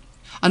top.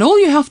 And all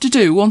you have to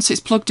do once it's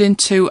plugged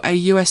into a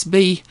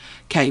USB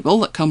cable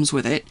that comes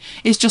with it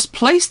is just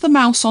place the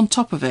mouse on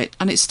top of it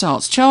and it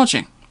starts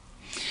charging.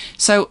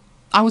 So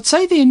I would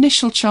say the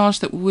initial charge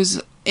that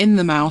was in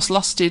the mouse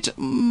lasted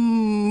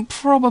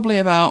probably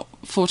about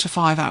 4 to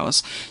 5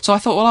 hours. So I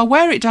thought, well, I'll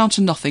wear it down to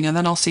nothing and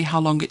then I'll see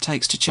how long it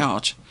takes to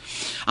charge.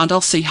 And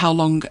I'll see how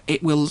long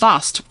it will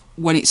last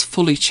when it's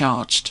fully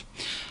charged.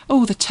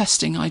 Oh, the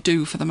testing I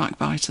do for the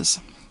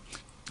MacBiters.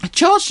 I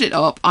charged it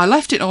up, I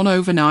left it on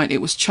overnight,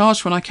 it was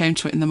charged when I came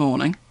to it in the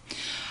morning,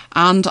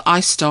 and I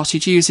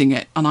started using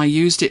it, and I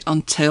used it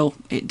until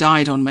it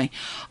died on me.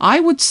 I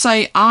would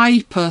say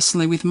I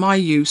personally, with my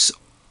use,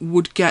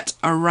 would get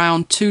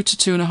around 2 to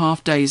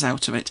 2.5 days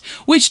out of it,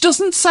 which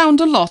doesn't sound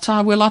a lot,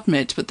 I will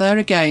admit, but there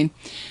again,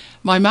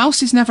 my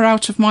mouse is never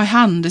out of my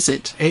hand, is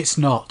it? It's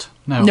not.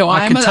 No, No,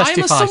 I can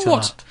testify to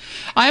that.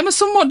 I am a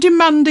somewhat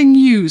demanding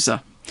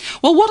user.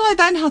 Well, what I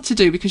then had to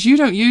do, because you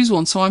don't use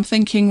one, so I'm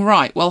thinking,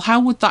 right, well, how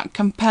would that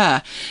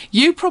compare?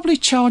 You probably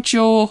charge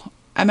your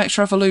MX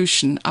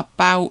Revolution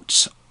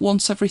about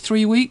once every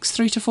 3 weeks,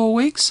 3 to 4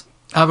 weeks?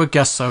 I would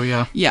guess so,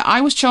 yeah. Yeah,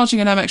 I was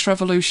charging an MX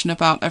Revolution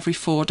about every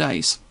 4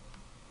 days.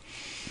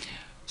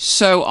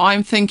 So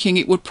I'm thinking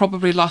it would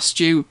probably last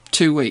you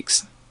 2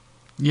 weeks.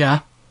 Yeah.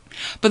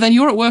 But then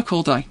you're at work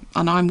all day,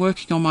 and I'm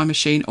working on my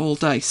machine all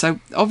day. So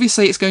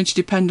obviously it's going to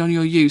depend on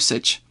your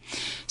usage.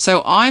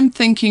 So I'm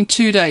thinking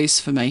 2 days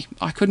for me.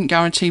 I couldn't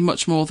guarantee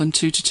much more than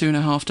 2 to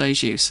 2.5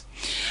 days use.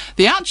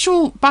 The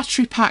actual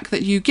battery pack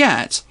that you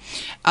get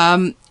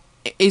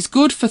is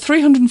good for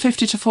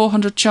 350 to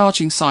 400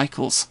 charging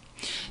cycles.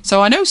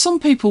 So I know some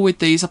people with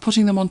these are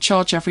putting them on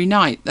charge every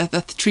night.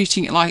 They're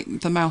treating it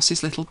like the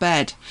mouse's little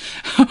bed,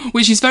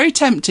 which is very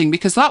tempting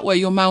because that way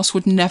your mouse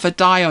would never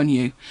die on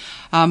you.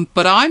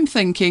 But I'm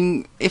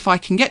thinking if I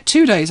can get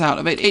 2 days out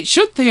of it, it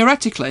should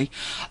theoretically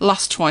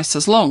last twice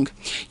as long.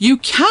 You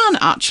can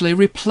actually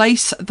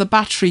replace the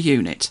battery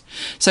unit.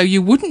 So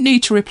you wouldn't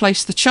need to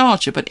replace the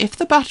charger, but if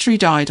the battery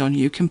died on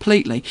you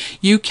completely,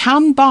 you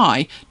can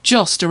buy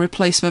just a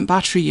replacement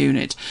battery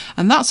unit.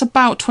 And that's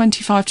about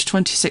 £25 to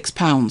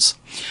 £26.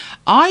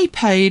 I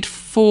paid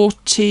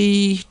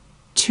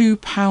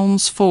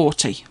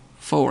 £42.40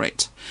 for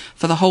it,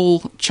 for the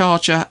whole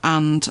charger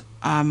and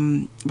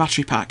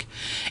battery pack.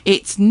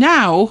 It's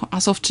now,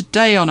 as of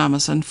today on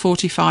Amazon,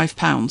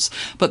 £45,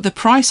 but the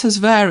price has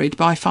varied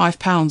by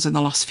 £5 in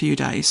the last few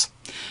days.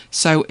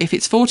 So if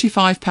it's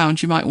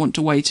 £45, you might want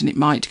to wait and it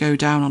might go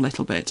down a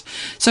little bit.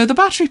 So the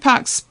battery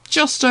pack's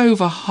just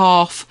over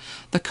half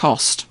the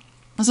cost.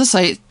 As I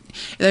say,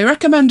 they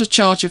recommend a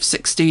charge of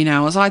 16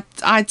 hours.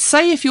 I'd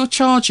say if you're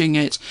charging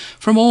it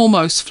from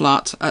almost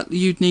flat,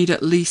 you'd need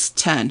at least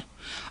 10.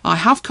 I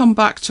have come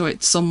back to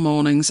it some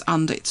mornings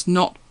and it's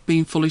not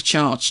been fully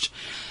charged.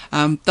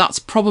 That's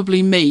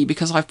probably me,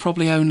 because I've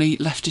probably only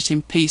left it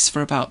in peace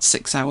for about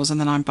 6 hours and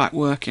then I'm back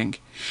working.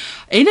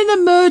 In an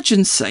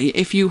emergency,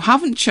 if you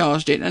haven't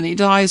charged it and it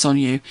dies on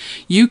you,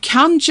 you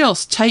can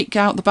just take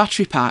out the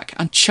battery pack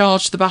and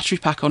charge the battery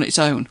pack on its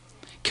own.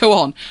 Go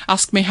on,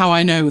 ask me how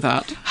I know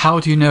that.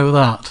 How do you know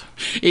that?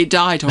 It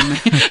died on me.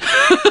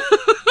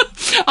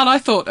 And I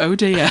thought, oh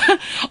dear,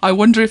 I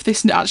wonder if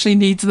this actually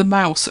needs the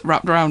mouse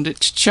wrapped around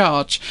it to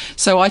charge.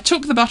 So I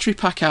took the battery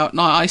pack out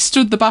and I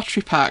stood the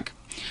battery pack,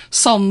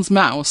 sans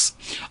mouse,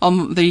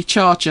 on the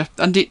charger,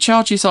 and it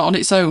charges on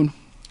its own,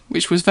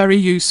 which was very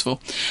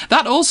useful.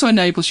 That also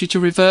enables you to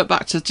revert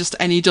back to just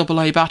any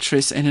AA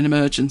batteries in an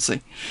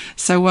emergency.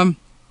 So,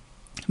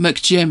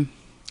 McJim,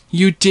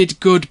 you did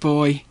good,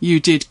 boy. You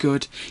did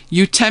good.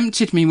 You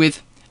tempted me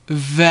with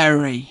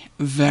very,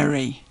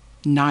 very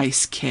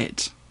nice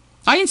kit.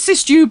 I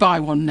insist you buy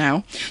one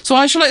now, so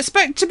I shall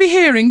expect to be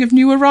hearing of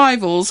new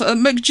arrivals at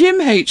McJim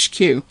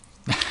HQ.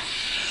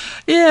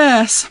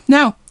 Yes.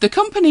 Now, the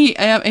company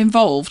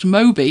involved,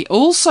 Moby,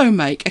 also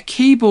make a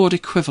keyboard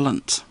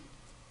equivalent.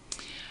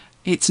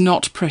 It's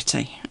not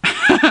pretty.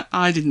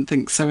 I didn't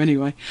think so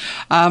anyway.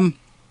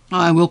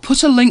 I will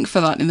put a link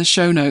for that in the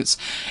show notes.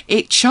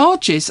 It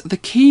charges the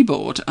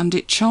keyboard and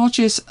it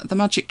charges the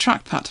Magic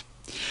Trackpad.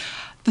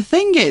 The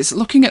thing is,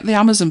 looking at the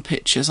Amazon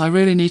pictures, I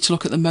really need to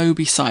look at the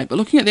Moby site, but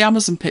looking at the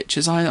Amazon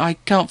pictures, I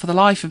can't for the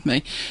life of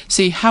me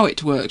see how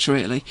it works,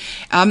 really.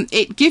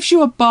 It gives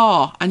you a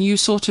bar and you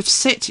sort of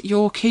sit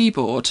your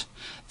keyboard,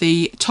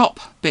 the top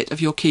bit of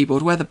your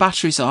keyboard, where the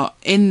batteries are,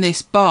 in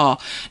this bar.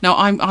 Now,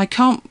 I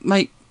can't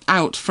make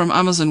out from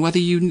Amazon whether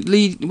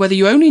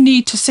you only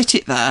need to sit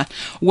it there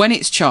when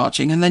it's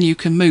charging and then you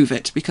can move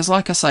it, because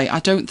like I say, I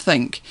don't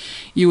think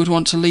you would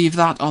want to leave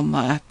that on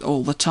there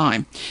all the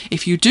time.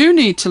 If you do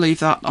need to leave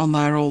that on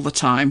there all the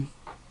time,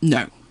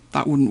 no,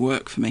 that wouldn't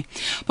work for me.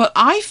 But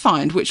I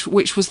find, which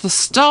was the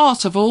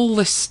start of all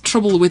this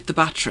trouble with the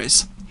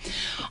batteries,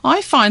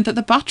 I find that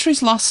the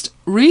batteries last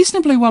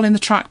reasonably well in the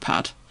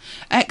trackpad,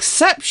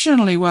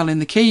 exceptionally well in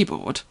the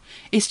keyboard.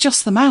 It's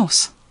just the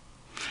mouse.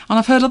 And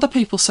I've heard other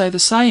people say the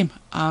same,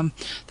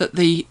 that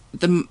the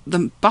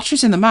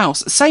batteries in the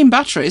mouse, same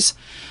batteries,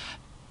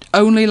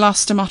 only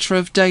last a matter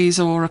of days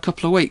or a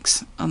couple of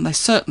weeks, and they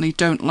certainly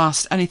don't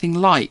last anything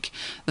like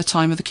the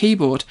time of the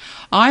keyboard.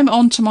 I'm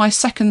on to my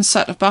second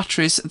set of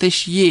batteries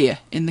this year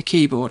in the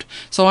keyboard,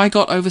 so I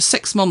got over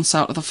 6 months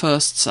out of the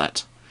first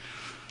set.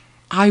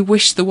 I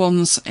wish the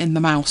ones in the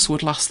mouse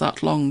would last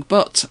that long,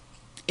 but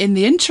in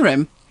the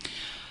interim,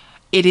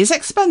 it is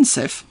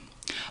expensive.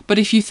 But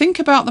if you think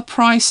about the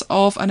price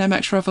of an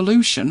MX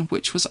Revolution,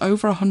 which was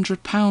over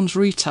 £100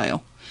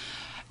 retail,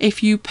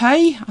 if you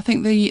pay, I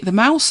think the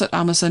mouse at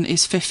Amazon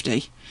is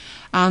 £50,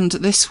 and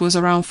this was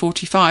around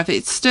 £45,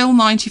 it's still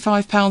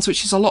 £95,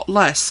 which is a lot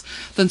less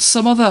than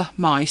some other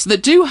mice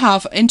that do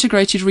have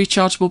integrated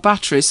rechargeable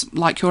batteries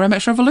like your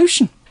MX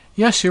Revolution.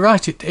 Yes, you're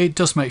right. It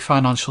does make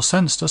financial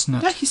sense, doesn't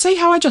it? Yeah, you see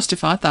how I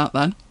justified that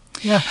then?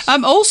 Yes.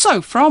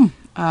 Also from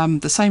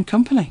the same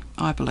company,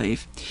 I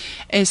believe,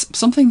 is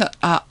something that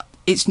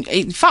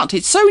in fact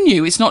it's so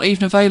new it's not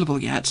even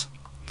available yet.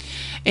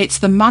 It's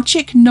the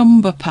Magic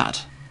Number Pad.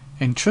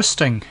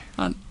 Interesting.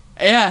 And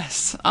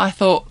yes, I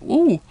thought,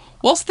 ooh,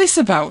 what's this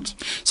about?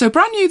 So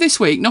brand new this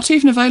week, not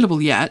even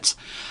available yet,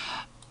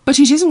 but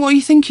it isn't what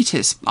you think it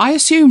is. I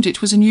assumed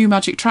it was a new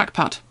Magic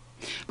Trackpad.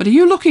 But are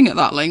you looking at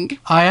that link?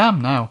 I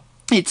am now.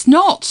 It's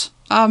not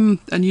a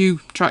new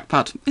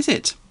trackpad, is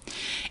it?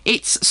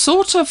 It's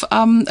sort of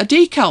a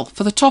decal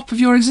for the top of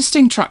your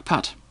existing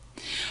trackpad,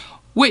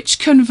 which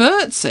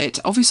converts it.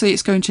 Obviously,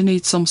 it's going to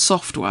need some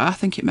software. I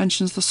think it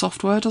mentions the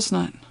software, doesn't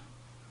it?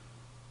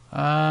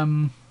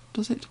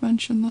 Does it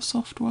mention the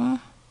software?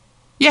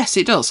 Yes,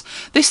 it does.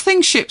 This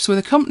thing ships with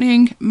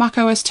accompanying Mac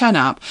OS X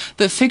app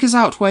that figures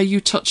out where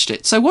you touched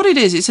it. So what it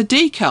is, it's a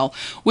decal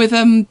with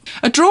a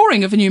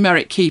drawing of a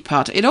numeric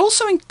keypad. It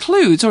also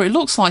includes, or it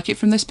looks like it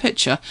from this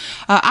picture,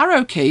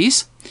 arrow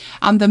keys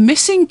and the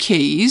missing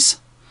keys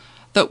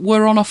that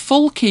were on a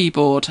full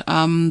keyboard.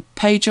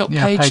 Page up,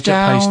 page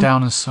down. Up, page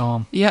down and so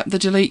on. Yep, the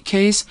delete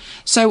keys.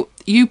 So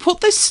you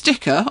put this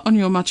sticker on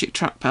your Magic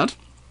Trackpad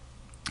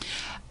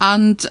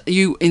and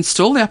you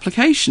install the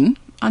application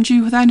and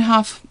you then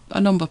have a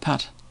number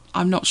pad.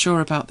 I'm not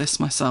sure about this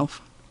myself.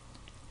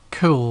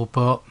 Cool,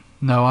 but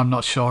no, I'm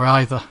not sure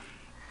either.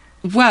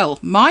 Well,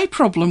 my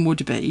problem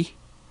would be,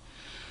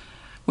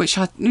 which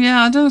I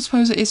don't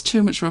suppose it is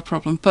too much of a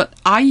problem, but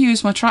I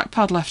use my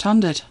trackpad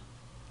left-handed.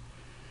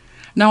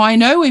 Now, I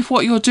know if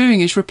what you're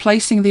doing is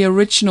replacing the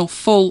original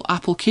full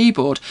Apple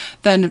keyboard,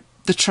 then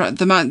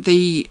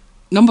the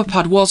number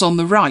pad was on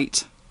the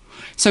right,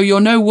 so you're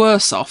no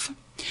worse off.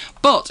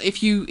 But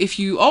if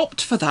you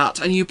opt for that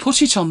and you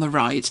put it on the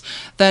right,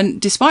 then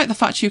despite the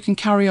fact you can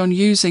carry on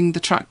using the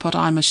trackpad,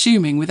 I'm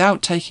assuming,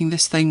 without taking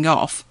this thing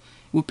off,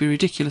 it would be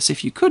ridiculous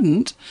if you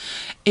couldn't,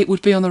 it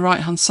would be on the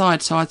right hand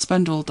side, so I'd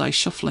spend all day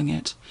shuffling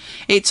it.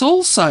 It's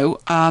also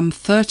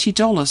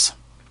 $30.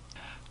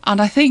 And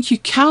I think you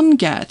can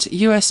get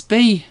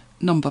USB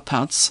number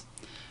pads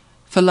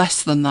for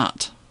less than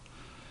that.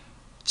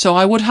 So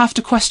I would have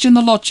to question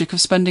the logic of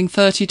spending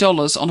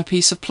 $30 on a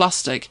piece of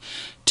plastic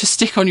to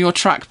stick on your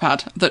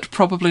trackpad that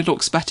probably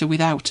looks better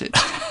without it.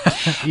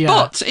 Yeah.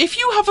 But if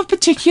you have a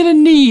particular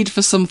need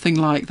for something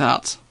like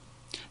that,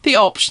 the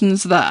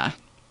option's there.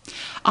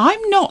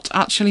 I'm not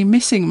actually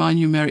missing my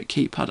numeric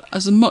keypad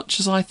as much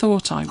as I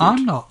thought I would.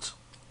 I'm not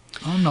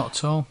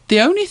at all.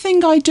 The only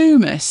thing I do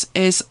miss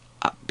is,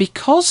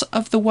 because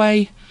of the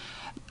way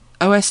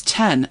OS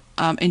X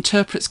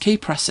interprets key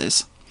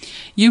presses,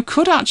 you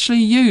could actually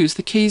use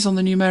the keys on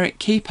the numeric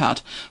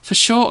keypad for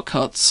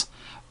shortcuts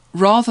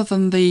rather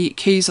than the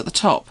keys at the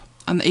top,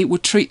 and it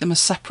would treat them as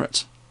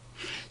separate.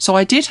 So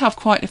I did have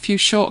quite a few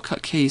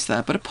shortcut keys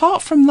there, but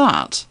apart from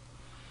that,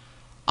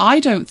 I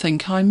don't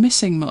think I'm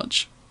missing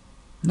much.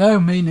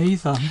 No, me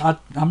neither.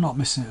 I'm not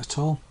missing it at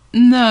all.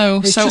 No.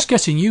 It's just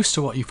getting used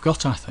to what you've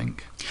got, I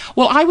think.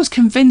 Well, I was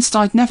convinced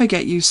I'd never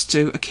get used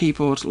to a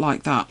keyboard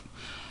like that,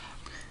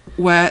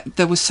 where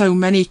there were so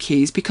many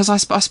keys, because I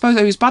suppose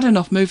it was bad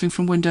enough moving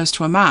from Windows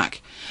to a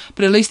Mac,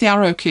 but at least the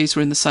arrow keys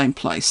were in the same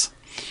place.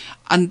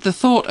 And the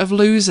thought of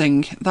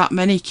losing that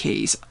many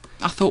keys,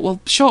 I thought, well,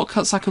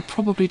 shortcuts, I could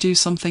probably do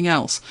something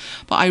else.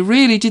 But I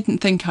really didn't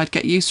think I'd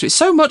get used to it.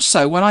 So much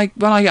so, when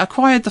I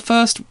acquired the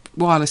first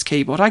wireless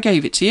keyboard, I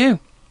gave it to you.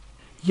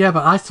 Yeah,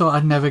 but I thought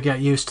I'd never get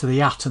used to the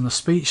at and the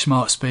speech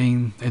marks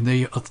being in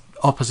the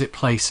opposite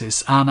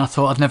places, and I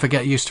thought I'd never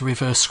get used to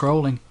reverse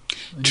scrolling.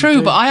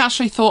 True, but I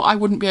actually thought I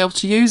wouldn't be able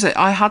to use it.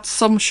 I had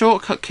some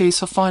shortcut keys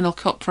for Final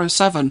Cut Pro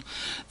 7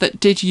 that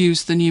did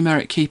use the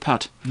numeric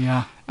keypad.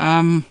 Yeah.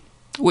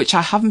 Which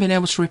I haven't been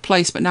able to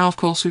replace, but now, of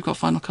course, we've got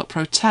Final Cut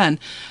Pro 10,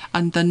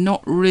 and they're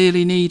not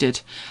really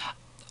needed.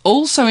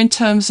 Also, in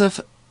terms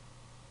of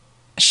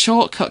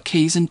shortcut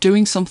keys and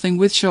doing something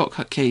with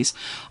shortcut keys,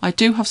 I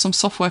do have some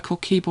software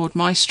called Keyboard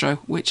Maestro,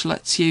 which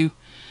lets you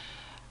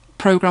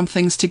program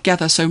things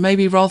together. So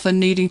maybe rather than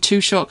needing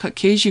 2 shortcut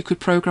keys, you could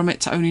program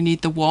it to only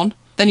need the one.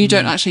 Then you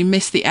don't actually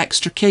miss the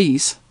extra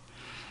keys.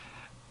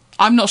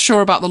 I'm not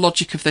sure about the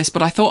logic of this,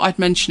 but I thought I'd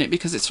mention it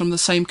because it's from the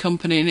same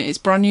company and it's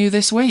brand new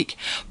this week.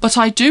 But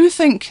I do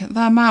think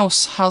their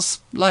mouse has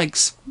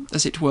legs,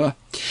 as it were.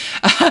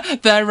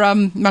 Their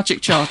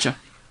Magic Charger.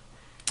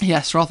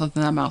 Yes, rather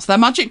than their mouse. Their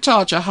Magic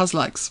Charger has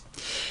legs.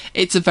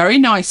 It's a very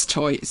nice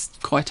toy. It's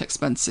quite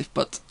expensive,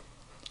 but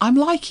I'm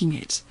liking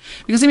it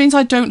because it means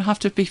I don't have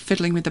to be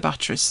fiddling with the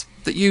batteries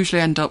that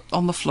usually end up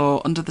on the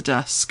floor under the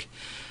desk.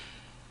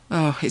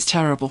 Oh, it's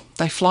terrible.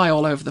 They fly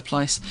all over the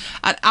place.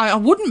 And I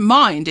wouldn't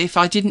mind if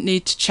I didn't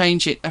need to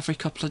change it every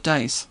couple of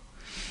days.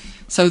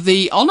 So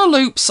the Honor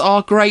Loops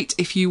are great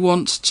if you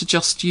want to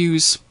just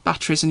use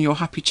batteries and you're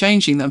happy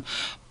changing them.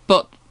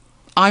 But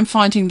I'm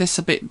finding this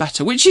a bit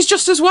better, which is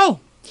just as well.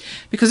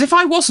 Because if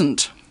I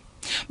wasn't,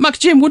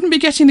 MacJim wouldn't be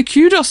getting the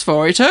kudos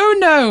for it. Oh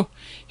no,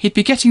 he'd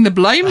be getting the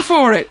blame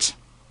for it.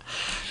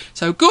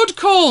 So good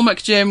call,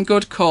 MacJim,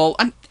 good call.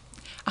 And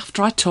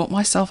after I talked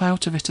myself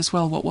out of it as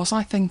well, what was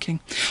I thinking?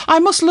 I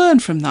must learn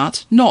from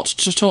that, not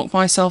to talk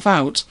myself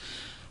out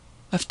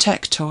of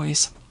tech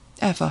toys,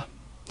 ever.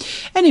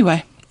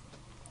 Anyway,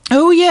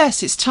 oh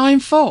yes, it's time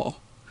for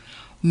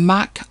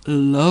Mac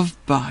Love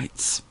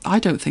Bites. I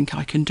don't think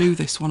I can do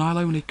this one, I'll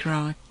only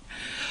cry.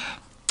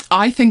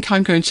 I think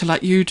I'm going to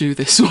let you do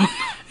this one.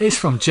 It's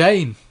from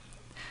Jane.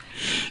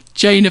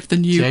 Jane of the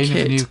New Kit. Jane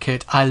of the New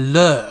Kit. I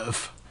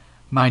love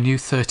my new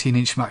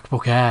 13-inch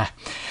MacBook Air.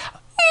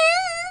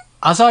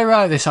 As I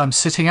write this, I'm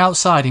sitting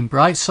outside in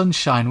bright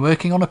sunshine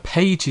working on a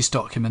Pages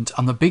document,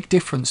 and the big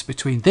difference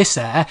between this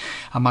Air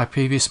and my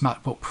previous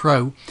MacBook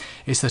Pro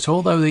is that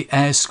although the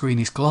Air's screen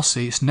is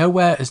glossy, it's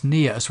nowhere as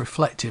near as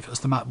reflective as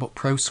the MacBook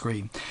Pro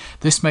screen.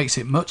 This makes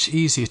it much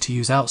easier to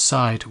use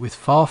outside with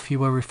far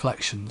fewer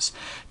reflections.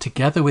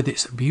 Together with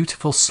its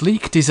beautiful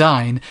sleek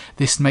design,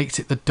 this makes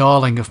it the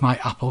darling of my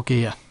Apple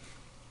gear.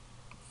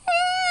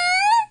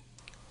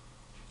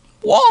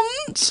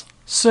 Want?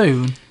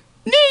 Soon.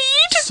 Need?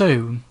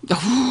 Soon.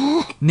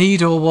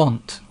 Need or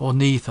want, or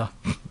neither.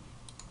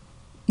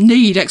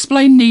 Need.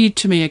 Explain need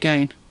to me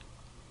again.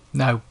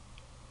 No.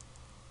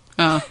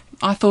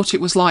 I thought it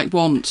was like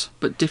want,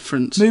 but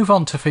different. Move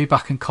on to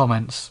feedback and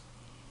comments.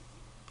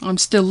 I'm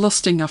still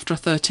lusting after a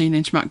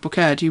 13-inch MacBook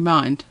Air, do you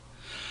mind?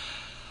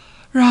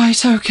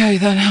 Right, okay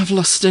then, I've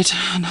lusted,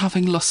 and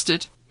having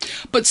lusted.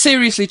 But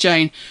seriously,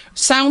 Jane,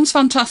 sounds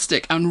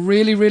fantastic. I'm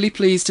really, really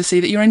pleased to see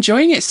that you're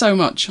enjoying it so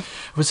much.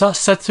 Was that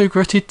said through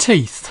gritted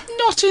teeth?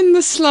 Not in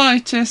the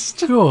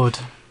slightest. Good.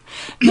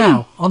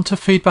 Now, on to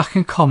feedback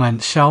and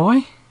comments, shall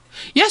we?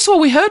 Yes, well,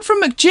 we heard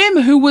from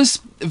MacJim, who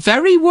was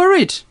very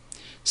worried.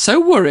 So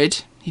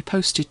worried, he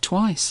posted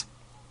twice.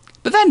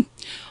 But then,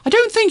 I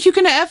don't think you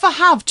can ever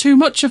have too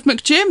much of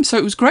MacJim, so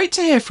it was great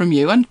to hear from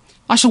you, and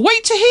I shall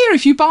wait to hear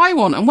if you buy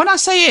one. And when I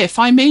say if,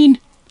 I mean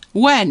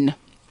when.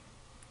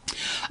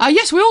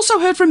 Yes, we also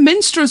heard from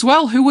Minster as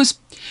well, who was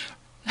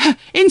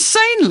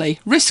insanely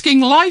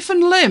risking life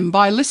and limb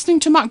by listening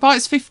to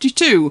MacBites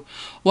 52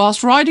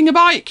 whilst riding a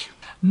bike.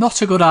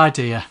 Not a good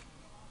idea.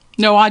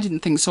 No, I didn't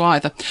think so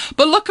either.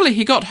 But luckily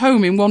he got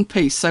home in one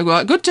piece,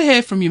 so good to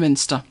hear from you,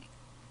 Minster.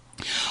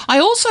 I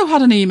also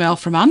had an email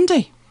from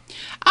Andy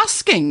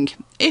asking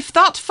if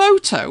that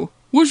photo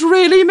was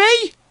really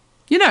me.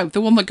 You know,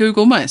 the one that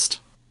Google missed.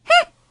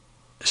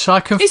 Shall I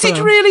confirm? Is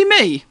it really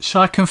me?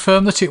 Shall I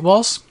confirm that it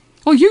was?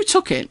 Well, you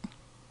took it.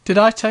 Did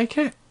I take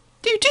it?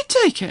 You did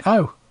take it.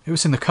 Oh, it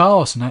was in the car,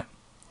 wasn't it?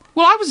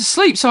 Well, I was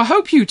asleep, so I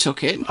hope you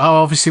took it. I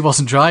obviously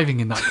wasn't driving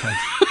in that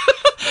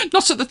case.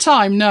 Not at the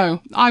time,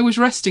 no. I was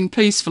resting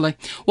peacefully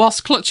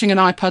whilst clutching an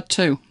iPad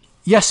 2.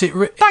 Yes,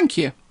 Thank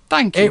you.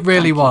 Thank you. It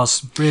really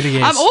was. Really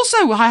is.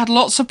 Also, I had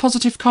lots of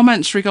positive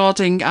comments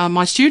regarding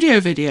my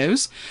studio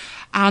videos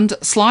and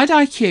Slide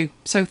IQ.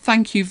 So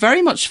thank you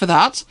very much for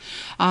that.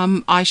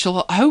 I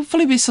shall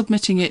hopefully be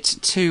submitting it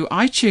to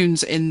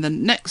iTunes in the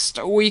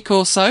next week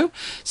or so.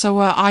 So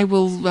I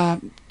will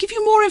give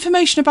you more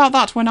information about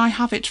that when I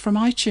have it from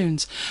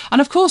iTunes.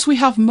 And of course, we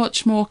have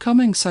much more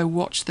coming, so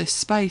watch this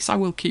space. I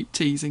will keep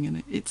teasing in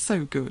it. It's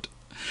so good.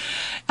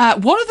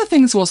 One of the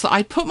things was that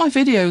I'd put my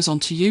videos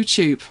onto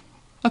YouTube.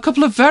 A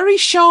couple of very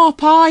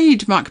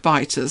sharp-eyed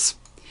MacBiters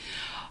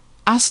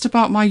asked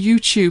about my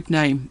YouTube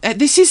name.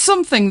 This is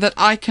something that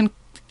I can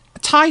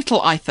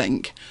title, I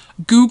think,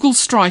 Google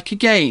Strike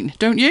Again,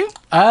 don't you?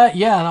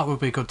 Yeah, that would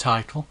be a good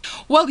title.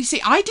 Well, you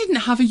see, I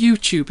didn't have a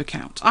YouTube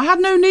account. I had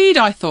no need,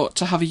 I thought,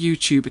 to have a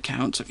YouTube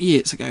account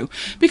years ago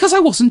because I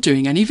wasn't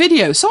doing any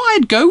video. So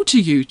I'd go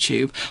to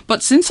YouTube,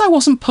 but since I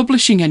wasn't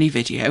publishing any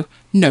video,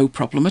 no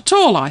problem at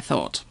all, I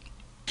thought.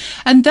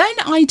 And then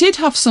I did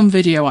have some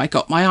video I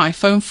got my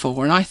iPhone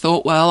for, and I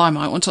thought, well, I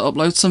might want to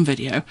upload some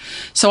video.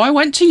 So I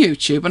went to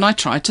YouTube and I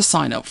tried to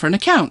sign up for an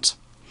account.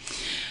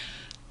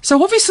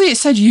 So obviously it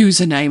said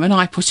username and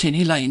I put in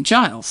Elaine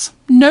Giles.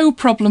 No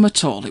problem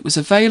at all. It was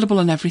available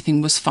and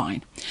everything was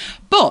fine.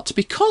 But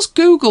because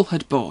Google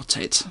had bought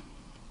it,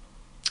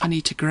 I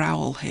need to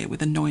growl here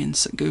with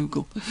annoyance at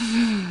Google.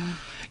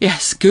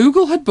 Yes,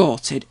 Google had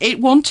bought it. It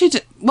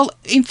wanted, well,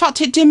 in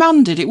fact, it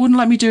demanded, it wouldn't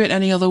let me do it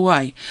any other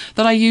way,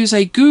 that I use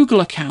a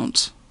Google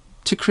account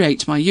to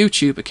create my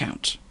YouTube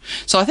account.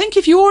 So I think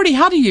if you already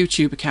had a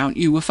YouTube account,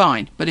 you were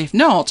fine. But if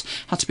not, it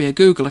had to be a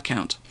Google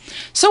account.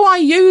 So I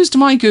used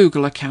my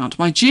Google account,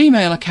 my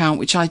Gmail account,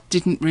 which I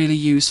didn't really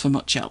use for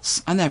much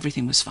else, and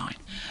everything was fine.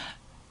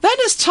 Then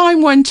as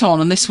time went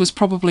on, and this was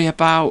probably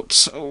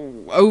about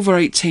over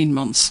 18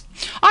 months,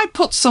 I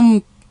put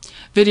some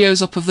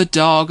videos up of the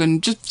dog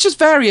and just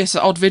various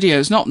odd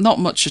videos, not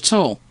much at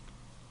all.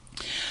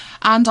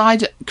 And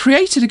I'd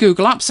created a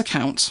Google Apps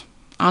account,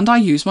 and I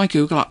used my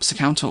Google Apps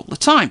account all the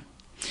time.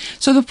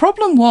 So the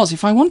problem was,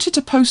 if I wanted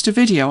to post a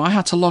video, I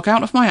had to log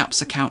out of my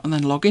apps account and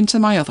then log into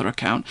my other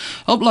account,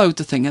 upload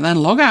the thing, and then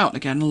log out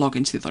again and log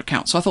into the other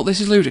account. So I thought,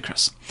 this is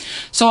ludicrous.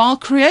 So I'll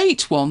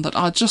create one that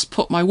I'll just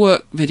put my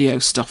work video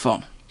stuff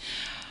on.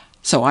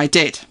 So I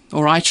did,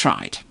 or I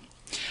tried.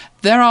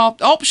 There are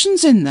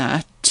options in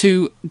there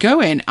to go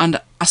in and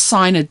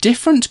assign a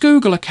different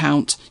Google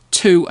account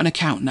to an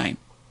account name.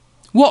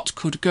 What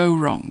could go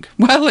wrong?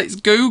 Well, it's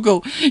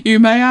Google, you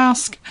may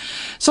ask.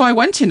 So I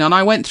went in and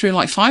I went through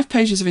like 5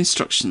 pages of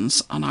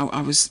instructions, and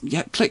I was,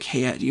 yeah, click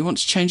here. Do you want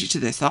to change it to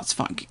this? That's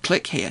fine.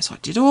 Click here. So I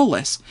did all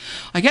this.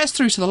 I get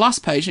through to the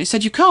last page and it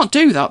said, you can't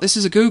do that. This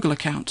is a Google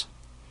account.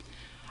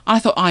 I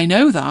thought, I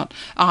know that.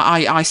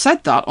 I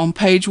said that on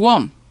page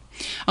 1.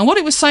 And what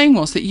it was saying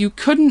was that you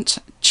couldn't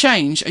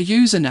change a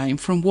username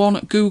from one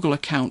Google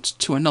account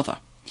to another,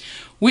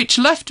 which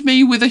left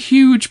me with a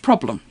huge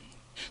problem.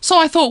 So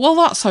I thought, well,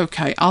 that's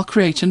okay, I'll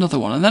create another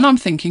one. And then I'm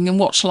thinking, and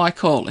what shall I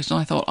call it? And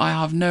I thought, I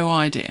have no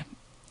idea.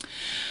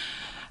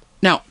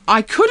 Now,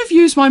 I could have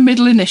used my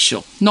middle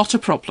initial, not a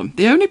problem.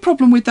 The only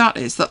problem with that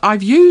is that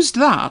I've used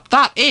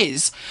that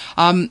is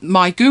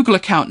my Google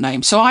account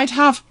name. So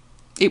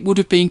it would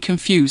have been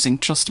confusing,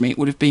 trust me, it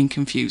would have been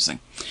confusing.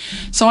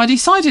 So I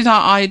decided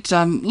I'd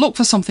look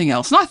for something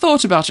else. And I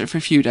thought about it for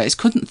a few days,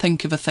 couldn't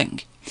think of a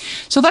thing.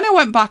 So then I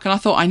went back and I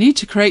thought, I need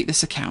to create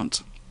this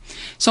account.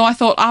 So I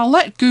thought, I'll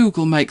let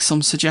Google make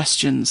some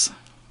suggestions.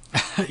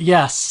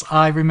 Yes,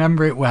 I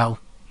remember it well.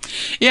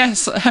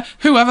 Yes,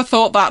 whoever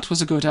thought that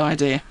was a good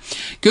idea.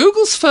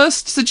 Google's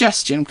first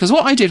suggestion, because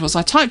what I did was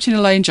I typed in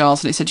Elaine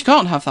Giles and it said, you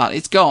can't have that,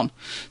 it's gone.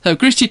 So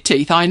gritted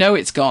teeth, I know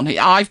it's gone,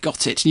 I've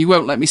got it, and you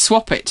won't let me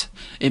swap it,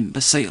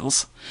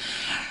 imbeciles.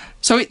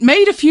 So it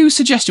made a few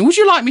suggestions. Would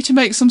you like me to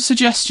make some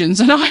suggestions?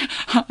 And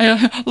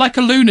I like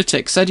a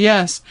lunatic, said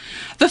yes.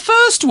 The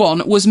first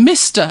one was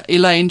Mr.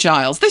 Elaine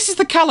Giles. This is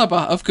the calibre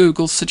of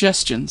Google's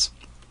suggestions.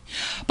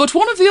 But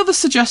one of the other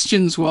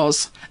suggestions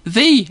was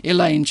the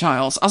Elaine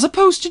Giles, as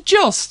opposed to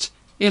just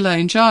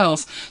Elaine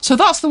Giles. So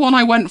that's the one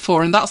I went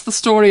for, and that's the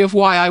story of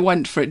why I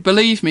went for it.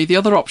 Believe me, the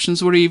other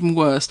options were even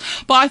worse.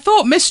 But I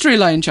thought Mystery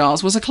Elaine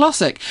Giles was a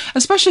classic,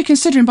 especially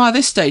considering by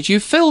this stage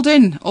you've filled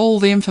in all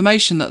the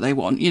information that they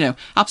want,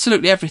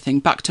 absolutely everything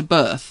back to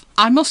birth.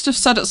 I must have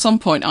said at some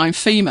point I'm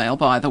female,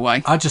 by the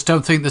way. I just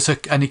don't think there's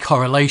any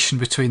correlation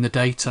between the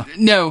data.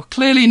 No,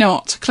 clearly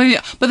not.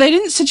 But they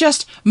didn't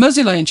suggest Ms.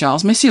 Elaine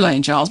Giles, Miss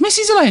Elaine Giles,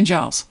 Mrs. Elaine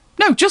Giles.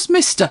 No, just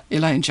Mr.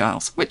 Elaine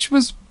Giles, which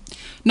was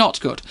not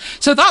good.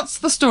 So that's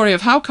the story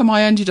of how come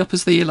I ended up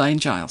as the Elaine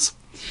Giles.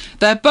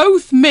 They're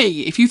both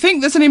me. If you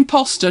think there's an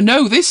imposter,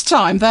 no, this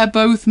time they're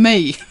both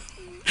me.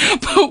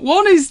 But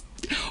one is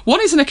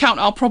an account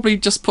I'll probably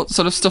just put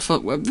sort of stuff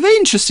up, the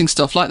interesting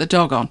stuff like the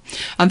dog on,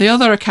 and the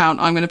other account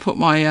I'm going to put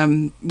my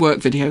work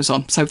videos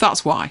on. So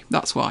that's why.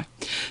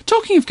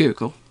 Talking of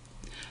Google,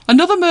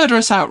 another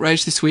murderous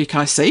outrage this week,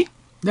 I see.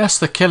 Yes,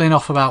 they're killing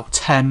off about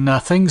 10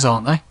 things,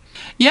 aren't they?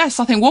 Yes,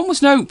 I think one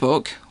was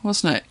Notebook,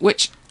 wasn't it?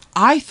 Which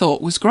I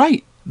thought was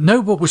great.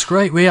 Notebook was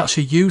great. We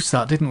actually used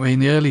that, didn't we, in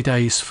the early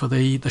days for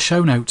the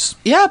show notes.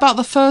 Yeah, about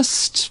the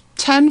first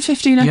 10,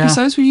 15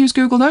 episodes we used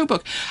Google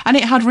Notebook. And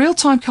it had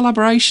real-time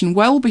collaboration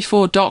well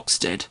before Docs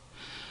did.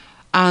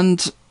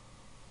 And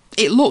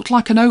it looked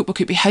like a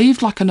notebook. It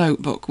behaved like a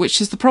notebook,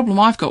 which is the problem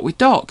I've got with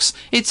Docs.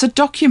 It's a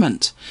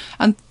document.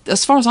 And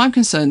as far as I'm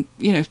concerned,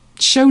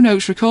 show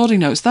notes,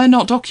 recording notes, they're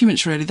not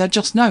documents really, they're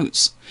just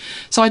notes.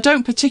 So I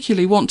don't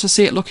particularly want to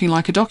see it looking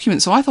like a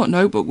document, so I thought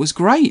Notebook was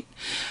great.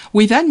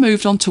 We then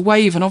moved on to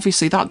Wave, and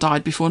obviously that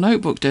died before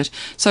Notebook did.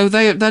 So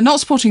they're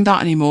not supporting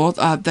that anymore.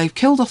 They've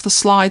killed off the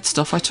slide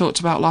stuff I talked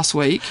about last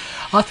week.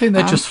 I think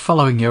they're just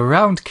following you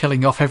around,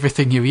 killing off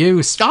everything you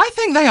use. I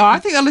think they are. I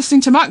think they're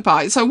listening to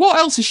MacBite. So what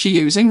else is she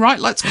using? Right,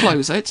 let's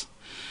close it.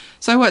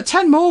 So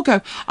 10 more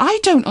go. I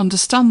don't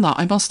understand that,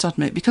 I must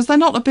admit, because they're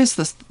not a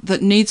business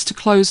that needs to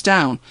close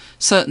down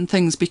certain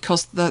things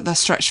because they're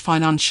stretched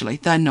financially.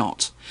 They're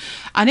not.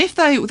 And if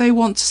they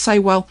want to say,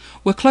 well,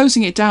 we're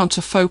closing it down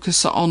to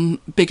focus on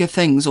bigger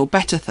things or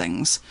better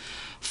things,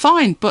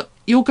 fine, but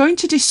you're going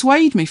to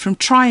dissuade me from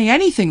trying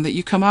anything that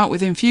you come out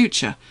with in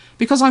future,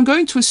 because I'm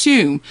going to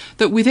assume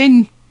that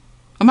within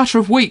a matter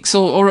of weeks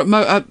or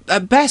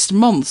at best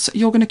months,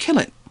 you're going to kill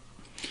it.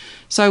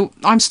 So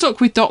I'm stuck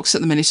with Docs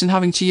at the minute and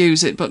having to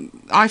use it, but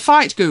I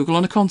fight Google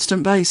on a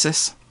constant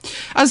basis,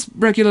 as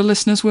regular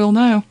listeners will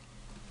know.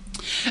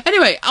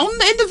 Anyway, in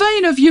the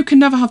vein of you can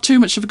never have too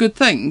much of a good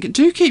thing,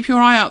 do keep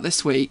your eye out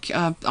this week.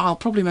 I'll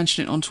probably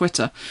mention it on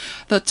Twitter,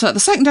 that the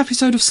second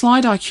episode of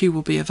Slide IQ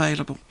will be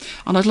available.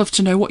 And I'd love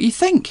to know what you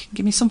think.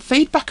 Give me some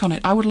feedback on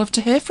it. I would love to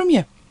hear from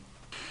you.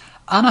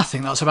 And I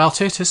think that's about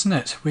it, isn't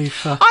it?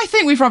 I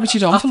think we've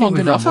rabbited on for long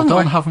enough,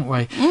 haven't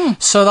we?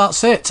 So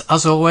that's it.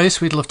 As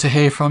always, we'd love to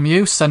hear from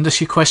you. Send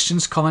us your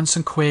questions, comments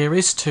and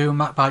queries to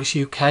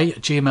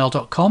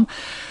macbitesuk@gmail.com.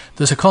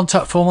 There's a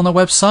contact form on the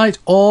website,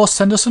 or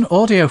send us an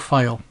audio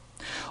file.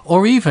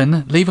 Or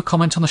even leave a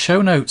comment on the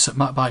show notes at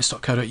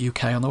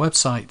macbites.co.uk on the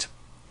website.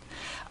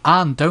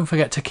 And don't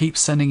forget to keep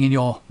sending in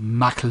your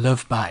Mac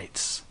Love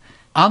Bites.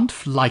 And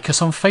like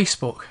us on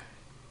Facebook.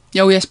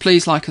 Oh yes,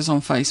 please like us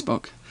on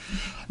Facebook.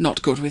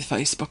 Not good with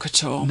Facebook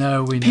at all.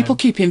 No, we know. People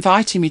keep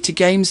inviting me to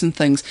games and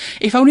things.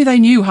 If only they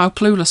knew how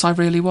clueless I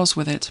really was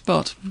with it,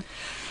 but...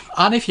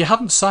 And if you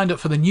haven't signed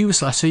up for the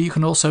newsletter, you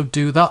can also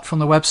do that from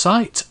the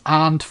website,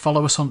 and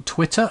follow us on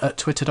Twitter at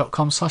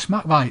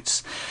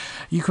twitter.com/MacBites.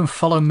 You can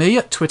follow me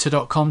at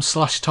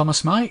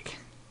twitter.com/ThomasMike.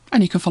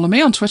 And you can follow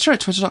me on Twitter at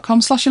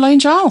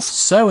twitter.com/Elaine Giles.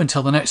 So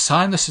until the next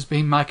time, this has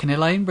been Mike and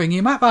Elaine bringing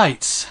you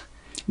MacBites.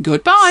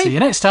 Goodbye. See you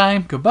next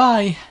time.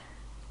 Goodbye.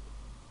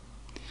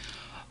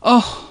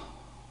 Oh,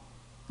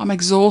 I'm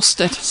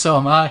exhausted. So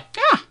am I.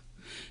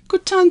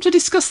 Good time to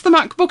discuss the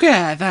MacBook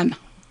Air then.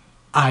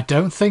 I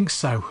don't think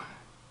so.